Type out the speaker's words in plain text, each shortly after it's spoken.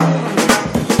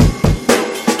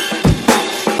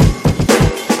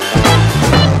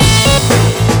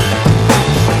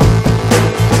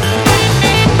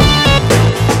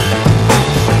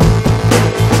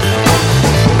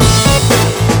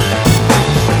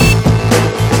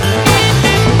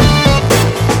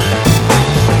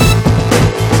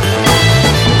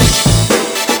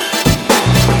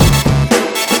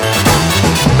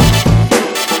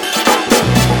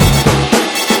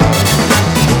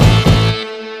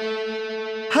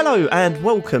Hello and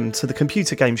welcome to the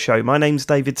Computer Game Show. My name's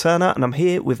David Turner and I'm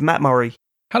here with Matt Murray.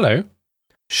 Hello.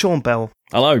 Sean Bell.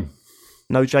 Hello.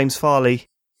 No James Farley,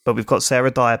 but we've got Sarah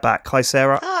Dyer back. Hi,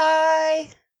 Sarah. Hi.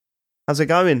 How's it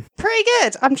going? Pretty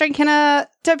good. I'm drinking a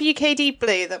WKD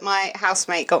Blue that my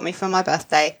housemate got me for my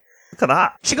birthday. Look at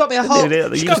that. She got me a whole...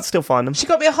 You can still find them. She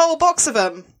got me a whole box of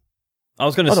them. I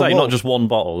was going to say, not just one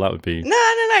bottle. That would be... No.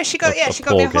 She got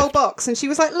me a whole box, and she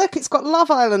was like, "Look, it's got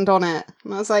Love Island on it."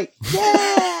 And I was like, "Yeah."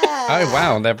 Oh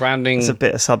wow, they're branding. It's a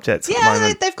bit of subject at the Yeah,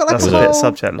 moment. they've got like That's a bit of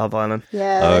subject, Love Island.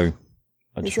 Yeah. Oh.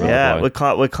 I just realised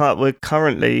why. We're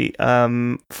currently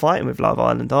fighting with Love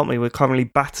Island, aren't we? We're currently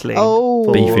battling.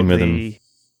 Oh. Beefing with them.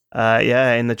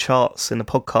 In the charts, in the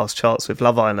podcast charts with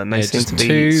Love Island. They seem to be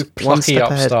two one plucky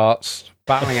step ahead. upstarts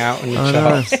battling out in the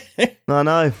charts. I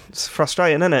know. It's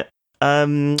frustrating, isn't it?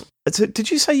 Did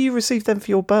you say you received them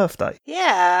for your birthday?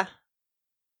 Yeah.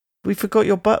 We forgot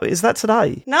your birthday. Is that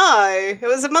today? No, it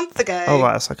was a month ago. Oh,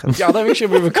 right, that's okay. Yeah, I don't think she'll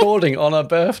be recording on her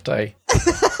birthday.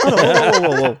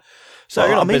 Whoa. So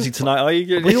you're not busy tonight, are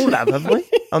you? We all have, haven't we?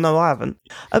 Oh, no, I haven't.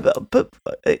 But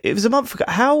it was a month ago.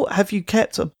 How have you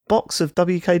kept a box of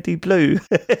WKD Blue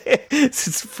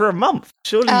for a month?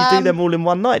 Surely you do them all in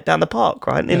one night down the park,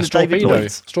 right? In the David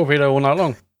Lloyd's. Torpedo all night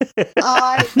long.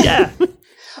 Yeah.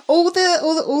 All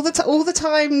the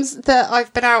times that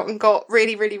I've been out and got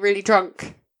really, really, really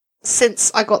drunk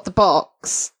since I got the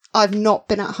box, I've not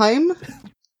been at home.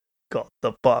 Got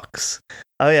the box.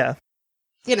 Oh, yeah.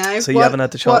 You know. So you haven't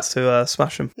had the chance to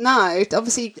smash them? No.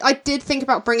 Obviously, I did think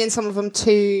about bringing some of them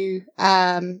to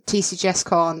TCGS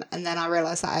Con, and then I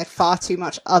realised that I had far too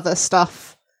much other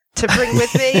stuff to bring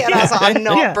with me, and I was like, I'm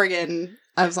not bringing...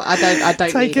 I was like, I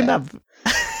don't Taking need it.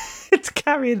 It's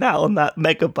carrying that on that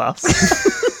mega bus.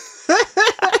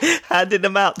 Handing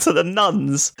them out to the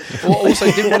nuns. Well,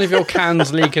 also, did one of your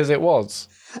cans leak as it was?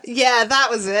 Yeah, that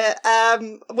was it.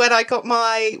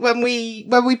 When we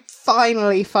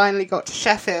finally got to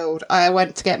Sheffield, I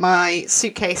went to get my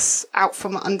suitcase out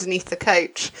from underneath the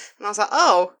coach, and I was like,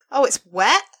 oh, it's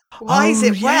wet. Why is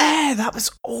it wet? Yeah, that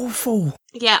was awful.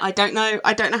 Yeah, I don't know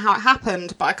how it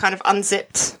happened, but I kind of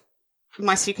unzipped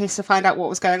my suitcase to find out what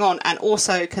was going on, and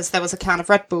also because there was a can of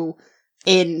Red Bull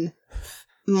in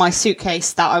my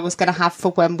suitcase that I was going to have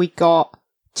for when we got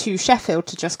to Sheffield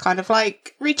to just kind of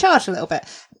like recharge a little bit.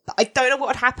 But I don't know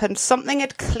what had happened. Something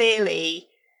had clearly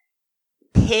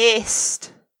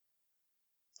pierced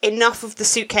enough of the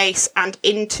suitcase and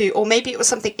into, or maybe it was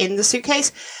something in the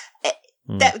suitcase.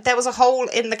 There was a hole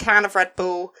in the can of Red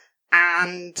Bull,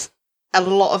 and a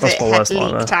lot of it had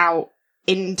leaked out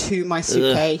into my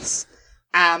suitcase.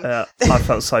 I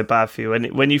felt so bad for you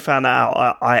when you found that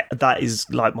out. I that is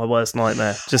like my worst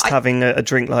nightmare. Just having a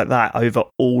drink like that over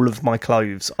all of my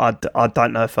clothes. I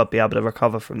don't know if I'd be able to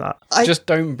recover from that. Just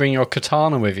don't bring your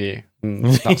katana with you.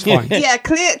 That's fine. Yeah,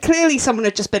 clearly someone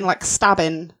had just been like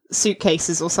stabbing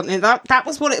suitcases or something. That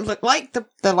was what it looked like. The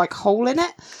like hole in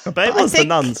it. I bet it was the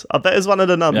nuns. I bet it was one of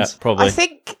the nuns. Yeah, probably. I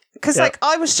think. Because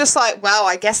I was just like, well,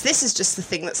 I guess this is just the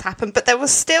thing that's happened. But there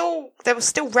was still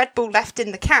Red Bull left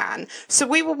in the can. So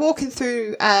we were walking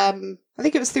through, I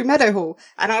think it was through Meadowhall,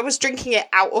 and I was drinking it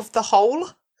out of the hole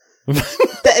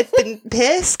that had been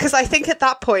pierced. Because I think at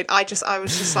that point, I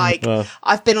was just like,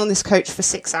 I've been on this coach for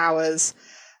 6 hours.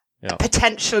 Yeah.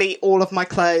 Potentially all of my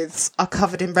clothes are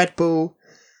covered in Red Bull.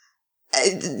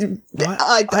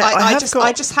 I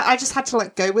just had to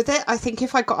like go with it. I think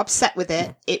if I got upset with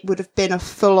it, it would have been a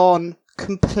full-on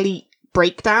complete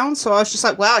breakdown. So I was just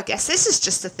like, well, I guess this is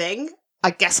just a thing.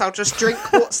 I guess I'll just drink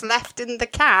what's left in the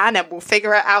can and we'll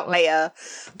figure it out later.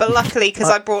 But luckily, because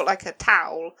I brought like a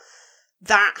towel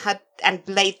and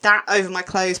laid that over my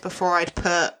clothes before I'd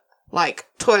put like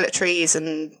toiletries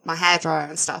and my hairdryer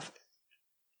and stuff.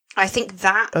 I think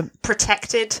that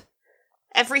protected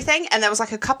everything, and there was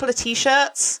like a couple of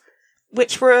t-shirts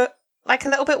which were like a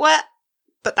little bit wet,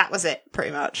 but that was it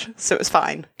pretty much, so it was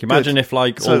fine. Can you imagine if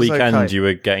like all weekend you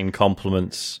were getting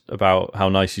compliments about how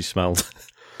nice you smelled?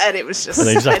 And it was just,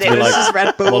 just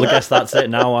Red Bull. Well, I guess that's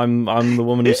it now. I'm the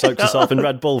woman who soaked herself in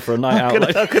Red Bull for a night out.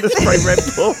 I'm gonna spray Red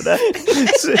Bull there.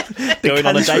 Going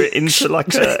on a date into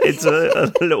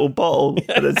a little bottle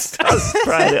and then start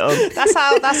spraying it on.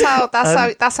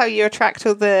 That's how you attract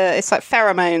all the. It's like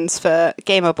pheromones for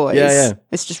gamer boys. Yeah.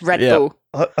 It's just Red Bull.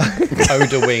 Eau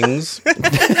de Wings.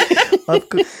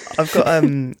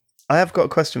 I have got a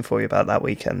question for you about that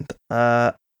weekend.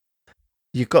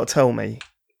 You've got to tell me,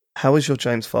 how was your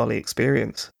James Farley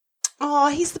experience? Oh,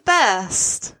 he's the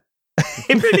best.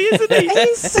 He really is, isn't he?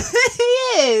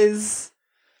 He is.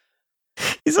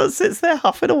 He sort of sits there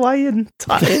huffing away and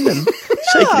tutting and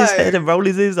shaking his head and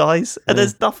rolling his eyes. And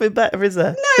there's nothing better, is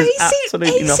there? No, he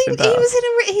absolutely seemed, nothing better.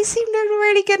 He seemed in a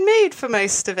really good mood for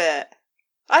most of it.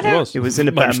 He was in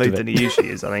a better mood than he usually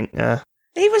is, I think. Yeah.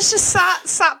 He was just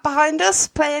sat behind us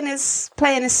playing his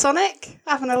Sonic,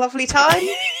 having a lovely time.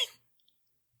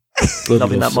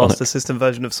 Loving that Master System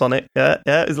version of Sonic. Yeah,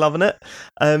 he's loving it.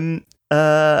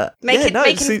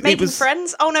 Making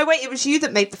friends. Oh no, wait, it was you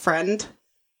that made the friend.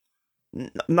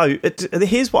 No,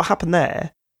 here's what happened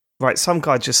there. Right, some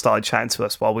guy just started chatting to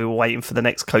us while we were waiting for the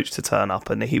next coach to turn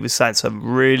up, and he was saying some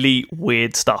really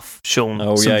weird stuff, Sean.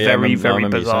 Very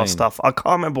bizarre stuff. I can't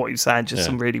remember what he was saying, just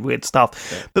some really weird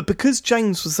stuff. Yeah. But because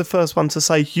James was the first one to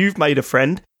say, "You've made a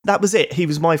friend," that was it. He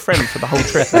was my friend for the whole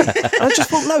trip. And I just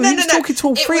thought, he was talking to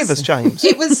all three of us, James.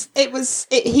 He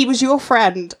was your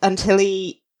friend until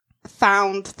he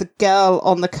found the girl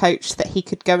on the coach that he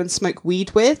could go and smoke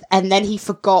weed with, and then he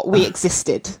forgot we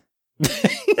existed.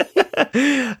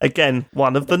 Again,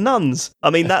 one of the nuns. I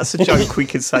mean, that's a joke we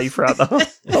could say throughout the whole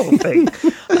thing.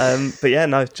 But yeah,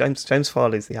 no, James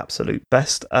Farley's the absolute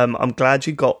best. I'm glad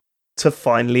you got to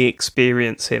finally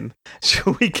experience him.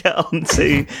 Shall we get on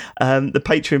to the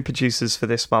Patreon producers for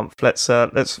this month? Let's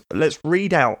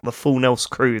read out the full Nels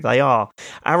crew. They are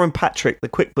Aaron Patrick, the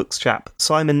QuickBooks chap,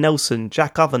 Simon Nelson,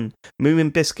 Jack Oven,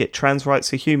 Moomin Biscuit, Trans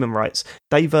Rights are Human Rights,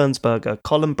 Dave Ernsberger,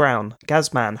 Colin Brown,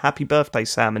 Gazman, Happy Birthday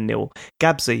Sam and Neil,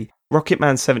 Gabsy,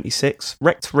 Rocketman76,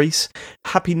 Rex Reese,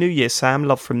 Happy New Year Sam,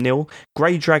 love from Neil,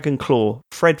 Grey Dragon Claw,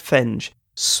 Fred Fenge,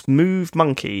 Smooth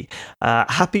Monkey,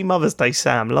 Happy Mother's Day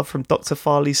Sam, love from Dr.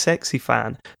 Farley's Sexy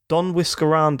Fan, Don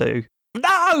Whiskerando.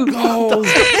 No! Don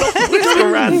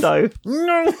Whiskerando.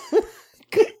 No!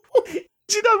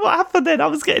 Do you know what happened then? I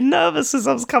was getting nervous as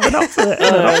I was coming up to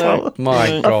it.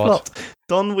 My God.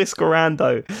 Don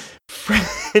Whiskerando,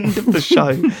 friend of the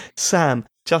show, Sam,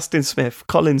 Justin Smith,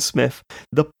 Colin Smith,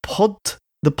 the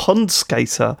Pond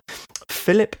Skater,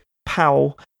 Philip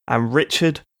Powell, and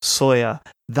Richard Sawyer.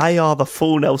 They are the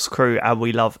Full Nels crew, and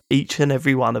we love each and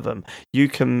every one of them. You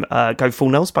can go Full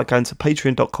Nels by going to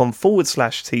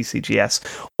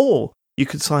patreon.com/TCGS, or you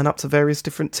could sign up to various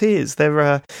different tiers.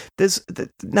 There's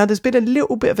been a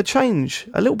little bit of a change,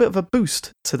 a little bit of a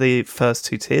boost to the first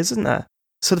two tiers, isn't there?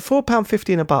 So the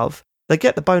 £4.50 and above, they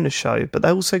get the bonus show, but they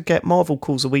also get Marvel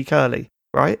calls a week early,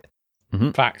 right?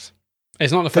 Mm-hmm. Facts.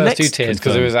 It's not the first two tiers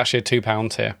because it was actually a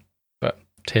 £2 tier, but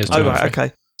tiers 2 and 3.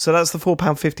 Okay. So that's the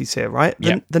 £4.50 tier, right?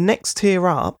 Yeah. The next tier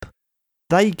up,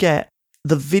 they get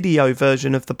the video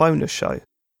version of the bonus show.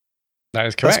 That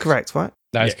is correct. That's correct, right?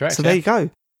 That is correct. So there you go.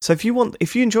 So if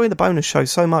you enjoy the bonus show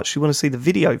so much you want to see the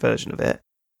video version of it,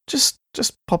 just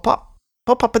pop up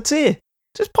a tier.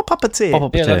 Just pop up a tier.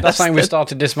 That's something we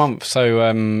started this month.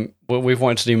 So we've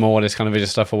wanted to do more of this kind of video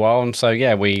stuff for a while, and so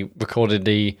we recorded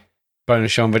the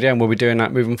bonus show on video, and we'll be doing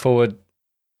that moving forward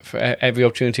for every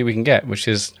opportunity we can get, which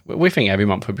is, we think every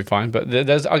month would be fine, but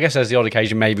there's the odd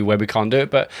occasion maybe where we can't do it,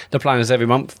 but the plan is every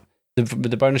month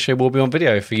the bonus show will be on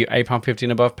video for you £8.50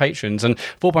 and above patrons, and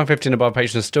 £4.50 and above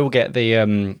patrons still get the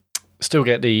audio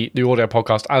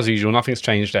podcast as usual. Nothing's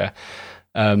changed there.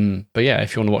 But yeah,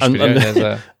 if you want to watch the video, there's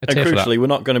a tier for that. Crucially, we're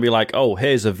not going to be like, oh,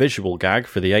 here's a visual gag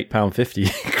for the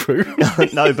 £8.50 crew.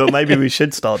 No, but maybe we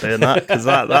should start doing that, because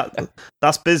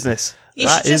that's business.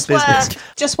 That is business.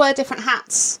 Just wear different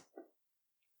hats.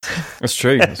 That's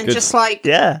true. That's and good. just at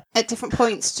different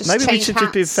points, just maybe change we should hats.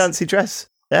 just be a fancy dress.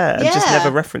 Yeah, and just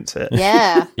never reference it.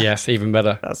 Yeah. Yes, even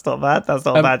better. That's not bad. That's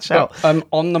not a bad shout. But,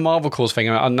 on the Marvel calls thing,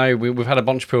 I know we've had a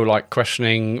bunch of people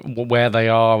questioning where they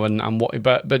are and what.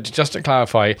 But just to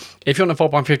clarify, if you're on the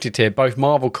 £4.50 tier, both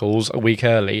Marvel calls a week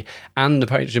early and the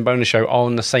Patreon bonus show are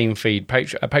on the same feed.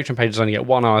 Patreon pages only get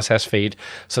one RSS feed,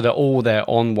 so they're all there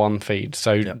on one feed.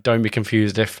 So don't be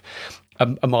confused if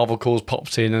a Marvel calls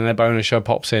pops in and a bonus show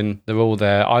pops in. They're all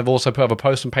there. I've also put up a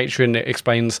post on Patreon that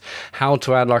explains how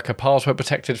to add a password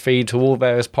protected feed to all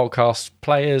various podcast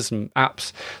players and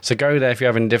apps. So go there if you're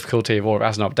having difficulty or it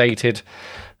hasn't updated.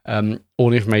 All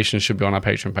the information should be on our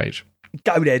Patreon page.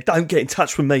 Go there. Don't get in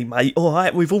touch with me, mate. All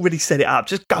right, we've already set it up.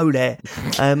 Just go there.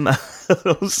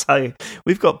 Also,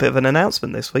 we've got a bit of an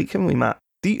announcement this week, haven't we, Matt?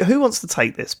 Who wants to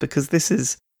take this? Because this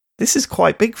is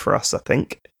quite big for us, I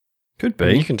think. Could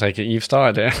be. You can take it. You've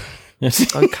started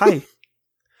it. Okay.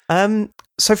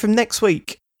 So from next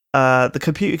week, the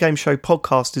Computer Game Show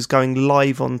podcast is going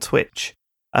live on Twitch.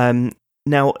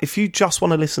 Now, if you just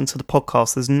want to listen to the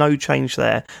podcast, there's no change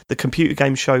there. The Computer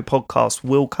Game Show podcast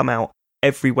will come out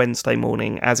every Wednesday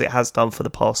morning, as it has done for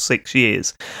the past 6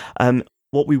 years.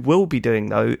 What we will be doing,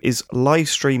 though, is live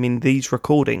streaming these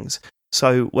recordings.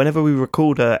 So whenever we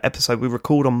record an episode, we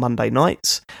record on Monday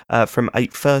nights from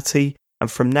 8:30.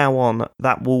 and from now on,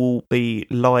 that will be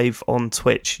live on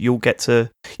Twitch. You'll get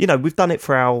to, we've done it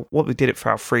for our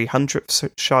 300th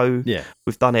show. Yeah.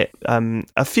 We've done it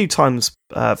a few times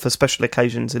for special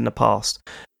occasions in the past,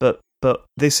 but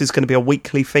this is going to be a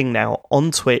weekly thing now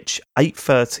on Twitch,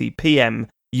 8:30 p.m.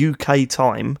 UK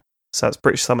time. So it's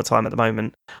British summertime at the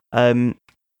moment. That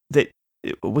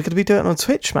we're going to be doing it on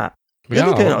Twitch, Matt. We're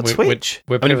doing it on Twitch.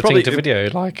 We're pivoting to video,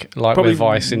 like with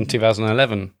Vice in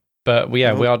 2011. But we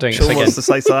are doing Sean it again. Wants to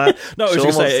say something. No, I was going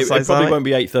to say, it probably won't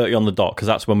be 8:30 on the dot, because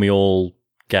that's when we all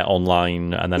get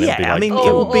online, and then it'll be like... it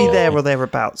will be there or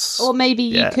thereabouts. Or maybe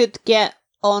you could get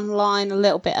online a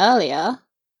little bit earlier,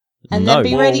 and then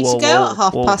be ready to go at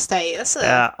 8:30. That's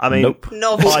a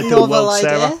novel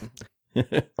idea.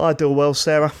 I do well,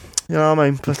 Sarah. You know what I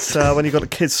mean? But when you've got the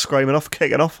kids screaming off,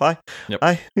 kicking off,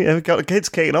 you've got the kids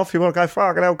kicking off, you want to go,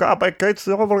 fucking hell, got up, kids.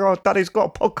 Oh my God, Daddy's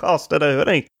got a podcast to do, hasn't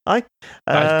he? That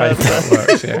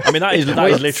works, yeah. I mean, that is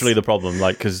literally the problem,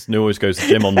 like, because New always goes to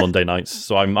the gym on Monday nights,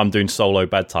 so I'm doing solo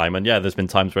bedtime, and there's been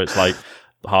times where it's like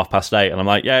 8:30, and I'm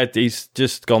like, he's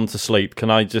just gone to sleep.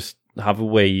 Can I just have a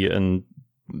wee and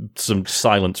some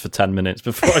silence for 10 minutes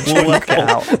before I join?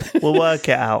 We'll work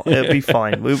it out. It'll be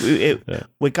fine.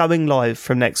 We're going live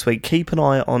from next week. Keep an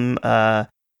eye on our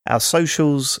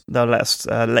socials. They'll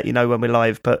let you know when we're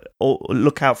live, but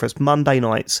look out for us Monday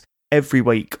nights every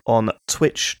week on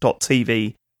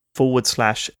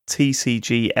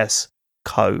twitch.tv/TCGS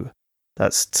Co.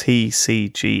 That's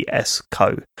TCGS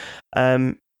Co.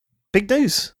 Big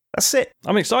news. That's it.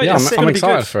 I'm excited. Yeah, I'm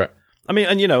excited for it. I mean,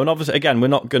 and obviously, again,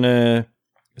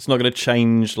 it's not going to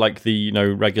change like the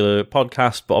regular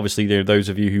podcast, but obviously those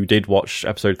of you who did watch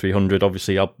episode 300,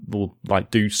 obviously we'll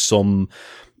like do some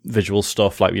visual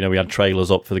stuff, like we had trailers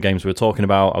up for the games we were talking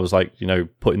about. I was like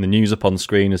putting the news up on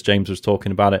screen as James was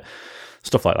talking about it,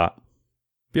 stuff like that.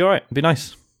 Be all right, be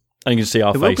nice, and you can see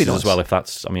our faces as well. If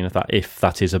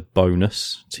that is a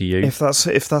bonus to you, if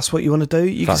that's what you want to do,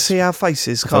 you can see our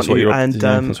faces, can't you?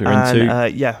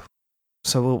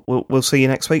 So we'll see you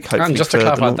next week, hopefully. And just to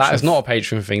clarify, that is not a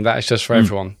Patreon thing. That is just for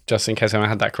everyone. Just in case anyone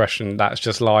had that question, that's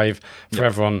just live for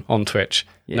everyone on Twitch.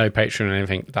 No Patreon or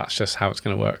anything. That's just how it's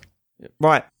going to work.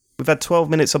 Right. We've had 12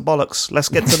 minutes of bollocks. Let's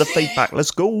get to the feedback. Let's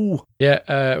go. Yeah,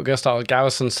 we're going to start with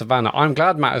Garrison Savannah. I'm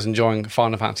glad Matt is enjoying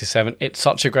Final Fantasy VII. It's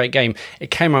such a great game. It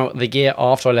came out the year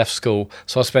after I left school,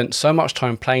 so I spent so much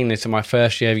time playing it in my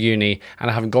first year of uni,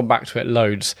 and I haven't gone back to it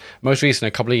loads. Most recently,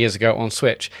 a couple of years ago on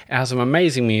Switch. It has some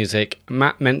amazing music.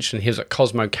 Matt mentioned he was at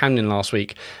Cosmo Canyon last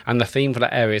week, and the theme for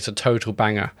that area is a total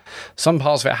banger. Some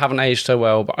parts of it haven't aged so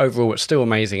well, but overall it's still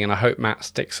amazing, and I hope Matt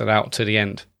sticks it out to the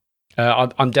end.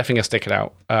 I'm definitely gonna stick it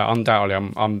out.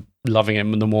 Undoubtedly, I'm loving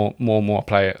it. The more and more I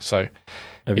play it. So,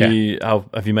 have you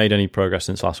made any progress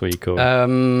since last week? Or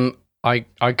I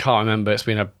can't remember. It's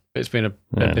been a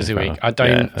busy week. I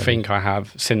don't think I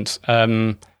have since. I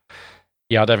don't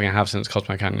think I have since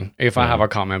Cosmo Canyon. If I have, I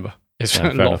can't remember. It's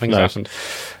a lot of things happened.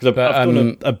 But I've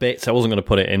done a bit. I wasn't going to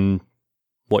put it in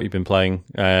what you've been playing,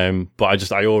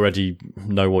 but I already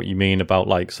know what you mean about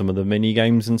like some of the mini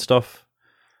games and stuff.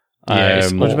 Yeah,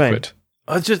 it's awkward.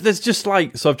 I've just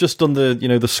done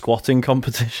the squatting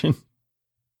competition.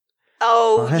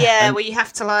 Oh yeah, where you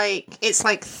have to it's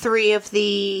like three of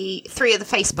the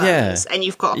face buttons, and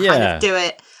you've got to kind of do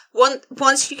it.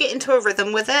 Once you get into a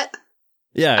rhythm with it,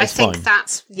 I think fine.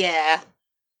 that's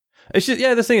It's just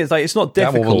the thing is like it's not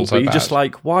difficult, but you're just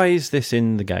like, why is this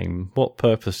in the game? What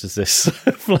purpose is this?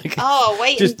 wait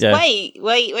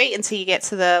until you get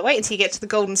to the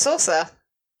golden saucer.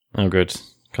 Oh, good.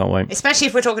 Can't wait. Especially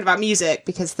if we're talking about music,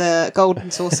 because the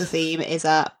Golden Saucer theme is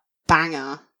a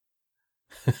banger.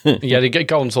 Yeah, the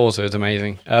Golden Saucer is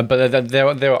amazing. But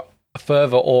there are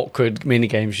further awkward mini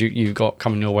games you've got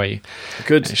coming your way.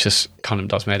 Good. It's just kind of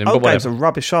does made Old games are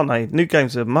rubbish, aren't they? New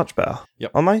games are much better.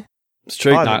 Yep. Aren't they? It's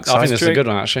true. I think this is a good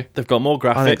one, actually. They've got more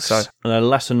graphics. And they're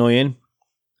less annoying.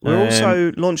 We're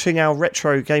also launching our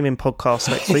retro gaming podcast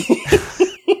next week.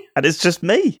 And it's just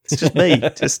me.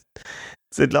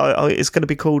 It's going to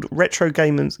be called Retro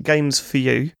Games for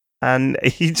You, and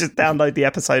you just download the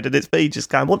episode, and it's me just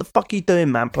going, "What the fuck are you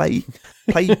doing, man? Play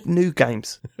new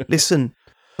games. Listen,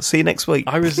 I'll see you next week."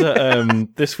 I was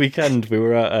at this weekend. We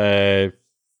were at.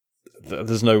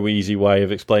 There's no easy way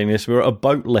of explaining this. We were at a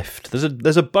boat lift.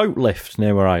 There's a boat lift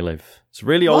near where I live. It's a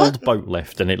really old boat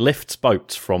lift, and it lifts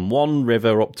boats from one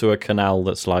river up to a canal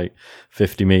that's like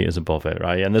 50 meters above it,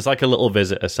 right? And there's like a little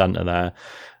visitor centre there.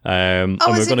 And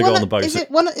we're going to go on the boat. Is it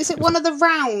one of the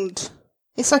round?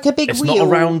 It's like a big wheel. It's not a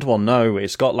round one, no.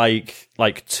 It's got like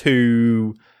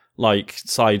two like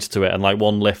sides to it, and like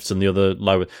one lifts and the other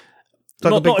lower.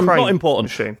 Like not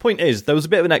important. Machine. Point is, there was a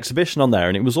bit of an exhibition on there,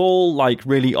 and it was all like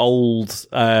really old,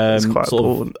 sort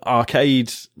of arcade,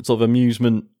 sort of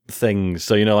amusement things.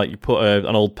 So like you put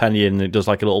an old penny in, and it does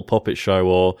like a little puppet show,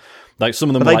 or like some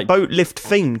of them were like boat lift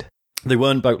themed. They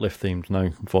weren't boat lift themed, no,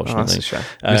 unfortunately. That's a shame.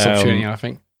 Missed opportunity, I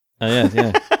think.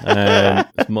 Yeah.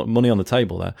 Money on the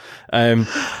table there. And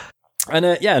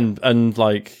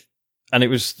it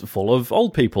was full of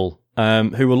old people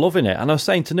who were loving it. And I was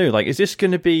saying to Nu, like, is this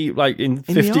going to be like in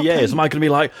 50 years? Am I going to be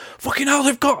like, fucking hell,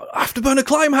 they've got Afterburner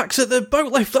Climax at the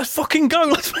boat lift. Let's fucking go.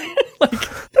 Let's like.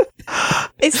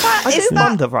 Is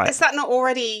that not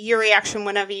already your reaction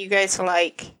whenever you go to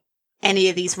like any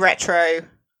of these retro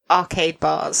arcade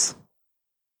bars?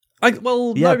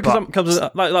 No, because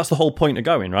that's the whole point of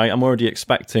going, right? I'm already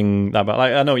expecting that, but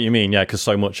like, I know what you mean, yeah, because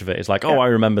so much of it is like, I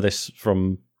remember this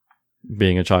from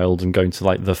being a child and going to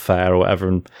like the fair or whatever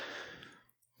and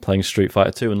playing Street Fighter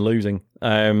 2 and losing.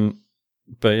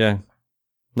 But yeah,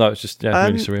 no, it's just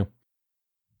really surreal.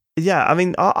 Yeah, I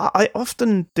mean, I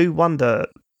often do wonder,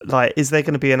 like, is there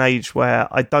going to be an age where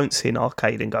I don't see an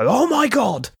arcade and go, oh my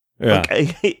god? Yeah.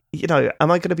 Like,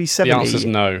 am I going to be 70? The answer's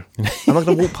no. Am I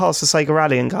going to walk past the Sega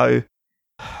Rally and go,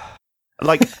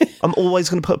 like, I'm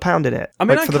always going to put a pound in it? I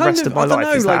mean, like, for the rest of my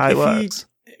life. Is that how it works?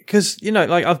 Because,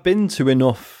 like, I've been to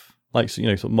enough, like,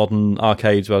 sort of modern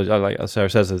arcades where, like as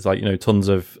Sarah says, there's, like, tons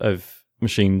of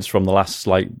machines from the last,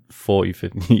 like, 40,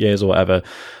 50 years or whatever.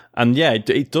 And, yeah,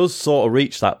 it does sort of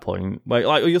reach that point where,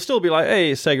 like, you'll still be like, hey,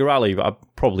 it's Sega Rally, but I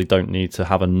probably don't need to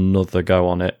have another go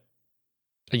on it.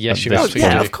 Yes, you absolutely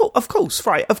do. Of course,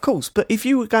 right, of course. But if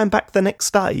you were going back the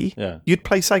next day, you'd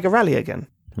play Sega Rally again.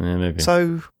 Yeah, maybe.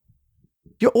 So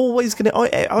you're always going to.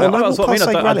 I walk past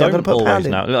Sega Rally, I'm going to put a pound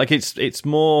in. Now. Like it's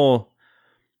more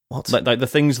what like the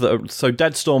things that are so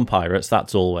Dead Storm Pirates.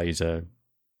 That's always a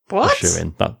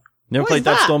shoe-in. You never played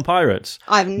Dead Storm Pirates?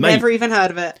 I've never even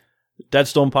heard of it. Dead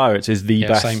Storm Pirates is the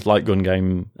best light gun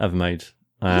game ever made.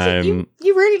 You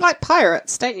really like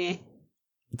pirates, don't you?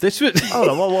 This was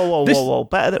whoa!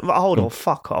 Better than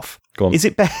fuck off. Go on. Is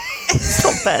it better? It's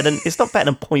not better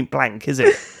than Point Blank, is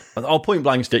it? Oh, Point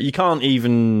Blank's you can't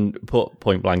even put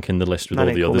Point Blank in the list with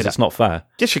all the others. It's not fair.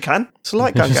 Yes, you can. It's a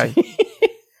light gun game.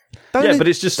 But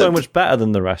it's just so much better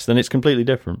than the rest, and it's completely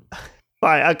different.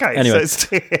 Right. Okay. Anyway,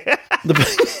 so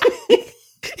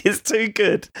it's too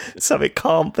good, so it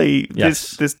can't be.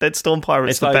 Yes. This Dead Storm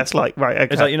Pirates the best. Like, right,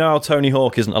 okay. It's like, how Tony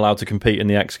Hawk isn't allowed to compete in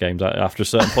the X Games after a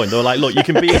certain point. They were like, look, you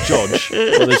can be a judge,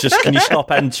 but can you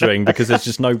stop entering because there's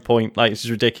just no point. Like, it's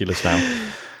just ridiculous now.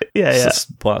 That's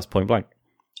Point Blank.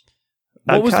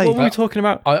 What were we talking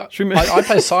about? I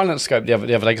played Silent Scope the other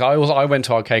day. Cause I went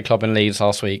to Arcade Club in Leeds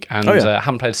last week and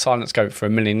haven't played Silent Scope for a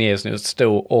million years, and it was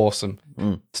still awesome.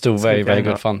 Still very, very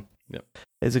good fun. Yep.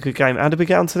 It's a good game. How did we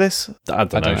get onto this? I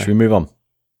don't know. Should we move on?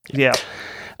 Yeah.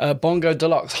 Bongo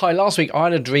Deluxe. Hi, last week I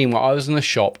had a dream where I was in a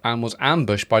shop and was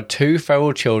ambushed by two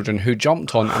feral children who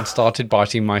jumped on and started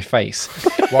biting my face.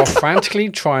 While frantically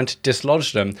trying to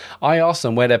dislodge them, I asked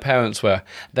them where their parents were.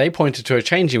 They pointed to a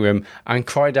changing room and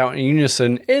cried out in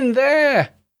unison, "In there!"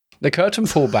 The curtain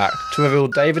pulled back to reveal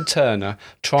David Turner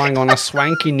trying on a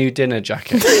swanky new dinner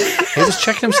jacket. He was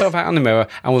checking himself out in the mirror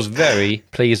and was very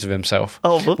pleased with himself.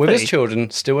 With his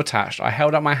children still attached, I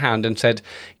held out my hand and said,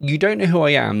 "You don't know who I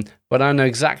am, but I know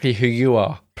exactly who you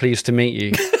are. Pleased to meet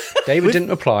you." David didn't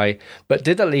reply, but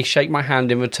did at least shake my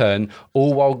hand in return,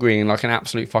 all while grinning like an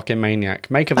absolute fucking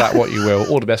maniac. Make of that what you will.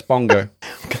 All the best, Bongo.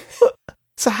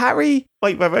 So Harry...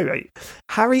 Wait.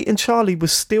 Harry and Charlie were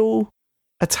still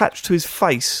attached to his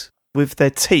face with their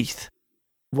teeth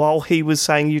while he was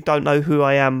saying, "You don't know who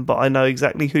I am, but I know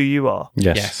exactly who you are."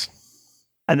 Yes.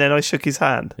 And then I shook his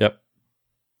hand. Yep.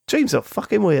 Dreams are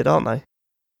fucking weird, aren't they?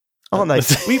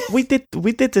 We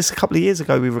did this a couple of years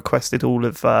ago. We requested all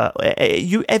of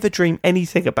you ever dream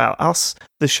anything about us,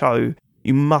 the show,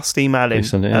 you must email in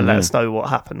and let us know what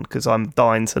happened, because I'm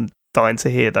dying to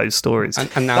hear those stories.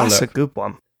 And now that's a good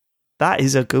one. That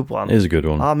is a good one. It is a good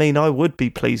one. I mean, I would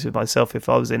be pleased with myself if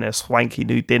I was in a swanky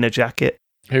new dinner jacket.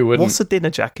 Who wouldn't? What's a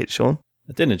dinner jacket, Sean?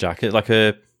 A dinner jacket, like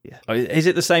a... Yeah. Is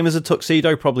it the same as a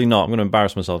tuxedo? Probably not. I'm going to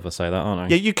embarrass myself if I say that, aren't I?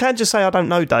 Yeah, you can just say, "I don't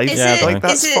know, Dave."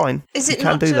 That's fine. Is it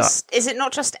not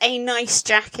just a nice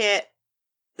jacket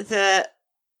that...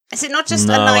 Is it not just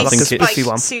a nice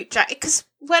spiked suit jacket? Because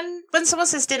when someone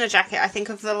says dinner jacket, I think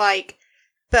of the, like,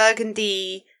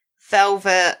 burgundy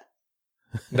velvet...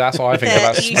 That's what I think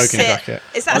about smoking jacket.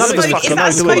 Is that a smoking jacket?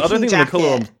 I don't think the colour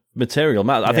on material.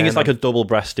 I think it's like a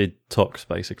double-breasted tux,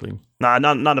 basically. Nah,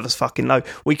 none of us fucking know.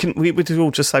 We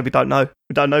all just say we don't know.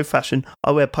 We don't know fashion.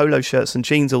 I wear polo shirts and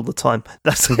jeans all the time.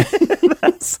 That's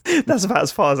about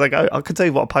as far as I go. I can tell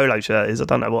you what a polo shirt is. I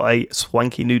don't know what a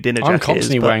swanky new dinner jacket is. I'm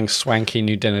constantly wearing swanky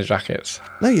new dinner jackets.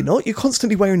 No, you're not. You're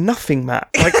constantly wearing nothing, Matt.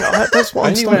 Like, that's what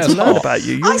I'm starting to learn about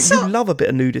you. You love a bit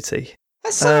of nudity. I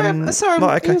saw him.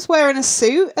 He was wearing a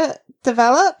suit at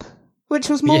Develop. Which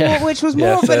was more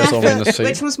of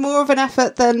an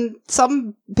effort than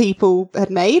some people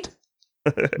had made.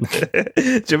 Do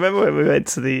you remember when we went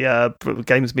to the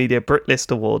Games Media Britlist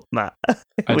Award, Matt?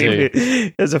 I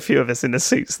do. There's a few of us in the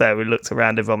suits there. We looked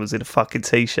around, everyone was in a fucking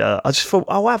t-shirt. I just thought,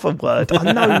 I'll have a word.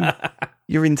 I know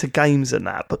you're into games and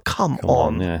that, but come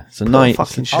on. Yeah, it's a nice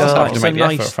fucking shirt. It's a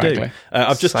nice do.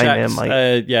 I've just checked.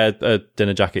 A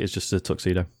dinner jacket is just a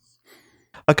tuxedo.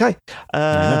 Okay.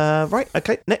 Right.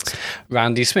 Okay. Next.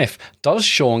 Randy Smith. Does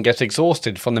Sean get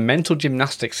exhausted from the mental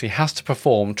gymnastics he has to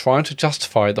perform trying to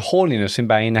justify the horniness in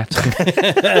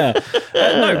Bayonetta?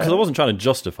 No, because I wasn't trying to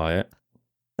justify it.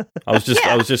 I was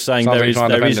just saying there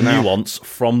is nuance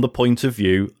from the point of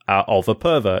view of a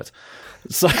pervert.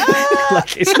 So, you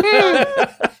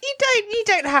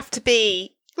don't have to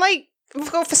be like.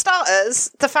 Well, for starters,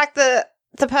 the fact that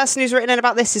the person who's written in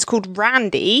about this is called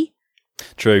Randy.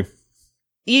 True.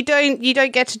 You don't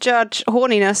get to judge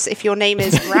horniness if your name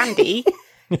is Randy,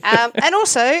 and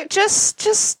also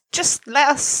just let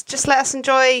us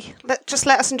enjoy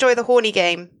the horny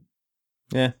game.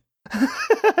 Yeah,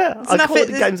 I call it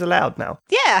the game's allowed now.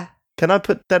 Yeah. Can I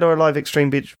put Dead or Alive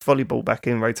Extreme Beach Volleyball back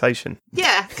in rotation?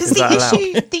 Yeah, because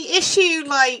the issue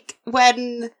like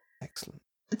when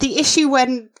the issue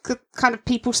when kind of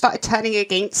people started turning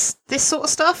against this sort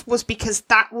of stuff was because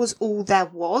that was all there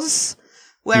was.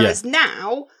 Whereas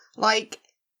now,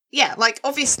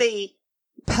 obviously,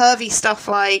 pervy stuff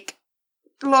like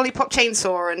Lollipop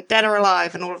Chainsaw and Dead or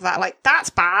Alive and all of that, like, that's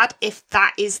bad if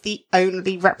that is the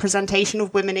only representation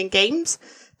of women in games.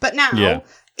 But now,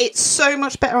 it's so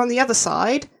much better on the other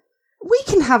side. We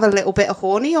can have a little bit of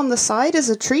horny on the side as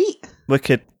a treat.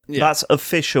 Wicked. Yeah. That's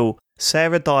official.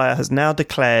 Sarah Dyer has now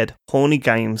declared horny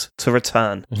games to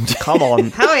return. Come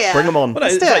on. Hell yeah. Bring them on. Well,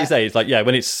 it's like you say, it's like,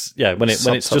 when it's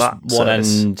just one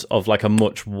end of like a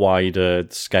much wider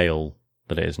scale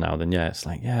that it is now, then it's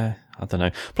like, I don't know.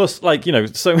 Plus,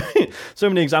 so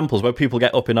many examples where people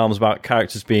get up in arms about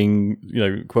characters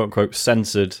being, quote unquote,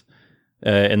 censored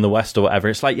in the West or whatever.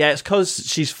 It's like, it's because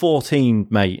she's 14,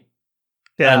 mate.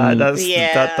 Yeah,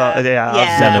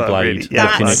 Xenoblade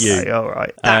looking at you. All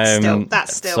right,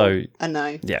 that's still a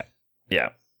no. Yeah.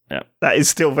 That is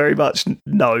still very much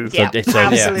no. Yeah,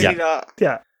 absolutely not.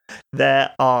 Yeah,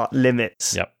 there are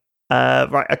limits. Yep.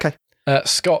 Right. Okay.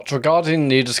 Scott, regarding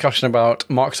the discussion about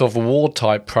Microsoft award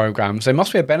type programs, there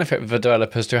must be a benefit for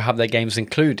developers to have their games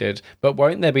included, but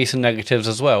won't there be some negatives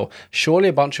as well? Surely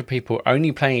a bunch of people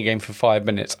only playing a game for 5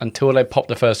 minutes until they pop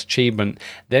the first achievement,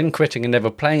 then quitting and never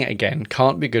playing it again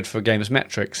can't be good for a game's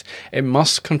metrics. It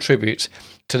must contribute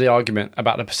to the argument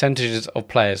about the percentages of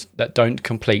players that don't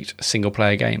complete single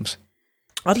player games.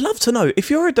 I'd love to know, if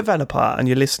you're a developer and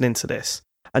you're listening to this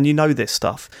and you know this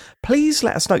stuff, please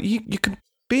let us know. You can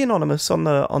be anonymous on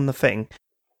the thing.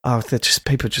 Oh,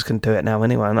 people just can do it now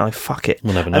anyway, and fuck it.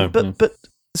 We'll never know. But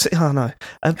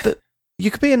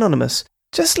you could be anonymous.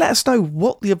 Just let us know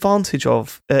what the advantage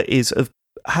is of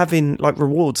having like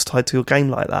rewards tied to your game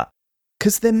like that,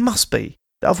 because there must be.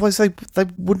 Otherwise, they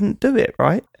wouldn't do it,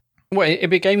 right? Well, it'd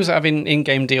be games that have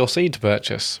in-game DLC to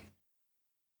purchase.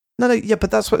 No,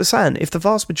 but that's what they're saying. If the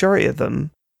vast majority of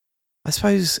them, I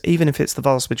suppose, even if it's the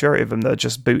vast majority of them, they're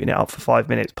just booting it up for 5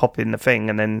 minutes, popping the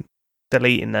thing, and then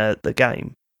deleting the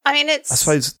game. I mean, I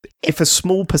suppose if a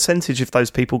small percentage of those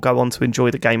people go on to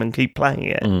enjoy the game and keep playing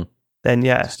it, then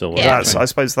I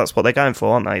suppose that's what they're going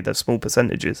for, aren't they? The small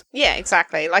percentages. Yeah,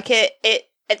 exactly. Like it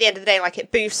at the end of the day, like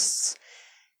it boosts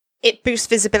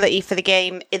visibility for the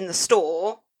game in the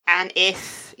store. And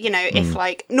if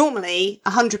like normally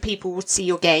 100 people would see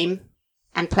your game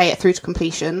and play it through to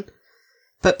completion,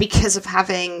 but because of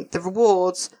having the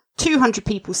rewards, 200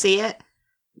 people see it,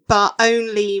 but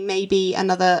only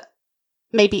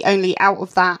only out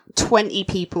of that 20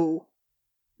 people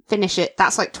finish it.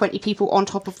 That's like 20 people on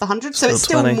top of the 100. So it's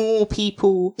still 20. More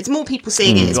people. It's more people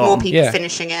seeing it. It's more people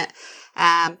finishing it.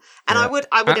 And I would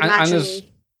imagine.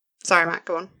 Sorry, Matt.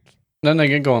 Go on.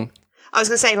 No, go on. I was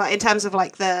going to say, like, in terms of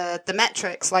like the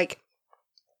metrics, like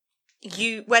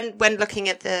you when looking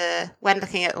at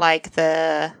like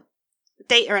the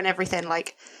data and everything,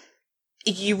 like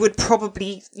you would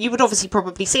obviously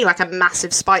probably see like a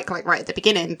massive spike like right at the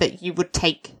beginning, but you would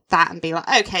take that and be like,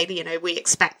 okay, we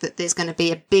expect that there's going to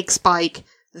be a big spike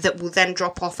that will then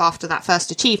drop off after that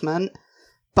first achievement.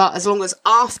 But as long as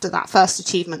after that first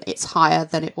achievement it's higher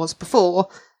than it was before,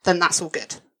 then that's all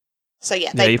good. So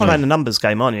yeah, you're playing the numbers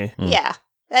game, aren't you? Yeah,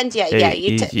 and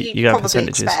you probably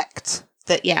expect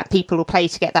that people will play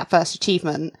to get that first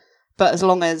achievement. But as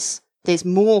long as there's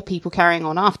more people carrying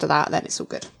on after that, then it's all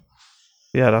good.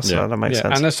 Yeah, that makes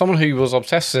sense. And as someone who was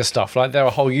obsessed with this stuff, like there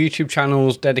are whole YouTube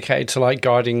channels dedicated to like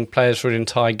guiding players through the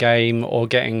entire game or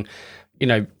getting,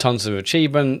 tons of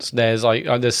achievements. There's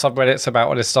there's subreddits about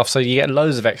all this stuff, so you get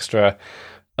loads of extra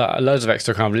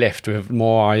kind of lift with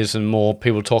more eyes and more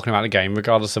people talking about the game,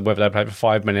 regardless of whether they play for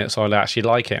 5 minutes or they actually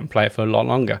like it and play it for a lot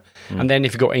longer. And then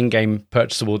if you've got in-game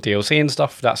purchasable DLC and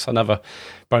stuff, that's another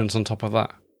bonus on top of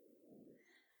that.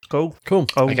 Cool.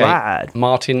 Okay. Rad.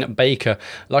 Martin Baker.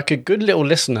 Like a good little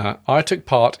listener, I took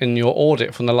part in your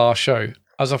audit from the last show.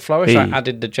 As a flourish, I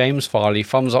added the James Farley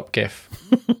thumbs up gif.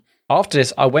 After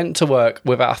this, I went to work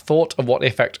without a thought of what the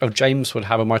effect of James would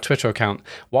have on my Twitter account.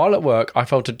 While at work, I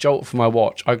felt a jolt from my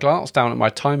watch. I glanced down at my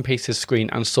timepieces screen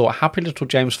and saw a happy little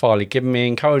James Farley giving me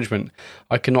encouragement.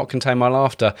 I could not contain my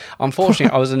laughter.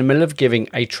 Unfortunately, I was in the middle of giving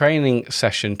a training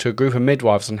session to a group of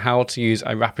midwives on how to use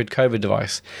a rapid COVID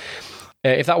device.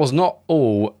 If that was not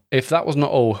all,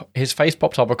 his face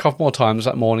popped up a couple more times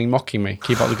that morning mocking me.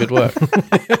 Keep up the good work.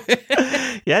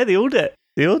 Yeah, the audit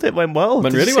went well.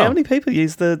 Went Did really you see well. How many people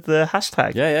used the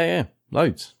hashtag? Yeah.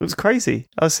 Loads. It was crazy.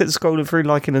 I was sitting scrolling through,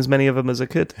 liking as many of them as I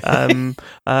could.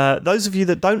 Those of you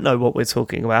that don't know what we're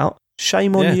talking about,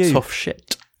 shame on you. Tough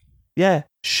shit. Yeah,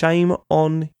 shame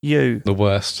on you. The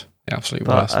worst. The absolute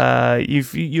worst.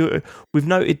 We've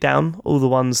noted down all the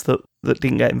ones that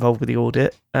didn't get involved with the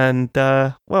audit, and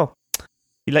you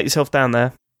let yourself down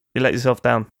there. You let yourself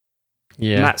down.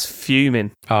 Yeah, Matt's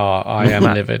fuming. Oh, I am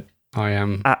livid. I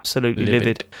am absolutely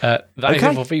livid. That is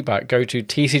all for feedback. Go to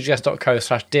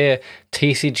tcgs.co/dear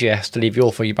TCGS to leave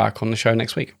your feedback on the show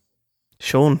next week.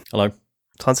 Sean, hello.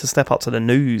 Time to step up to the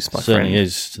news, my Certainly friend.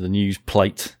 is, to the news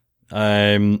plate.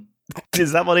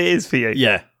 Is that what it is for you?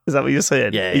 Yeah. Is that what you're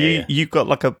saying? Yeah. You've got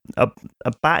like a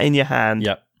bat in your hand.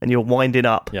 Yep. And you're winding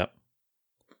up. Yep.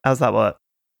 How's that work?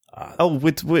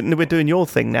 We're doing your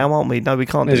thing now, aren't we? No, we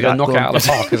can't. He's going to knock it out of the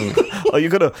park, isn't he? I'm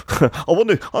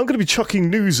going to be chucking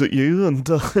news at you, and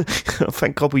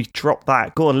thank God we dropped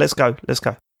that. Go on, let's go.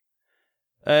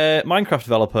 Minecraft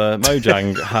developer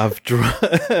Mojang have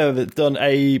done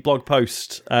a blog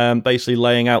post basically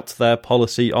laying out their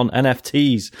policy on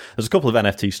NFTs. There's a couple of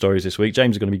NFT stories this week.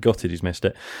 James is going to be gutted he's missed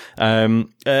it.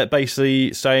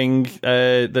 Basically saying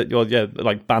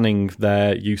that, banning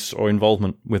their use or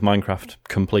involvement with Minecraft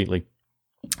completely.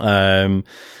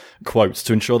 Quotes,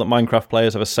 to ensure that Minecraft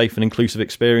players have a safe and inclusive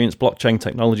experience, blockchain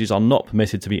technologies are not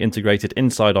permitted to be integrated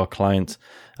inside our client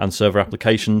and server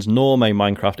applications, nor may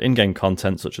Minecraft in-game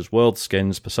content such as world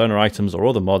skins, persona items, or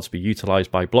other mods be utilized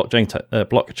by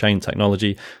blockchain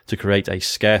technology to create a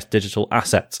scarce digital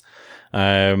asset.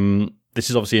 This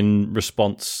is obviously in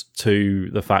response to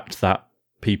the fact that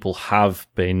people have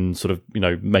been sort of,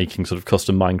 making sort of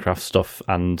custom Minecraft stuff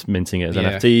and minting it as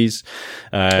NFTs.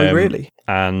 Really?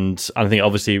 And I think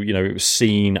obviously, it was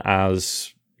seen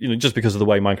as, just because of the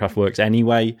way Minecraft works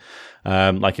anyway,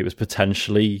 like it was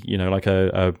potentially, like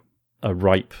a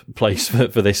ripe place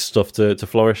for this stuff to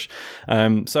flourish.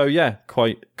 So yeah,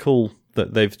 quite cool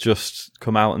that they've just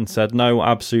come out and said, no,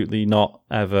 absolutely not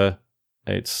ever.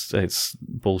 It's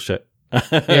bullshit.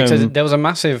 There was a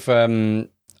massive,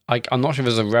 I'm not sure if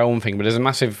there's a realm thing, but there's a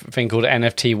massive thing called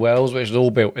NFT Worlds, which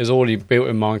is already built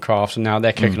in Minecraft, and now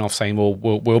they're kicking off saying, "Well,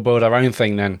 we'll build our own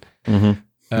thing then."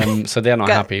 Mm-hmm. So they're not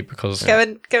happy because go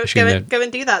and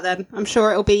do that then. I'm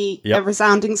sure it'll be a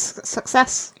resounding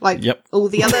success, like all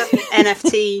the other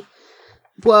NFT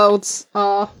worlds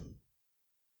are.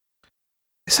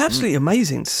 It's absolutely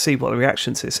amazing to see what the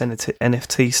reaction to this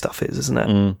NFT stuff is, isn't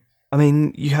it? I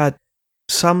mean, you had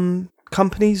some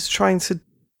companies trying to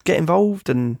get involved,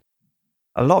 and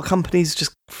a lot of companies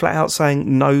just flat out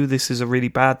saying, no, this is a really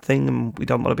bad thing and we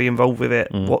don't want to be involved with it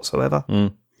whatsoever.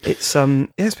 It's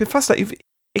it's been fascinating.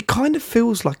 It kind of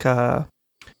feels like the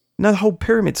whole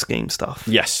pyramid scheme stuff.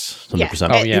 Yes,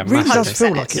 100%. It really does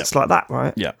feel like it's like that,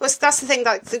 right? Yeah. Well, that's the thing.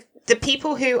 Like the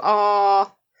people who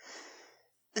are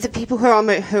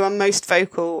most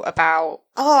vocal about,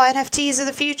 NFTs are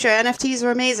the future, NFTs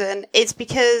are amazing, it's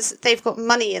because they've got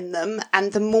money in them,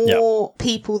 and the more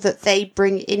people that they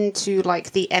bring into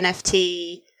like the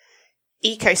NFT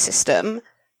ecosystem,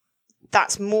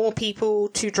 that's more people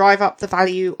to drive up the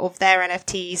value of their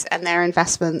NFTs and their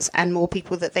investments, and more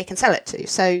people that they can sell it to.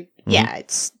 So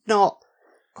it's not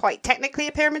quite technically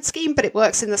a pyramid scheme, but it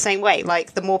works in the same way.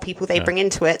 Like the more people they bring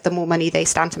into it, the more money they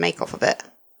stand to make off of it.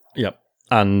 Yep.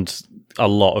 And a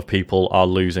lot of people are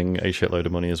losing a shitload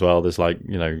of money as well. There's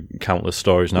countless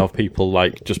stories now of people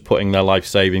just putting their life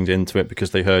savings into it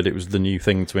because they heard it was the new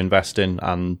thing to invest in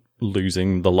and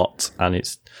losing the lot, and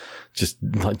it's just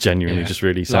genuinely just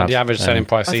really sad. The average selling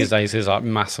price these days is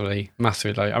massively low.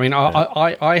 I mean,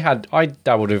 I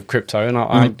dabbled with crypto and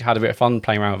I had a bit of fun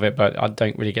playing around with it, but I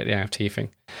don't really get the NFT thing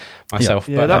myself.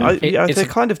 They're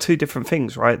kind of two different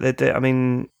things, right?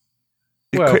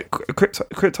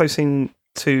 Crypto seem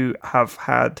to have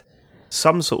had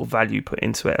some sort of value put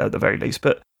into it at the very least,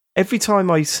 but every time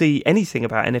I see anything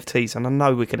about NFTs, and I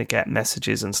know we're going to get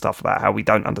messages and stuff about how we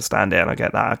don't understand it, and I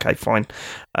get that, okay, fine.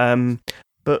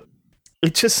 But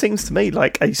it just seems to me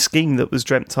like a scheme that was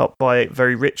dreamt up by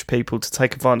very rich people to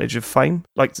take advantage of fame,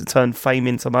 like to turn fame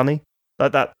into money.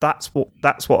 Like that's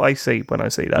what I see when I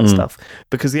see that stuff.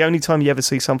 Because the only time you ever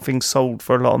see something sold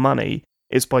for a lot of money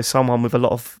is by someone with a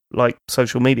lot of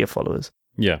social media followers.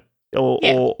 Yeah.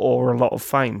 Or a lot of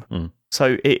fame.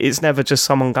 So it's never just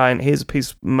someone going, here's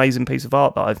amazing piece of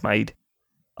art that I've made.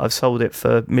 I've sold it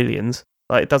for millions.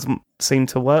 It doesn't seem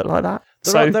to work like that.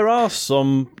 There are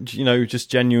some, just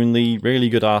genuinely really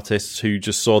good artists who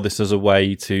just saw this as a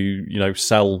way to,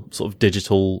 sell sort of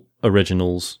digital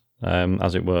originals,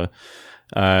 as it were.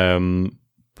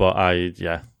 But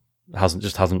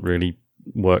hasn't really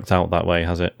worked out that way,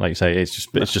 has it? Like you say, it's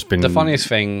just been the funniest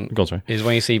thing is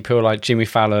when you see people like Jimmy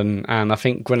Fallon and I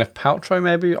think Gwyneth Paltrow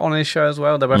maybe on his show as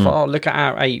well. They're both like, look at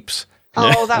our apes.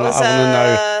 Oh, that was. I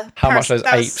want to know how much those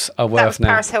apes are worth now.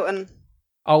 Paris Hilton.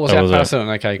 Oh, was that Paris Hilton?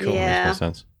 Okay, cool. Yeah. Makes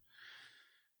sense.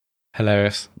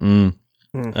 Hilarious.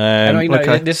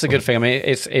 Okay. This is a good thing. I mean,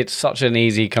 it's such an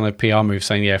easy kind of PR move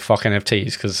saying, fuck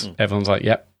NFTs, because everyone's like,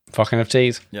 yep, fuck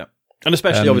NFTs. Yeah. And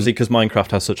especially, obviously, because Minecraft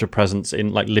has such a presence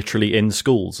in, literally in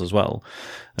schools as well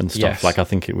and stuff. Yes. I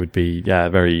think it would be,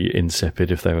 very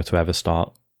insipid if they were to ever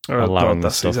start allowing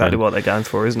that's stuff exactly in. what they're going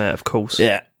for, isn't it? Of course.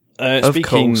 Yeah.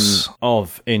 Speaking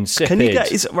of insipid... Can you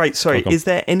get... Is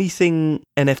there anything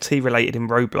NFT related in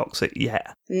Roblox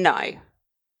yet? No. It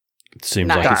seems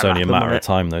like it's only a matter of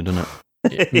time, though, doesn't it?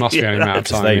 It must be only a matter of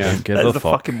time. They don't give a the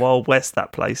fuck. Fucking Wild West,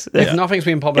 that place. If nothing's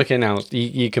been publicly announced,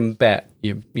 you can bet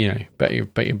bet your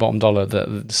bottom dollar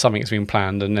that something's been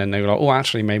planned, and then they were like, oh,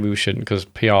 actually, maybe we shouldn't because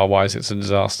PR wise, it's a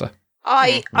disaster.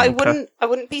 I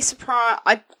wouldn't be surprised.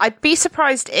 I'd be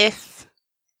surprised if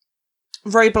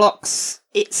Roblox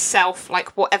itself,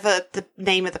 whatever the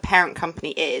name of the parent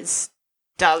company is,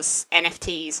 does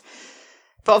NFTs.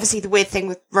 But obviously, the weird thing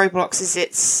with Roblox is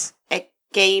it's a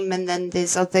game, and then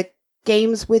there's other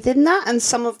games within that, and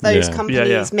some of those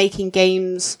companies making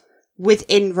games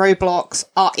within Roblox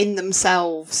are in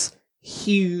themselves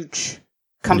huge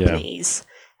companies.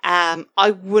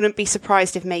 I wouldn't be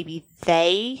surprised if maybe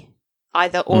they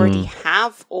either already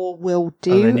have or will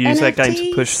do and then use NFTs. their game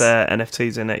to push their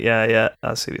NFTs in it. Yeah,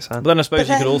 I see what you're saying. But then I suppose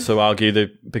you could also argue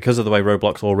that because of the way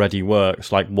Roblox already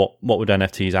works, what would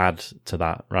NFTs add to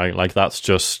that, right? That's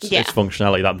just it's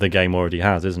functionality that the game already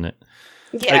has, isn't it?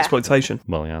 Yeah. Exploitation.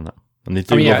 Well, yeah, and they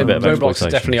do love a bit of Roblox exploitation.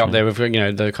 is definitely up there with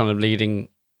the kind of leading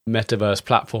metaverse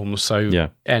platforms. So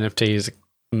NFT is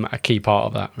a key part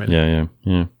of that. Really.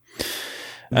 Yeah.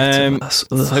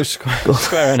 So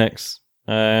Square Enix.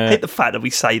 I hate the fact that we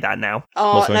say that now.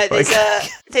 Oh no,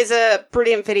 there's a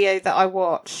brilliant video that I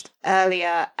watched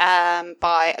earlier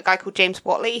by a guy called James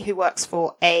Watley who works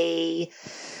for a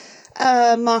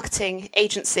marketing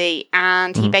agency,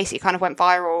 and he basically kind of went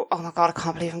viral. Oh my god, I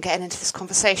can't believe I'm getting into this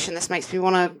conversation. This makes me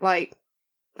want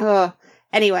to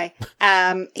Anyway,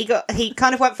 he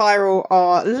kind of went viral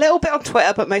a little bit on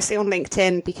Twitter, but mostly on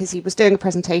LinkedIn because he was doing a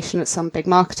presentation at some big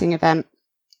marketing event.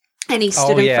 And he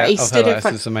stood in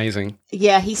front. It's amazing.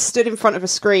 Yeah, he stood in front of a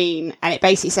screen, and it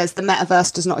basically says the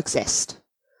metaverse does not exist.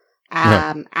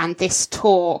 And this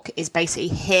talk is basically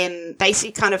him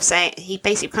kind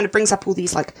of brings up all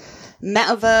these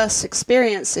metaverse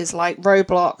experiences like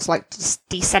Roblox, like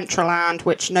Decentraland,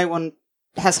 which no one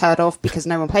has heard of because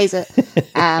no one plays it,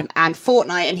 and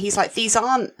Fortnite. And he's like, these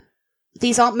aren't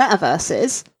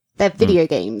metaverses; they're video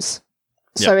games.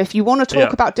 So if you want to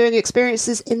talk about doing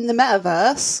experiences in the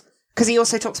metaverse, because he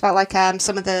also talks about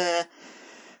some of the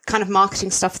kind of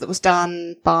marketing stuff that was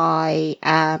done by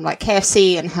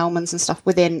KFC and Hellman's and stuff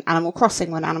within Animal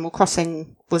Crossing when Animal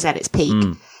Crossing was at its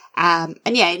peak. And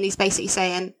he's basically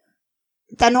saying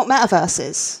they're not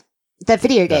metaverses. They're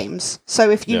video games. So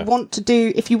if you want to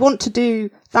do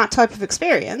that type of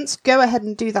experience, go ahead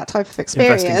and do that type of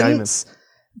experience.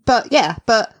 But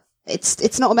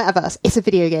it's not a metaverse. It's a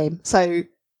video game. So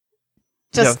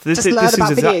just learn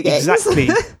about video games.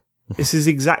 This is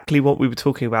exactly what we were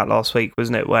talking about last week,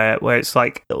 wasn't it? Where it's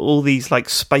like all these like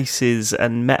spaces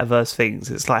and metaverse things.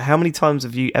 It's like, how many times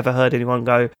have you ever heard anyone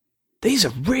go, "These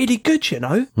are really good, you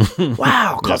know?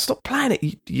 Wow, can't stop playing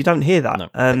it." You don't hear that. No.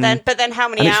 But then, how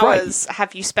many hours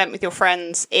have you spent with your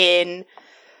friends in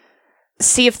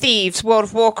Sea of Thieves, World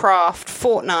of Warcraft,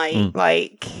 Fortnite,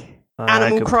 like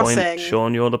Animal Crossing? Point.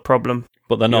 Sean, you're the problem.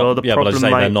 But they're not. But I say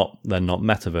they're not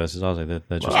metaverses, are they?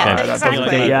 They're just games.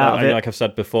 Exactly. Like I've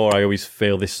said before, I always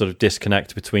feel this sort of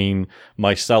disconnect between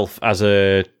myself as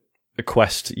a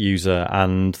Quest user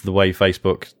and the way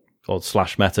Facebook or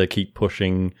 /Meta keep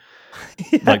pushing,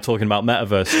 like talking about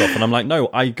metaverse stuff, and I'm like, no,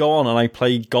 I go on and I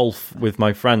play golf with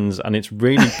my friends, and it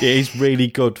is really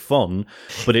good fun,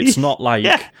 but it's not like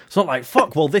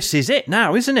fuck. Well, this is it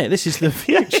now, isn't it? This is the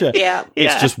future.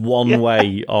 It's just one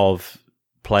way of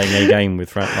playing a game with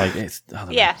friends. Like it's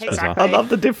exactly. I love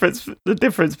the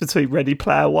difference between Ready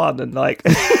Player One and like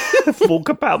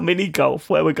Walkabout Mini Golf,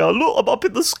 where we go, look, I'm up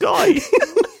in the sky.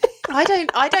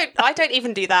 I don't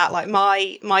even do that. Like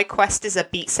my Quest is a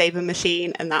Beat Saber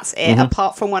machine, and that's it.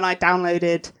 Apart from when I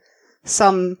downloaded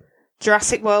some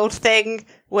Jurassic World thing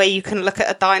where you can look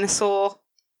at a dinosaur,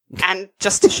 and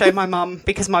just to show my mum,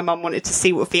 because my mum wanted to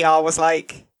see what VR was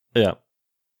like. Yeah,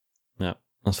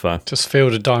 that's fine. Just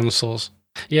field of dinosaurs.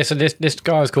 Yeah, so this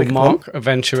guy is called Mark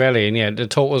Venturelli, and the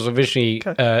talk was originally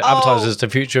advertised as the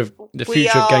future of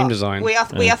game design. We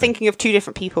are thinking of two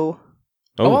different people.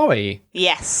 Oh, are we?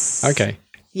 Yes. Okay.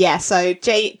 Yeah, so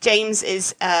James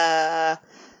is a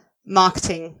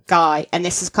marketing guy, and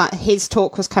this is his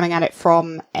talk was coming at it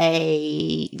from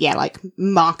a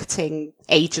marketing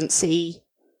agency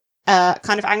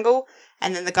kind of angle,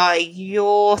 and then the guy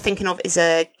you're thinking of is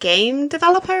a game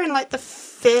developer in like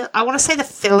I want to say the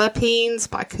Philippines,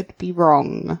 but I could be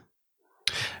wrong.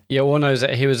 Yeah, all I know is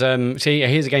that he was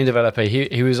he's a game developer.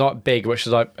 He was like big, which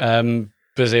is like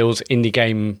Brazil's indie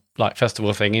game like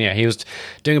festival thing. And he was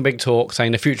doing a big talk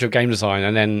saying the future of game design,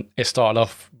 and then it started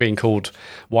off being called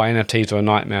 "Why NFTs Are a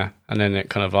Nightmare," and then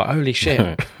it kind of like, holy shit.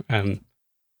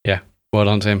 Well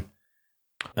done to him.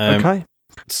 Okay.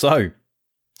 So,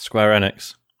 Square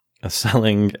Enix are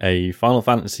selling a Final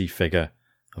Fantasy figure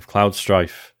of Cloud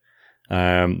Strife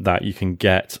that you can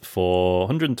get for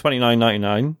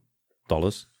 $129.99,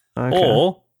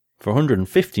 or for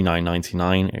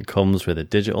 $159.99 it comes with a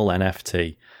digital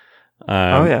NFT.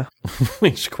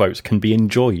 Which, quotes, can be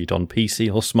enjoyed on PC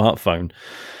or smartphone,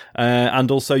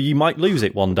 and also you might lose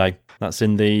it one day. That's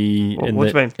in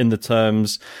the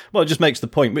terms. Well, it just makes the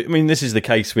point. I mean, this is the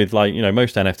case with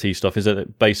most NFT stuff. Is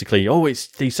that basically, it's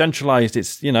decentralized,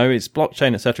 it's it's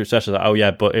blockchain, etc., etc. Oh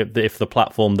yeah, but if the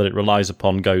platform that it relies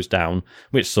upon goes down,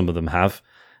 which some of them have,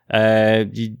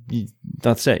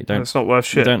 that's it. It's not worth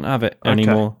shit. You don't have it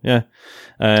anymore. Yeah.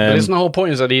 But isn't the whole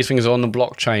point is that these things are on the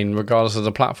blockchain regardless of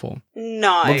the platform?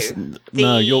 No.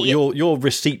 Your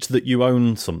receipt that you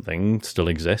own something still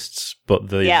exists, but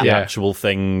the actual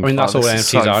thing. I mean, that's all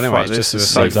NFTs are anyway. It's just a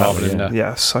safe harbor in there.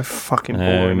 Yeah, so fucking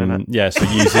boring, isn't it? Yeah, so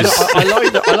users. I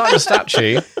like the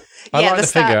statue. I like the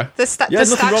figure. The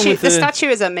statue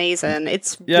is amazing.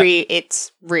 It's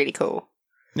really cool.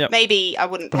 Yep. Maybe I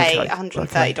wouldn't pay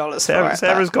 $130 for it.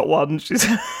 Sarah's got one. She's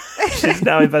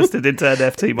now invested into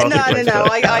NFT marketplace. No.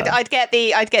 I'd get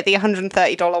the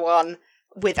 $130 one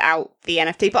without the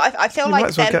NFT. But I feel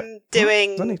like them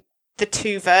doing the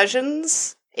two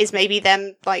versions is maybe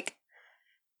them like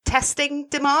testing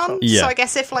demand. Yeah. So I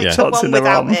guess if the one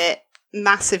without it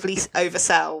massively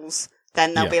oversells,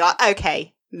 then they'll be like,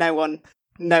 okay, no one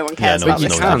cares about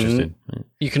this.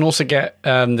 You can also get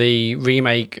the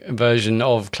remake version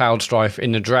of Cloud Strife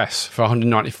in the dress for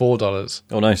 $194.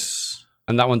 Oh, nice.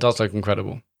 And that one does look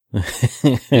incredible.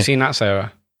 You seen that,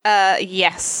 Sarah?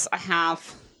 Yes, I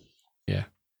have. Yeah.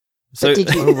 So,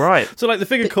 did you? Right. So, the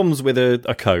figure comes with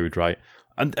a code, right?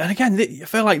 And again, I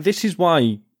feel like this is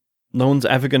why no one's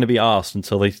ever going to be asked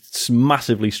until they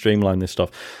massively streamline this stuff.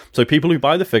 So, people who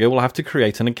buy the figure will have to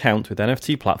create an account with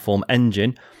NFT platform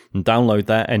Engine and download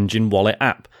their Engine Wallet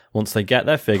app. Once they get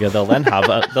their figure, they'll then have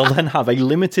a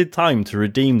limited time to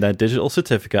redeem their digital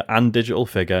certificate and digital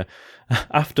figure.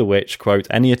 After which, quote,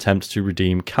 any attempts to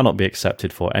redeem cannot be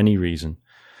accepted for any reason.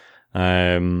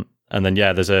 And then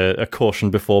there's a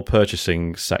caution before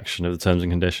purchasing section of the terms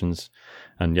and conditions.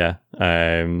 And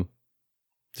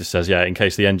just says in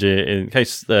case the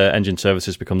engine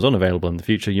services becomes unavailable in the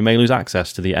future, you may lose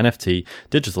access to the NFT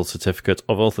digital certificate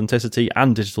of authenticity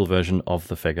and digital version of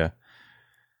the figure.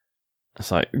 It's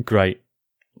like, great,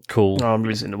 cool. Oh, I'm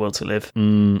losing the will to live.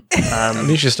 At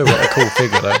least you still got a cool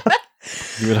figure though.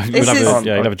 You'd have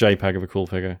a JPEG of a cool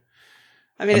figure.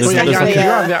 I mean, it's definitely... You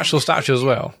have the actual statue as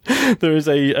well. There is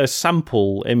a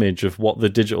sample image of what the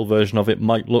digital version of it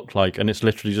might look like, and it's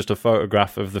literally just a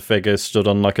photograph of the figure stood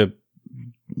on like a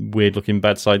weird-looking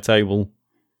bedside table.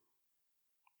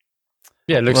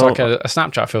 Yeah, it looks like a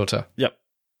Snapchat filter. Yep.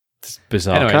 It's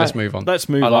bizarre. Anyway, let's move on. I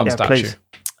love the statue.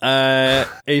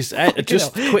 Please.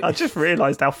 Quick. I just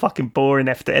realised how fucking boring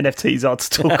NFTs are to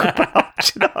talk about.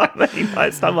 Do you know what I mean? Like,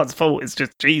 it's no one's fault. It's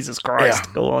just Jesus Christ.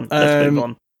 Yeah. Go on. Let's move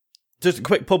on. Just a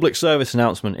quick public service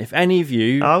announcement. If any of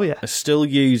you are still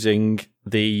using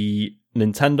the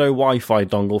Nintendo Wi-Fi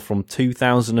dongle from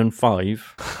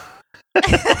 2005,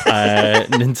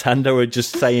 Nintendo are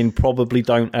just saying probably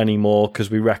don't anymore because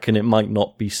we reckon it might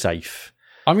not be safe.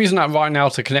 I'm using that right now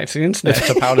to connect to the internet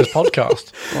to power this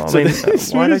podcast. Well, I mean,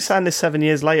 why are they saying this 7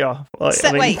 years later? Like,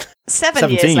 wait, 7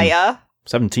 years later?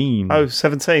 17. Oh,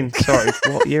 17. Sorry.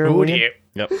 What year are we in?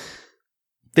 Yep.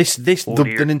 The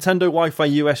Nintendo Wi-Fi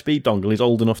USB dongle is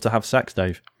old enough to have sex,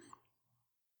 Dave.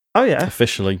 Oh, yeah.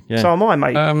 Officially, yeah. So am I,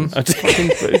 mate. What's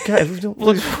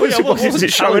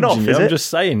it showing off, is I'm it? just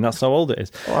saying, that's how old it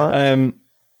is. Right.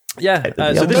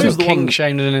 So this was the kink one...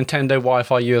 shame the Nintendo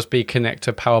Wi-Fi USB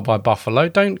connector powered by Buffalo.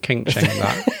 Don't kink shame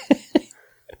that.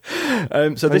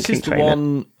 So this is the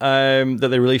one that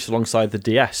they released alongside the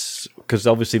DS, because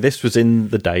obviously this was in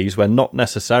the days when not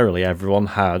necessarily everyone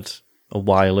had a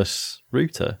wireless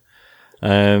router.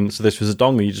 So this was a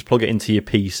dongle. You just plug it into your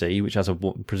PC, which has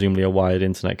presumably a wired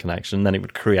internet connection, and then it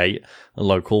would create a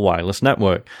local wireless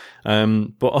network.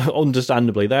 But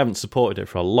understandably, they haven't supported it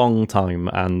for a long time,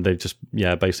 and they've just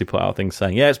basically put out things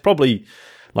saying, it's probably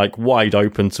like wide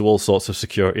open to all sorts of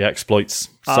security exploits.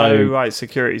 So,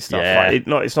 security stuff. Yeah.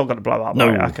 Like, it's not going to blow up. No,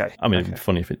 right? Okay. I mean, it'd be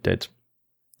funny if it did.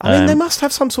 I mean, they must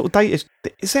have some sort of data.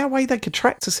 Is there a way they could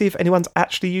track to see if anyone's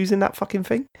actually using that fucking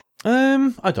thing?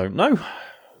 I don't know.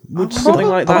 Would something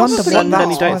like that send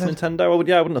any data to Nintendo? I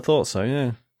wouldn't have thought so,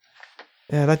 yeah.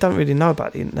 Yeah, they don't really know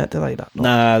about the internet, do they?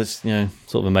 Nah, it's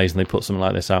sort of amazing they put something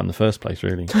like this out in the first place,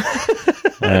 really.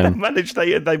 They managed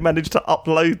to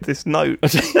upload this note.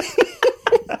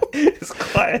 It's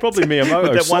quite probably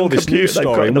Miyamoto saw this news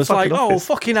story and was like, office.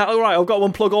 Fucking hell, all right, I've got to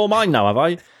unplug all mine now, have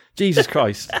I? Jesus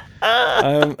Christ.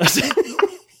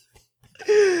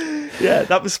 Yeah,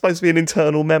 that was supposed to be an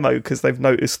internal memo because they've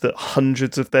noticed that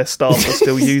hundreds of their staff are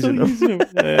still using them.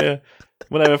 Yeah.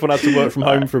 Whenever everyone had to work from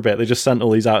home for a bit, they just sent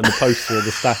all these out in the post to all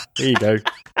the staff. Here you go.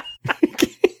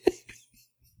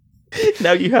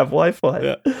 Now you have Wi-Fi.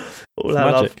 Yeah. All I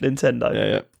love Nintendo.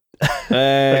 Yeah.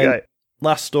 Okay.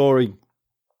 Last story.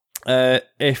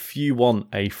 If you want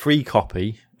a free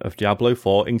copy of Diablo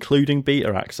 4, including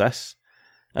beta access,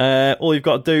 all you've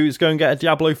got to do is go and get a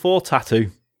Diablo 4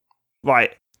 tattoo.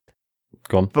 Right.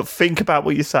 Go on. But think about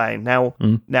what you're saying. Now,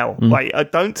 wait,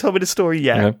 don't tell me the story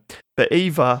yet. Yeah. But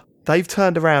either they've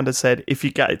turned around and said, if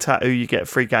you get a tattoo, you get a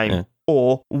free game. Yeah.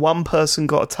 Or one person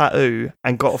got a tattoo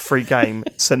and got a free game.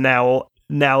 So now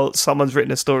someone's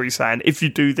written a story saying, if you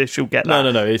do this, you'll get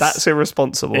that. No. That's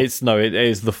irresponsible. It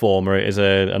is the former. It is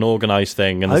an organised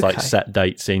thing, and there's like set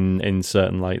dates in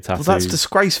certain like tattoos. Well, that's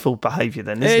disgraceful behaviour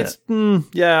then, isn't it?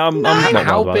 Yeah, I'm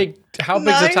how big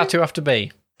does a tattoo have to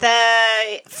be?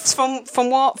 From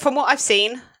what I've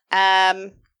seen,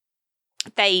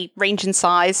 they range in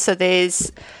size. So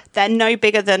they're no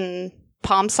bigger than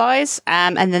palm size,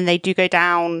 and then they do go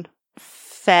down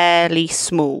fairly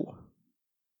small.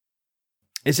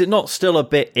 Is it not still a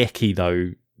bit icky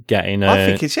though?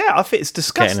 I think it's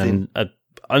disgusting.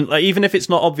 Even if it's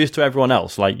not obvious to everyone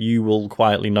else, like you will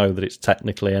quietly know that it's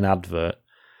technically an advert.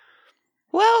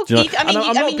 Well,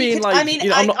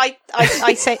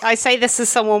 I say this as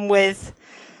someone with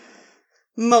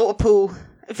multiple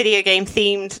video game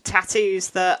themed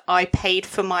tattoos that I paid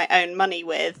for my own money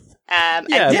with, and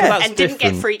didn't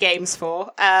get free games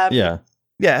for. Yeah.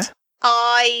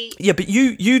 But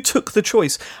you took the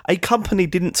choice. A company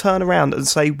didn't turn around and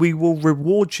say, we will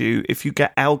reward you if you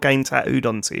get our game tattooed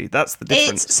onto you. That's the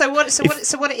difference.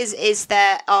 What it is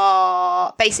there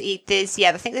are basically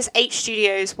I think there's 8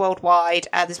 studios worldwide.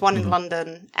 There's one in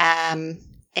London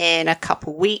in a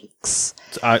couple weeks.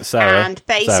 Sarah, and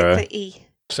basically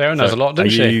Sarah knows a lot, doesn't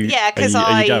she? Yeah, because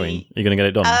are you going? Are you going to get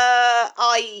it done?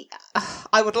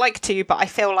 I would like to, but I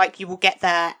feel like you will get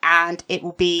there and it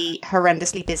will be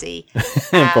horrendously busy.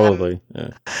 Probably. Yeah.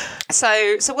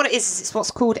 So what it is it's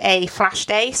what's called a flash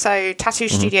day. So tattoo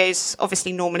studios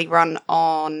obviously normally run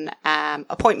on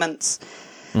appointments,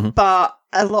 but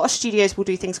a lot of studios will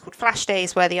do things called flash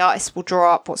days where the artists will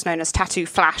draw up what's known as tattoo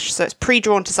flash. So it's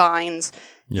pre-drawn designs.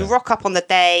 You rock up on the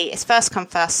day. It's first come,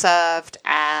 first served.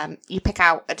 You pick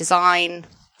out a design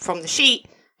from the sheet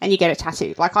and you get it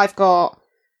tattooed. Like I've got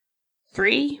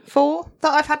 3, 4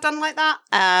 that I've had done like that.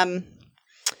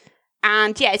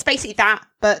 And yeah, it's basically that,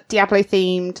 but Diablo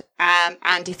themed.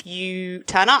 And if you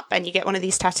turn up and you get one of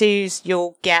these tattoos,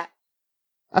 you'll get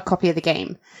a copy of the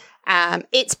game.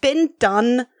 It's been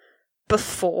done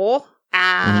before.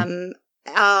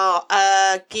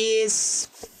 Gears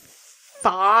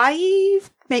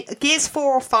 5, Gears 4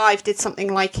 or 5 did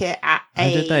something like it at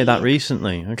did they that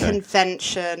recently? Okay.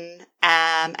 Convention.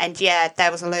 And yeah,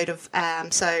 there was a load of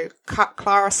so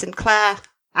Clara Sinclair,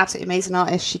 absolutely amazing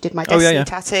artist. She did my Destiny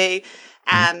tattoo.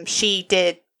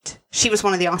 She was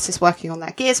one of the artists working on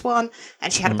that Gears one,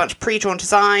 and she had a bunch of pre-drawn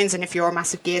designs. And if you're a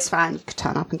massive Gears fan, you could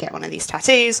turn up and get one of these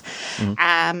tattoos.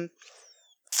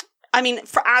 I mean,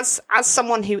 as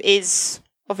someone who is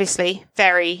obviously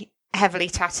very heavily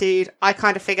tattooed, I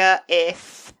kind of figure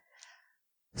if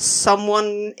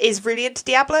someone is really into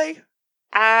Diablo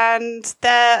and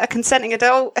they're a consenting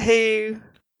adult who,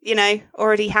 you know,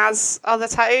 already has other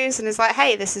tattoos and is like,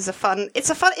 hey, this is it's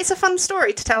a fun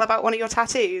story to tell about one of your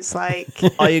tattoos. Like,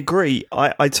 I agree.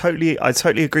 I totally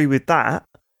agree with that.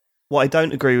 What I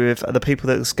don't agree with are the people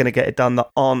that's going to get it done that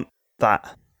aren't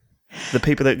that. The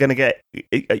people that are going to get,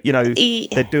 you know,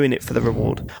 they're doing it for the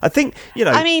reward. I think, you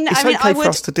know, it's okay for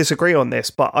us to disagree on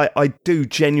this, but I do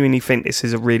genuinely think this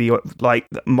is a really, like,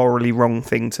 morally wrong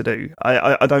thing to do.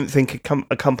 I don't think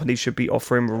a company should be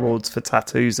offering rewards for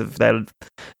tattoos of their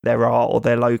art or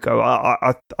their logo.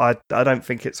 I don't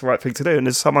think it's the right thing to do. And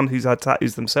as someone who's had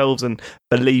tattoos themselves, and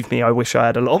believe me, I wish I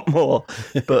had a lot more,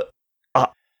 but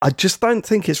I just don't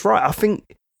think it's right. I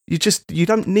think you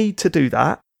don't need to do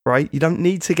that. Right, you don't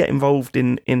need to get involved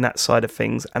in that side of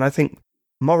things, and I think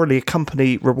morally, a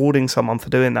company rewarding someone for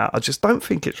doing that, I just don't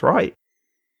think it's right.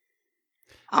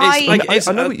 I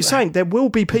know what you're saying. There will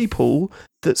be people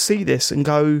that see this and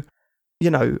go, you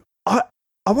know, I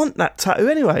want that tattoo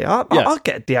anyway. I'll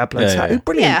get a Diablo tattoo,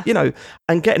 brilliant. You know,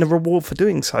 and getting a reward for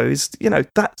doing so is, you know,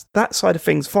 that side of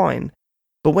things fine.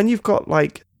 But when you've got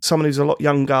like someone who's a lot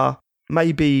younger,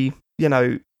 maybe, you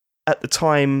know, at the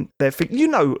time, you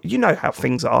know how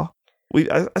things are.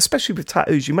 Especially with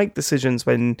tattoos, you make decisions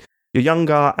when you're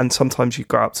younger, and sometimes you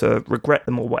grow up to regret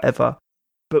them or whatever.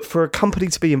 But for a company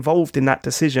to be involved in that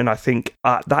decision, I think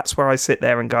that's where I sit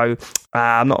there and go,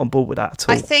 I'm not on board with that at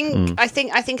all. I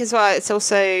think as well, it's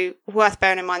also worth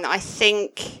bearing in mind that I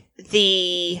think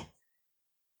this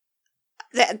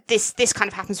kind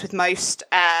of happens with most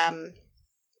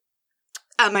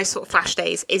sort of flash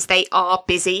days, is they are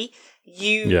busy.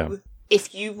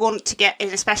 If you want to get in,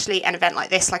 especially an event like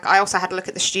this, like I also had a look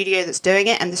at the studio that's doing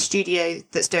it, and the studio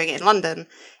that's doing it in London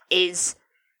is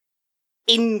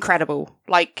incredible.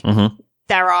 Like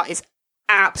their art is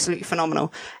absolutely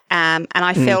phenomenal. And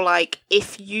I feel like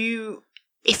if you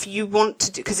want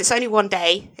to do, because it's only one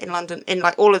day in London, in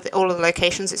like all of the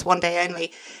locations, it's one day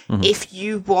only. If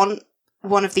you want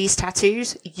one of these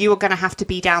tattoos, you are going to have to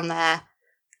be down there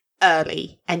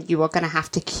early, and you are going to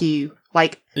have to queue.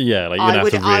 Like, yeah, like I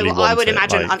would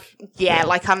imagine,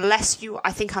 like unless you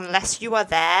are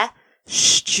there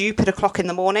stupid o'clock in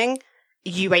the morning,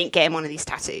 you ain't getting one of these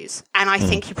tattoos. And I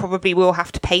think you probably will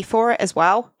have to pay for it as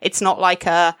well. It's not like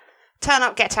a turn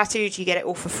up, get tattooed, you get it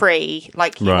all for free.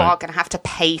 Like, you are going to have to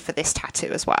pay for this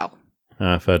tattoo as well.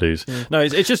 Fair dues. No,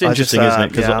 it's just interesting, isn't it?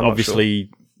 Because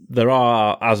obviously there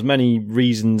are as many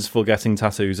reasons for getting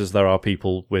tattoos as there are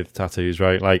people with tattoos,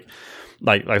 right? Like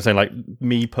I say, like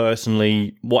me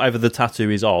personally, whatever the tattoo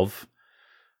is of,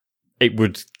 it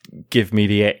would give me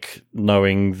the ick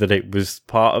knowing that it was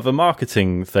part of a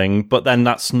marketing thing. But then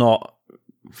that's not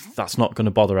going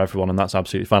to bother everyone, and that's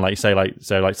absolutely fine. Like you say,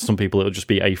 like some people, it'll just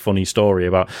be a funny story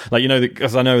about, like, you know,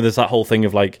 because I know there's that whole thing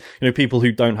of like, you know, people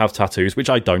who don't have tattoos, which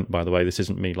I don't, by the way. This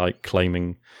isn't me like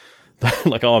claiming that,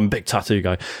 like, oh, I'm a big tattoo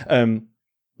guy.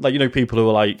 Like, you know, people who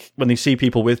are like, when they see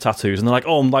people with tattoos and they're like,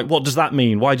 oh, I'm like, what does that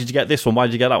mean? Why did you get this one? Why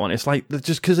did you get that one? It's like,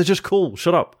 just because they're just cool.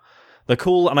 Shut up. They're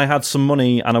cool, and I had some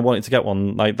money and I wanted to get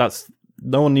one. Like,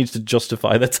 no one needs to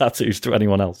justify their tattoos to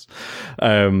anyone else.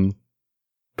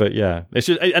 But yeah, it's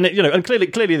just, and it, you know, and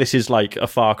clearly this is like a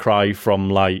far cry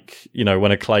from, like, you know,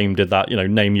 when Acclaim did that, you know,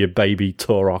 name your baby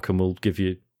Turok and we'll give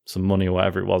you some money or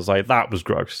whatever it was. Like, that was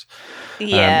gross.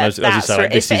 Yeah, as you said,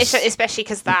 like, especially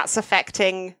because that's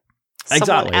affecting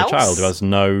exactly else. A child who has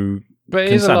no. But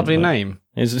it is a lovely name.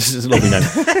 It's a lovely name.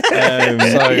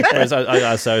 So,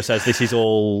 as Sarah says, this is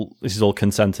all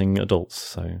consenting adults.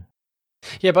 So,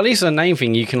 yeah, but at least the name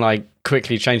thing, you can like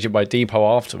quickly change it by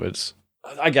depot afterwards.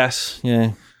 I guess,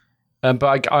 yeah.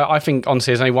 But I think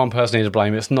honestly, there's only one person here to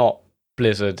blame. It's not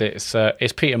Blizzard.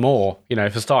 It's Peter Moore. You know,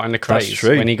 for starting the craze. That's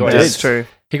true. When he got his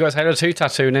Halo 2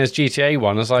 tattoo and his GTA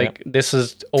one. It's like, this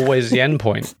is always the end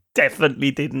point.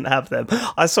 definitely didn't have them.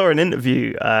 I saw an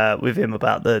interview with him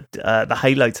about the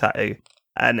Halo tattoo,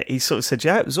 and he sort of said,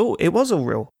 "Yeah, it was all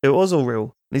real. It was all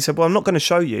real." And he said, "Well, I'm not going to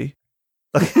show you."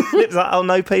 It's like, "Oh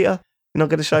no, Peter, you're not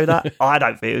going to show that." I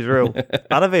don't think it was real.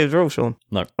 I don't think it was real, Sean.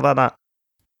 No. How about that?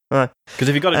 No. Because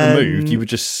if you got it removed, you would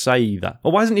just say that.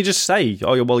 Or why doesn't he just say,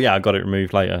 "Oh, well, yeah, I got it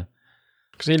removed later"?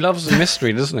 Because he loves the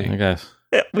mystery, doesn't he? I guess.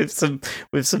 with some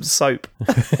soap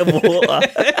and water.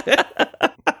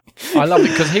 I love it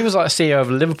because he was like CEO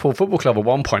of Liverpool Football Club at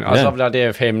one point. I love the idea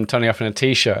of him turning up in a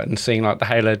t-shirt and seeing like the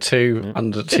Halo 2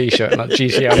 under the t-shirt and like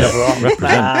GCL never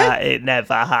on. It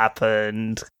never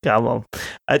happened. Come on.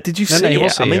 Did you see he it?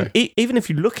 was I CEO. mean, even if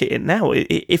you look at it now,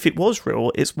 if it was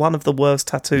real, it's one of the worst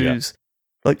tattoos.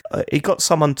 Like he got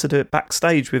someone to do it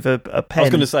backstage with a pen. I was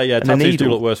going to say, and tattoos do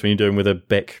look worse when you're doing with a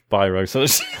Bic biro. So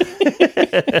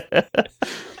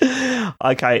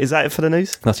Okay, is that it for the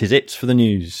news? that is it for the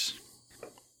news.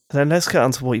 Then let's get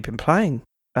on to what you've been playing.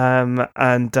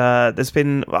 There's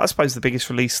been, I suppose, the biggest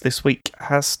release this week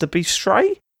has to be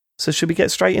Stray. So should we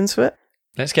get straight into it?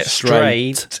 Let's get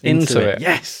straight into it.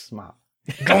 Yes, Matt.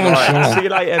 Go on, Sean. See you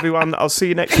later, everyone. I'll see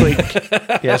you next week.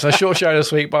 Yeah, so short show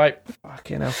this week. Bye.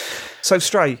 Fucking hell. So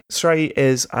Stray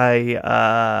is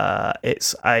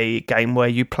it's a game where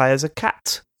you play as a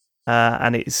cat,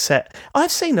 and it's set.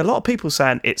 I've seen a lot of people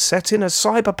saying it's set in a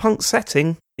cyberpunk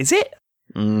setting. Is it?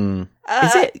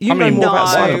 Is it? You know more about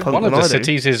cyberpunk one of than the I do.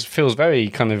 cities feels very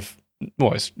kind of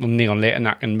it's neon lit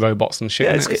and robots and shit.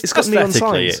 Yeah, isn't it? it's got neon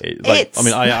Aesthetically, signs. I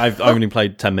mean, I've only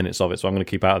played 10 minutes of it, so I'm going to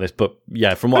keep out of this. But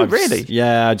yeah, from what I've really?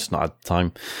 Yeah, I just not had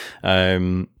time.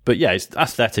 But yeah,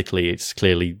 aesthetically, it's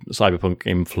clearly cyberpunk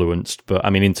influenced. But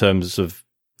I mean, in terms of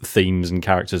themes and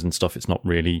characters and stuff, it's not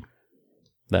really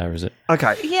there, is it?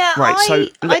 Okay. Yeah, right.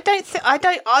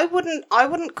 I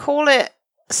wouldn't call it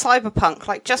cyberpunk.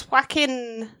 Like just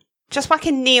whacking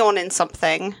neon in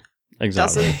something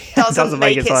Exactly. doesn't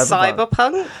make it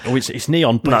cyberpunk. Oh, it's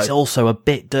neon, but it's also a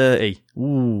bit dirty.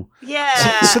 Ooh. Yeah.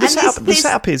 So the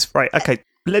setup is right. Okay.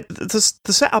 The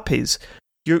setup is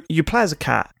you play as a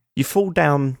cat. You fall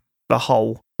down the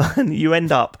hole, and you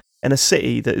end up in a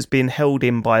city that is being held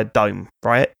in by a dome.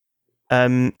 Right.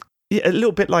 A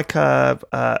little bit like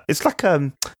it's like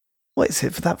what is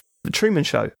it for that? The Truman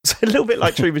Show. It's a little bit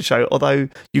like Truman Show, although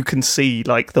you can see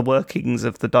like the workings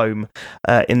of the dome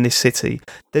in this city.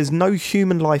 There's no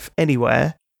human life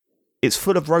anywhere. It's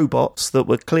full of robots that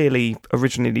were clearly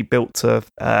originally built to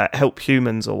help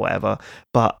humans or whatever,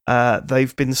 but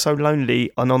they've been so lonely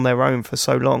and on their own for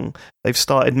so long, they've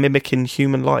started mimicking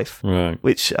human life, Right.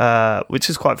 which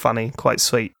is quite funny, quite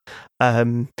sweet.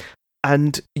 And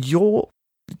you're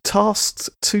tasked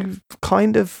to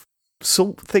kind of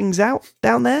sort things out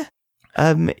down there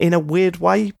in a weird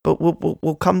way, but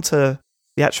we'll come to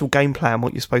the actual gameplay and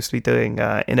what you're supposed to be doing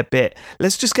in a bit.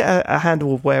 Let's just get a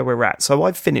handle of where we're at. So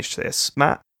I've finished this.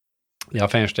 Matt? Yeah, I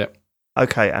finished it.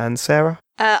 Okay, and Sarah?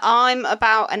 I'm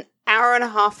about an hour and a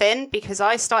half in because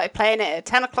I started playing it at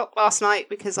 10 o'clock last night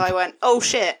because I went, oh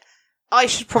shit, I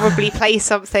should probably play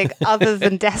something other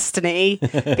than Destiny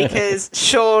because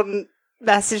Sean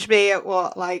messaged me at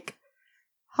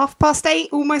 8:30,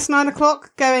 almost 9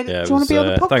 o'clock, going, do you want to be on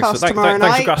the podcast tomorrow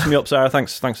night? Thanks for grasping me up, Sarah.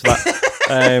 Thanks for that.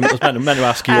 I was meant to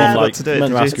ask you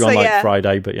on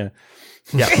Friday, but yeah.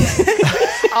 Yeah.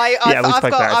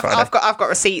 I've got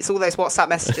receipts. All those WhatsApp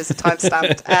messages are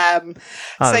timestamped.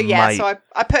 So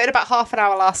I put in about half an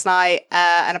hour last night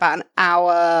and about an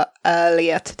hour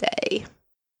earlier today.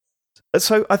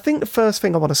 So I think the first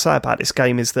thing I want to say about this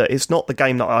game is that it's not the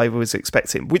game that I was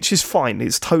expecting, which is fine.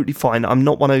 It's totally fine. I'm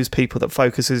not one of those people that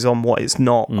focuses on what it's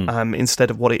not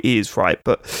instead of what it is, right?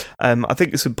 But I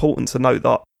think it's important to note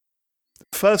that,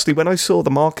 firstly, when I saw the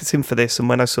marketing for this and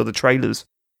when I saw the trailers,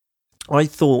 I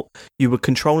thought you were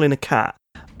controlling a cat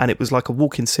and it was like a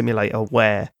walking simulator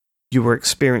where you were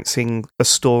experiencing a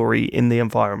story in the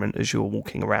environment as you were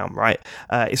walking around, right?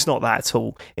 It's not that at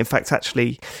all. In fact,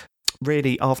 actually,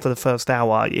 really, after the first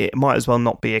hour, it might as well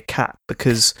not be a cat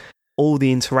because all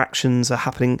the interactions are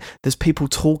happening. There's people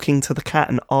talking to the cat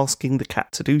and asking the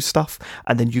cat to do stuff,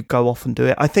 and then you go off and do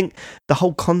it. I think the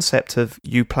whole concept of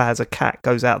you play as a cat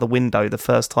goes out the window the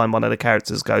first time one of the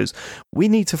characters goes, we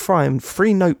need to find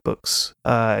 3 notebooks.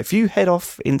 If you head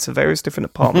off into various different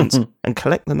apartments and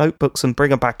collect the notebooks and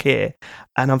bring them back here,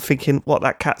 and I'm thinking, what,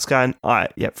 that cat's going, all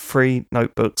right, yeah, 3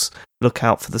 notebooks. Look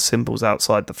out for the symbols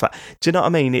outside the flat. Do you know what I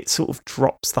mean? It sort of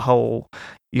drops the whole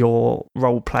your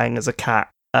role playing as a cat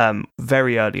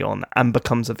very early on and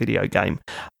becomes a video game.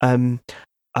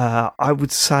 I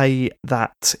would say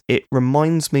that it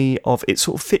reminds me of, it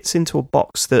sort of fits into a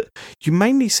box that you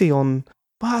mainly see on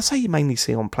well, I say you mainly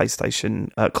see on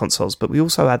PlayStation consoles, but we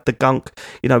also had the gunk.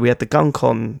 We had the gunk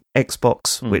on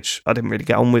Xbox, which I didn't really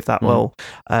get on with that well.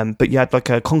 But you had like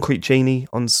a Concrete Genie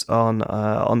on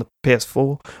the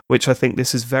PS4, which I think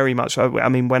this is very much. I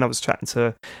mean, when I was chatting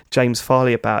to James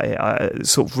Farley about it, I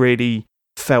sort of really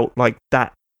felt like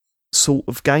that sort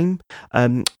of game.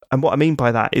 And what I mean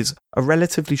by that is a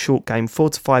relatively short game,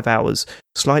 4 to 5 hours,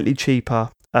 slightly cheaper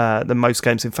than most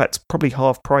games. In fact, probably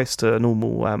half price to a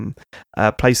normal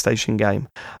PlayStation game,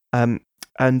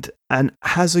 and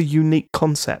has a unique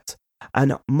concept.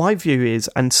 And my view is,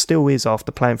 and still is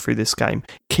after playing through this game,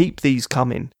 keep these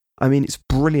coming. I mean, it's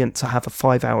brilliant to have a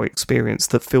 5-hour experience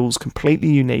that feels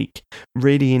completely unique,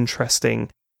 really interesting,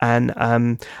 and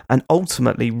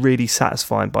ultimately really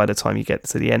satisfying by the time you get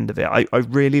to the end of it. I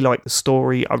really like the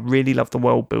story. I really love the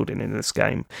world building in this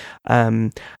game.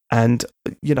 And,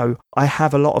 I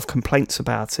have a lot of complaints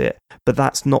about it, but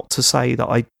that's not to say that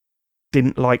I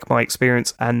didn't like my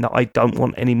experience and that I don't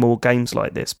want any more games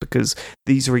like this, because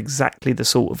these are exactly the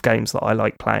sort of games that I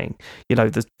like playing.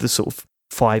 The sort of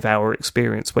 5-hour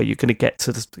experience where you're going to get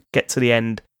to the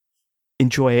end,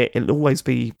 enjoy it. It'll always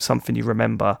be something you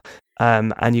remember.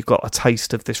 And you've got a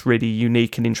taste of this really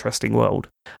unique and interesting world.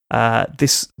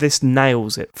 This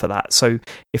nails it for that. So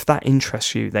if that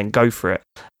interests you, then go for it.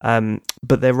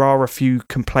 But there are a few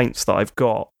complaints that I've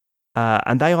got,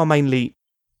 and they are mainly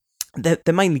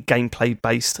gameplay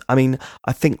based. I mean,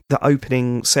 I think the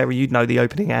opening, Sarah, you'd know the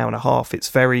opening hour and a half. It's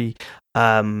very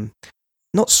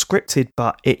not scripted,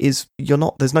 but it is.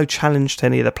 There's no challenge to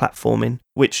any of the platforming,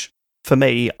 which for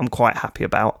me, I'm quite happy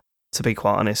about, to be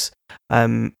quite honest.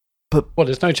 But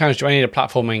there's no challenge to any of the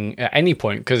platforming at any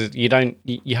point, because you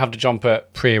have to jump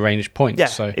at pre-arranged points. Yeah,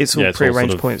 so it's all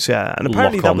pre-arranged points. Yeah, and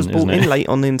apparently that was brought in late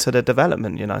on into the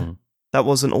development. That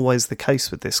wasn't always the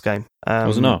case with this game.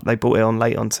 Was it not? They brought it on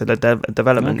late onto the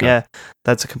development. Okay. Yeah,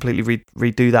 they had to completely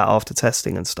redo that after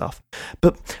testing and stuff.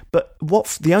 But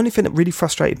the only thing that really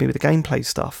frustrated me with the gameplay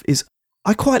stuff is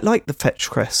I quite like the fetch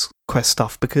quest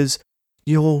stuff, because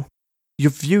you're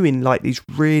viewing like these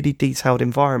really detailed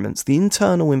environments. The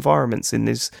internal environments in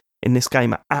this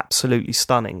game are absolutely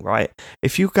stunning, right?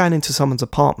 If you're going into someone's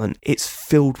apartment, it's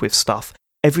filled with stuff.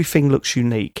 Everything looks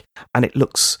unique, and it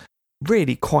looks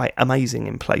really quite amazing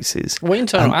in places. Well,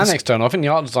 internal and external. I think the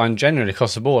art design generally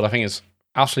across the board, I think, is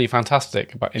absolutely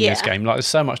fantastic in this game. Like, there's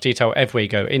so much detail everywhere you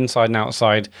go, inside and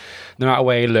outside. No matter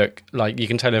where you look, like, you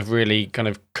can tell they've really kind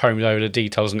of combed over the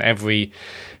details in every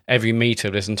meter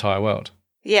of this entire world.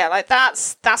 Yeah, like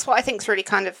that's what I think's really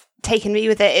kind of taken me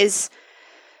with it, is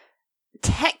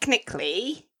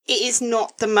technically it is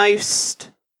not the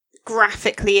most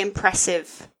graphically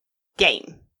impressive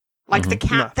game. Like the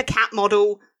cat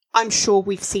model, I'm sure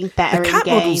we've seen better in games. The cat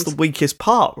model's the weakest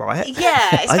part, right?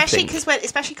 Yeah, especially because like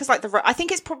I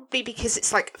think it's probably because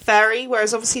it's like furry,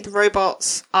 whereas obviously the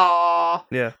robots are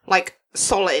like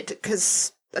solid,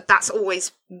 because that's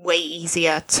always way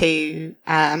easier to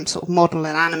sort of model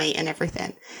and animate and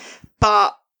everything.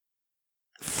 But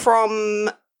from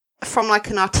like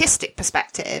an artistic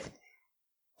perspective,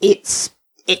 it's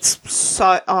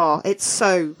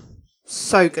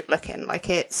so good looking. Like,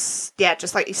 it's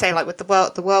just like you say, like with the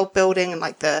world building and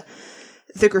like the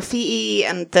graffiti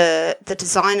and the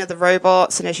design of the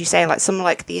robots, and as you say, like some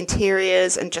like the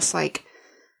interiors, and just like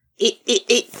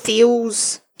it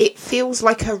feels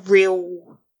like a real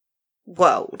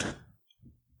world.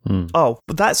 Oh,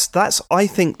 but that's I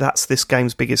think that's this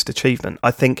game's biggest achievement.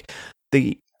 I think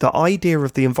the idea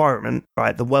of the environment,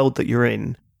 right, the world that you're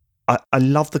in, I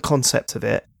love the concept of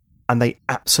it, and they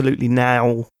absolutely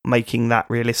now making that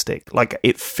realistic. Like,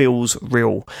 it feels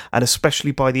real, and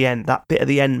especially by the end, that bit at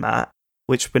the end, Matt,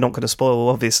 which we're not going to spoil,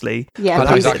 obviously. Yeah,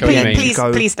 please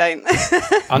don't.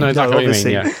 I know exactly what you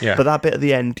mean. Yeah. But that bit at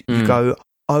the end, you go,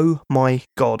 oh my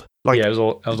god! Like, it was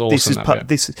awesome.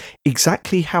 This is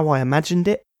exactly how I imagined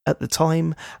it at the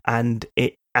time, and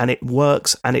it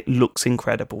works, and it looks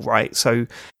incredible, right? So,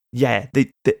 yeah,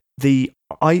 the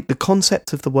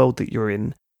concept of the world that you're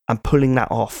in and pulling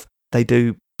that off, they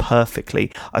do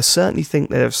perfectly. I certainly think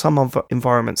there are some other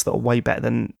environments that are way better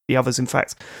than the others. In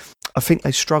fact, I think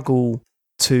they struggle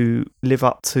to live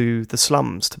up to the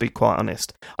slums, to be quite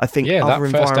honest. I think other that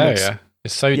first environments, area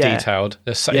is so detailed.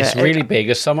 It's really big.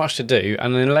 There's so much to do,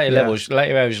 and then later areas,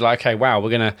 you're like, okay, wow, we're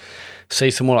gonna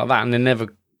see some more like that, and they never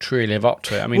truly live up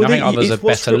to it. I mean, I think others are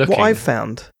better looking. What I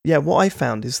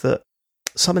found is that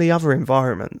some of the other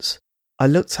environments I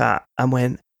looked at and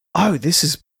went, oh, this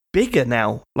is bigger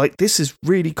now. Like, this is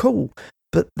really cool,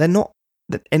 but they're not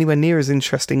anywhere near as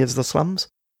interesting as the slums.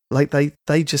 Like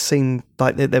they just seemed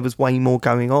like there was way more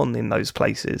going on in those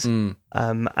places, and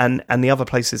the other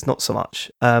places not so much.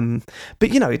 But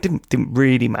it didn't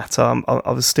really matter.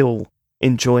 I was still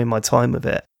enjoying my time with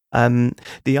it.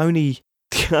 The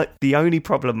only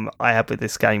problem I had with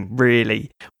this game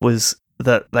really was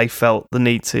that they felt the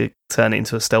need to turn it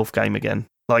into a stealth game again.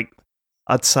 Like,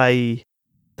 I'd say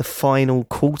the final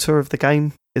quarter of the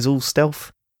game is all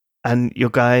stealth, and you're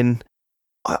going,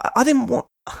 I didn't want.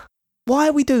 Why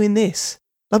are we doing this?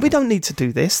 Like, we don't need to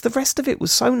do this. The rest of it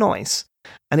was so nice,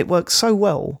 and it worked so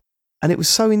well, and it was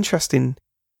so interesting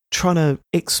trying to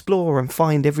explore and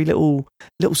find every little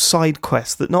side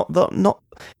quest that not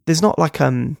there's not like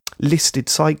listed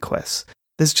side quests.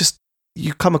 There's just,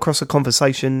 you come across a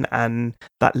conversation and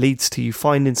that leads to you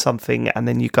finding something, and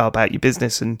then you go about your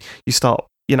business and you start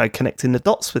connecting the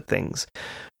dots with things.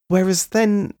 Whereas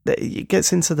then it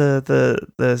gets into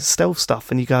the stealth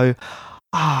stuff and you go,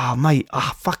 mate,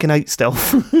 I fucking hate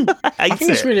stealth. I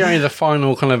think it's really only the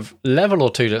final kind of level or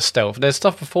two that's stealth. There's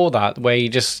stuff before that where you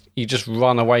just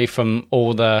run away from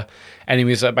all the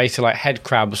enemies that are basically like head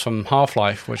crabs from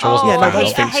Half-Life, which I wasn't a fan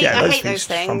of. I hate those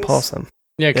things. Run past them.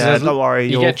 Yeah, because don't worry,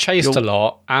 you get chased a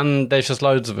lot, and there's just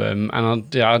loads of them, and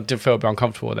I did feel a bit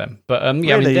uncomfortable with them. But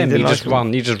really, you just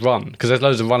run, because there's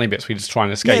loads of running bits where you just try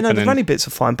and escape. Yeah, the running bits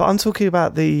are fine, but I'm talking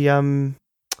about the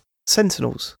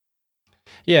Sentinels.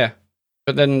 Yeah.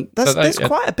 But then there's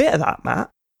quite a bit of that, Matt.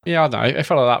 Yeah, I know. I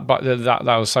felt like that, but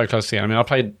that was so close to the end. I mean, I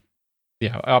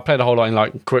played a whole lot in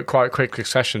like quite quick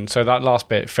succession. So that last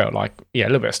bit felt like a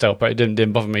little bit of stealth, but it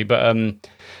didn't bother me. But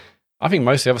I think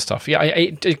most of the other stuff,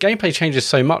 gameplay changes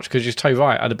so much because you're totally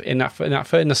right. In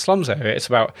the slums area, it's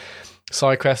about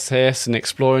side quests here and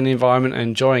exploring the environment and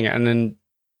enjoying it, and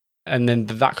then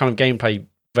that kind of gameplay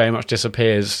very much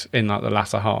disappears in like the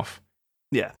latter half.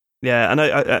 Yeah. Yeah, and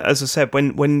as I said,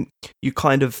 when you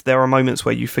kind of, there are moments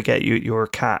where you forget you're a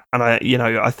cat, and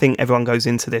I think everyone goes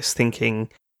into this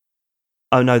thinking,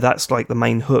 oh no, that's like the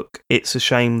main hook. It's a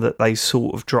shame that they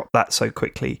sort of drop that so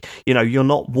quickly. You're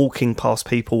not walking past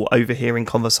people, overhearing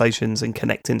conversations and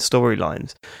connecting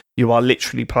storylines. You are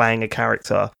literally playing a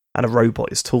character, and a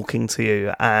robot is talking to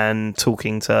you and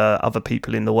talking to other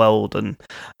people in the world, and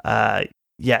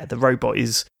the robot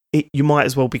is. You might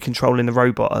as well be controlling the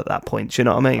robot at that point. Do you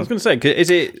know what I mean? I was going to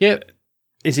say,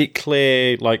 is it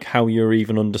clear like how you're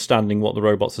even understanding what the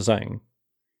robots are saying?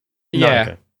 Yeah, no,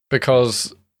 okay.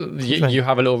 Because you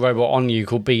have a little robot on you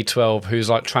called B12 who's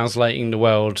like translating the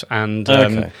world, and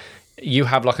you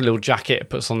have like a little jacket it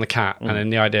puts on the cat, and then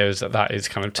the idea is that is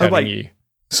kind of telling you.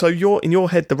 So you're in your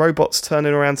head, the robot's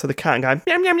turning around to the cat and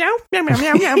going meow meow meow meow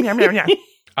meow meow meow meow meow meow.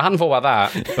 I hadn't thought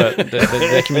about that, but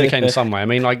they're communicating some way. I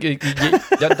mean, like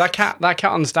that cat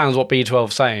understands what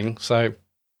B12's saying, so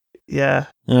yeah,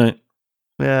 right.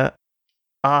 Yeah.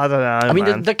 I don't know. I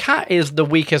mean, the cat is the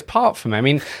weakest part for me. I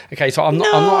mean, okay, so I'm not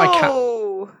a cat.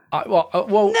 No,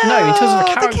 in terms of a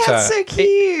character, the cat's so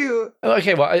cute. I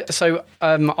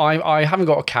haven't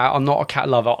got a cat. I'm not a cat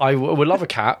lover. I would love a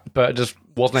cat, but just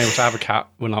wasn't able to have a cat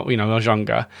when I was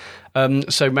younger.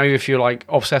 So maybe if you're like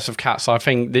obsessed with cats, I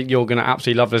think that you're going to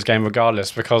absolutely love this game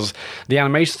regardless, because the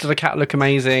animations of the cat look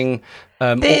amazing.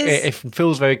 It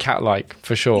feels very cat-like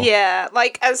for sure. Yeah,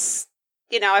 like as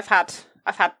you know, I've had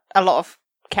a lot of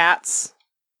cats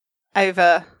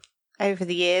over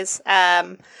the years.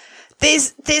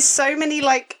 There's so many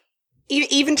like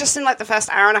even just in like the first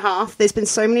hour and a half, there's been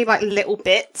so many like little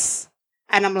bits,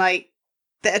 and I'm like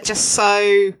that are just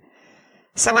so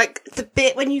like the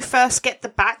bit when you first get the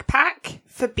backpack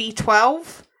for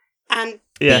B12 and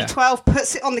B12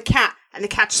 puts it on the cat and the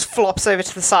cat just flops over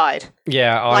to the side.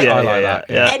 Yeah, I like that.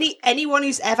 Yeah. Anyone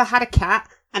who's ever had a cat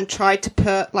and tried to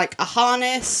put like a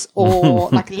harness or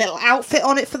like a little outfit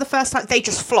on it for the first time, they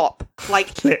just flop.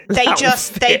 Like they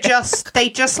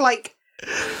just like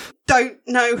don't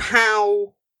know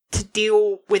how to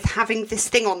deal with having this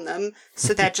thing on them.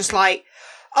 So they're just like,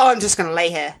 oh, I'm just going to lay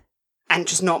here and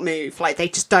just not move. Like they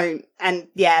just don't. And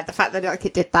yeah, the fact that like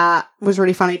it did that was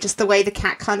really funny. Just the way the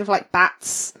cat kind of like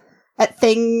bats at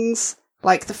things.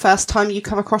 Like the first time you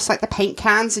come across like the paint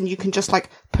cans and you can just like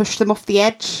push them off the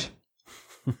edge.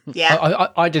 Yeah,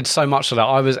 I did so much of that.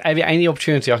 I was any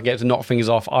opportunity I could get to knock things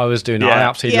off, I was doing it. I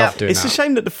absolutely loved doing It's that. a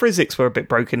shame that the physics were a bit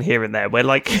broken here and there, where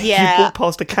like you walk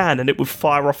past a can and it would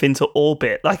fire off into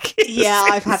orbit. Like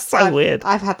I've had weird.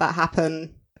 I've had that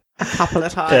happen a couple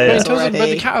of times. But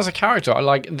the cat as a character, I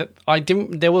like that. I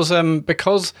didn't. There was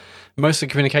because most of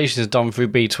the communication is done through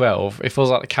B12. It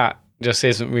feels like the cat just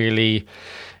isn't really.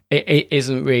 It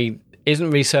isn't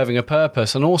really serving a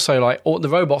purpose, and also like all the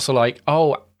robots are like,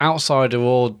 oh, outsider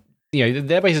or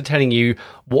they're basically telling you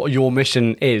what your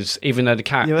mission is, even though the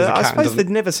cat. Yeah, is a I cat suppose they'd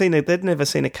never seen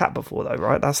a cat before, though,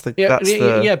 right? But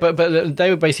they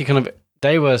were basically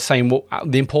they were saying what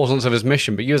the importance of his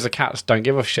mission, but you as a cat don't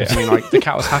give a shit. I mean, like, the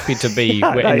cat was happy to be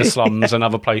in the slums and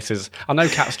other places. I know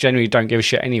cats generally don't give a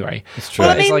shit anyway. It's true.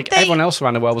 But it's like everyone else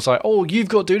around the world was like, "Oh, you've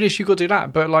got to do this, you've got to do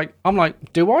that." But like, I'm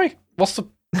like, do I? What's the?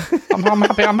 I'm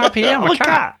happy. I'm happy. Yeah, I'm a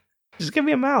cat. Just give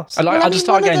me a mouse. I just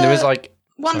start again. There is like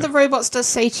one of the robots does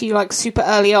say to you like super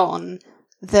early on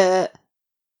that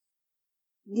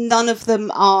none of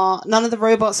the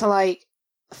robots are like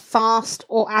fast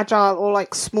or agile or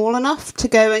like small enough to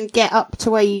go and get up to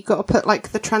where you got to put like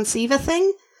the transceiver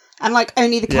thing, and like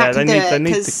only the cat can do it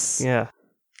because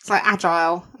it's like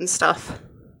agile and stuff.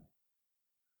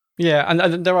 Yeah,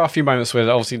 and there are a few moments where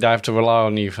obviously they have to rely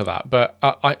on you for that. But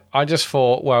I just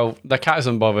thought, well, the cat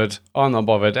isn't bothered. I'm not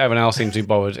bothered. Everyone else seems to be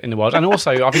bothered in the world. And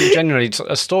also, I think generally,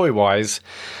 story-wise,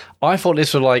 I thought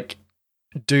this would like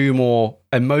do more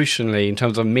emotionally in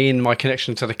terms of me and my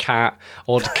connection to the cat,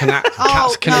 or the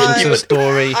cat's connection to the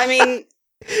story. I mean,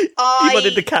 you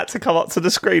wanted the cat to come up to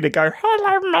the screen and go,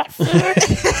 "Hello, Matthew."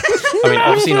 I mean,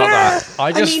 obviously not that.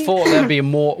 I thought there'd be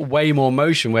way more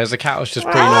emotion, whereas the cat was just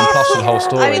pretty nonplussed with the whole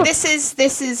story. I mean, this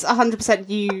is 100%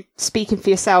 you speaking for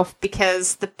yourself,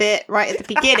 because the bit right at the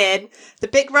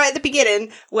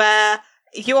beginning where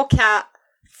your cat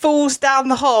falls down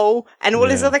the hole and all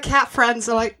his other cat friends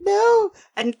are like, no,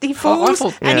 and he falls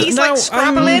and he's like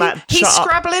scrabbling. He's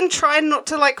scrabbling, trying not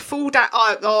to like fall down.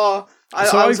 I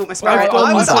was almost about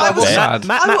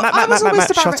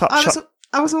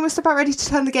ready to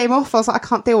turn the game off. I was like, I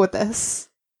can't deal with this.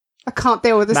 Little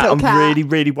cat. I'm really,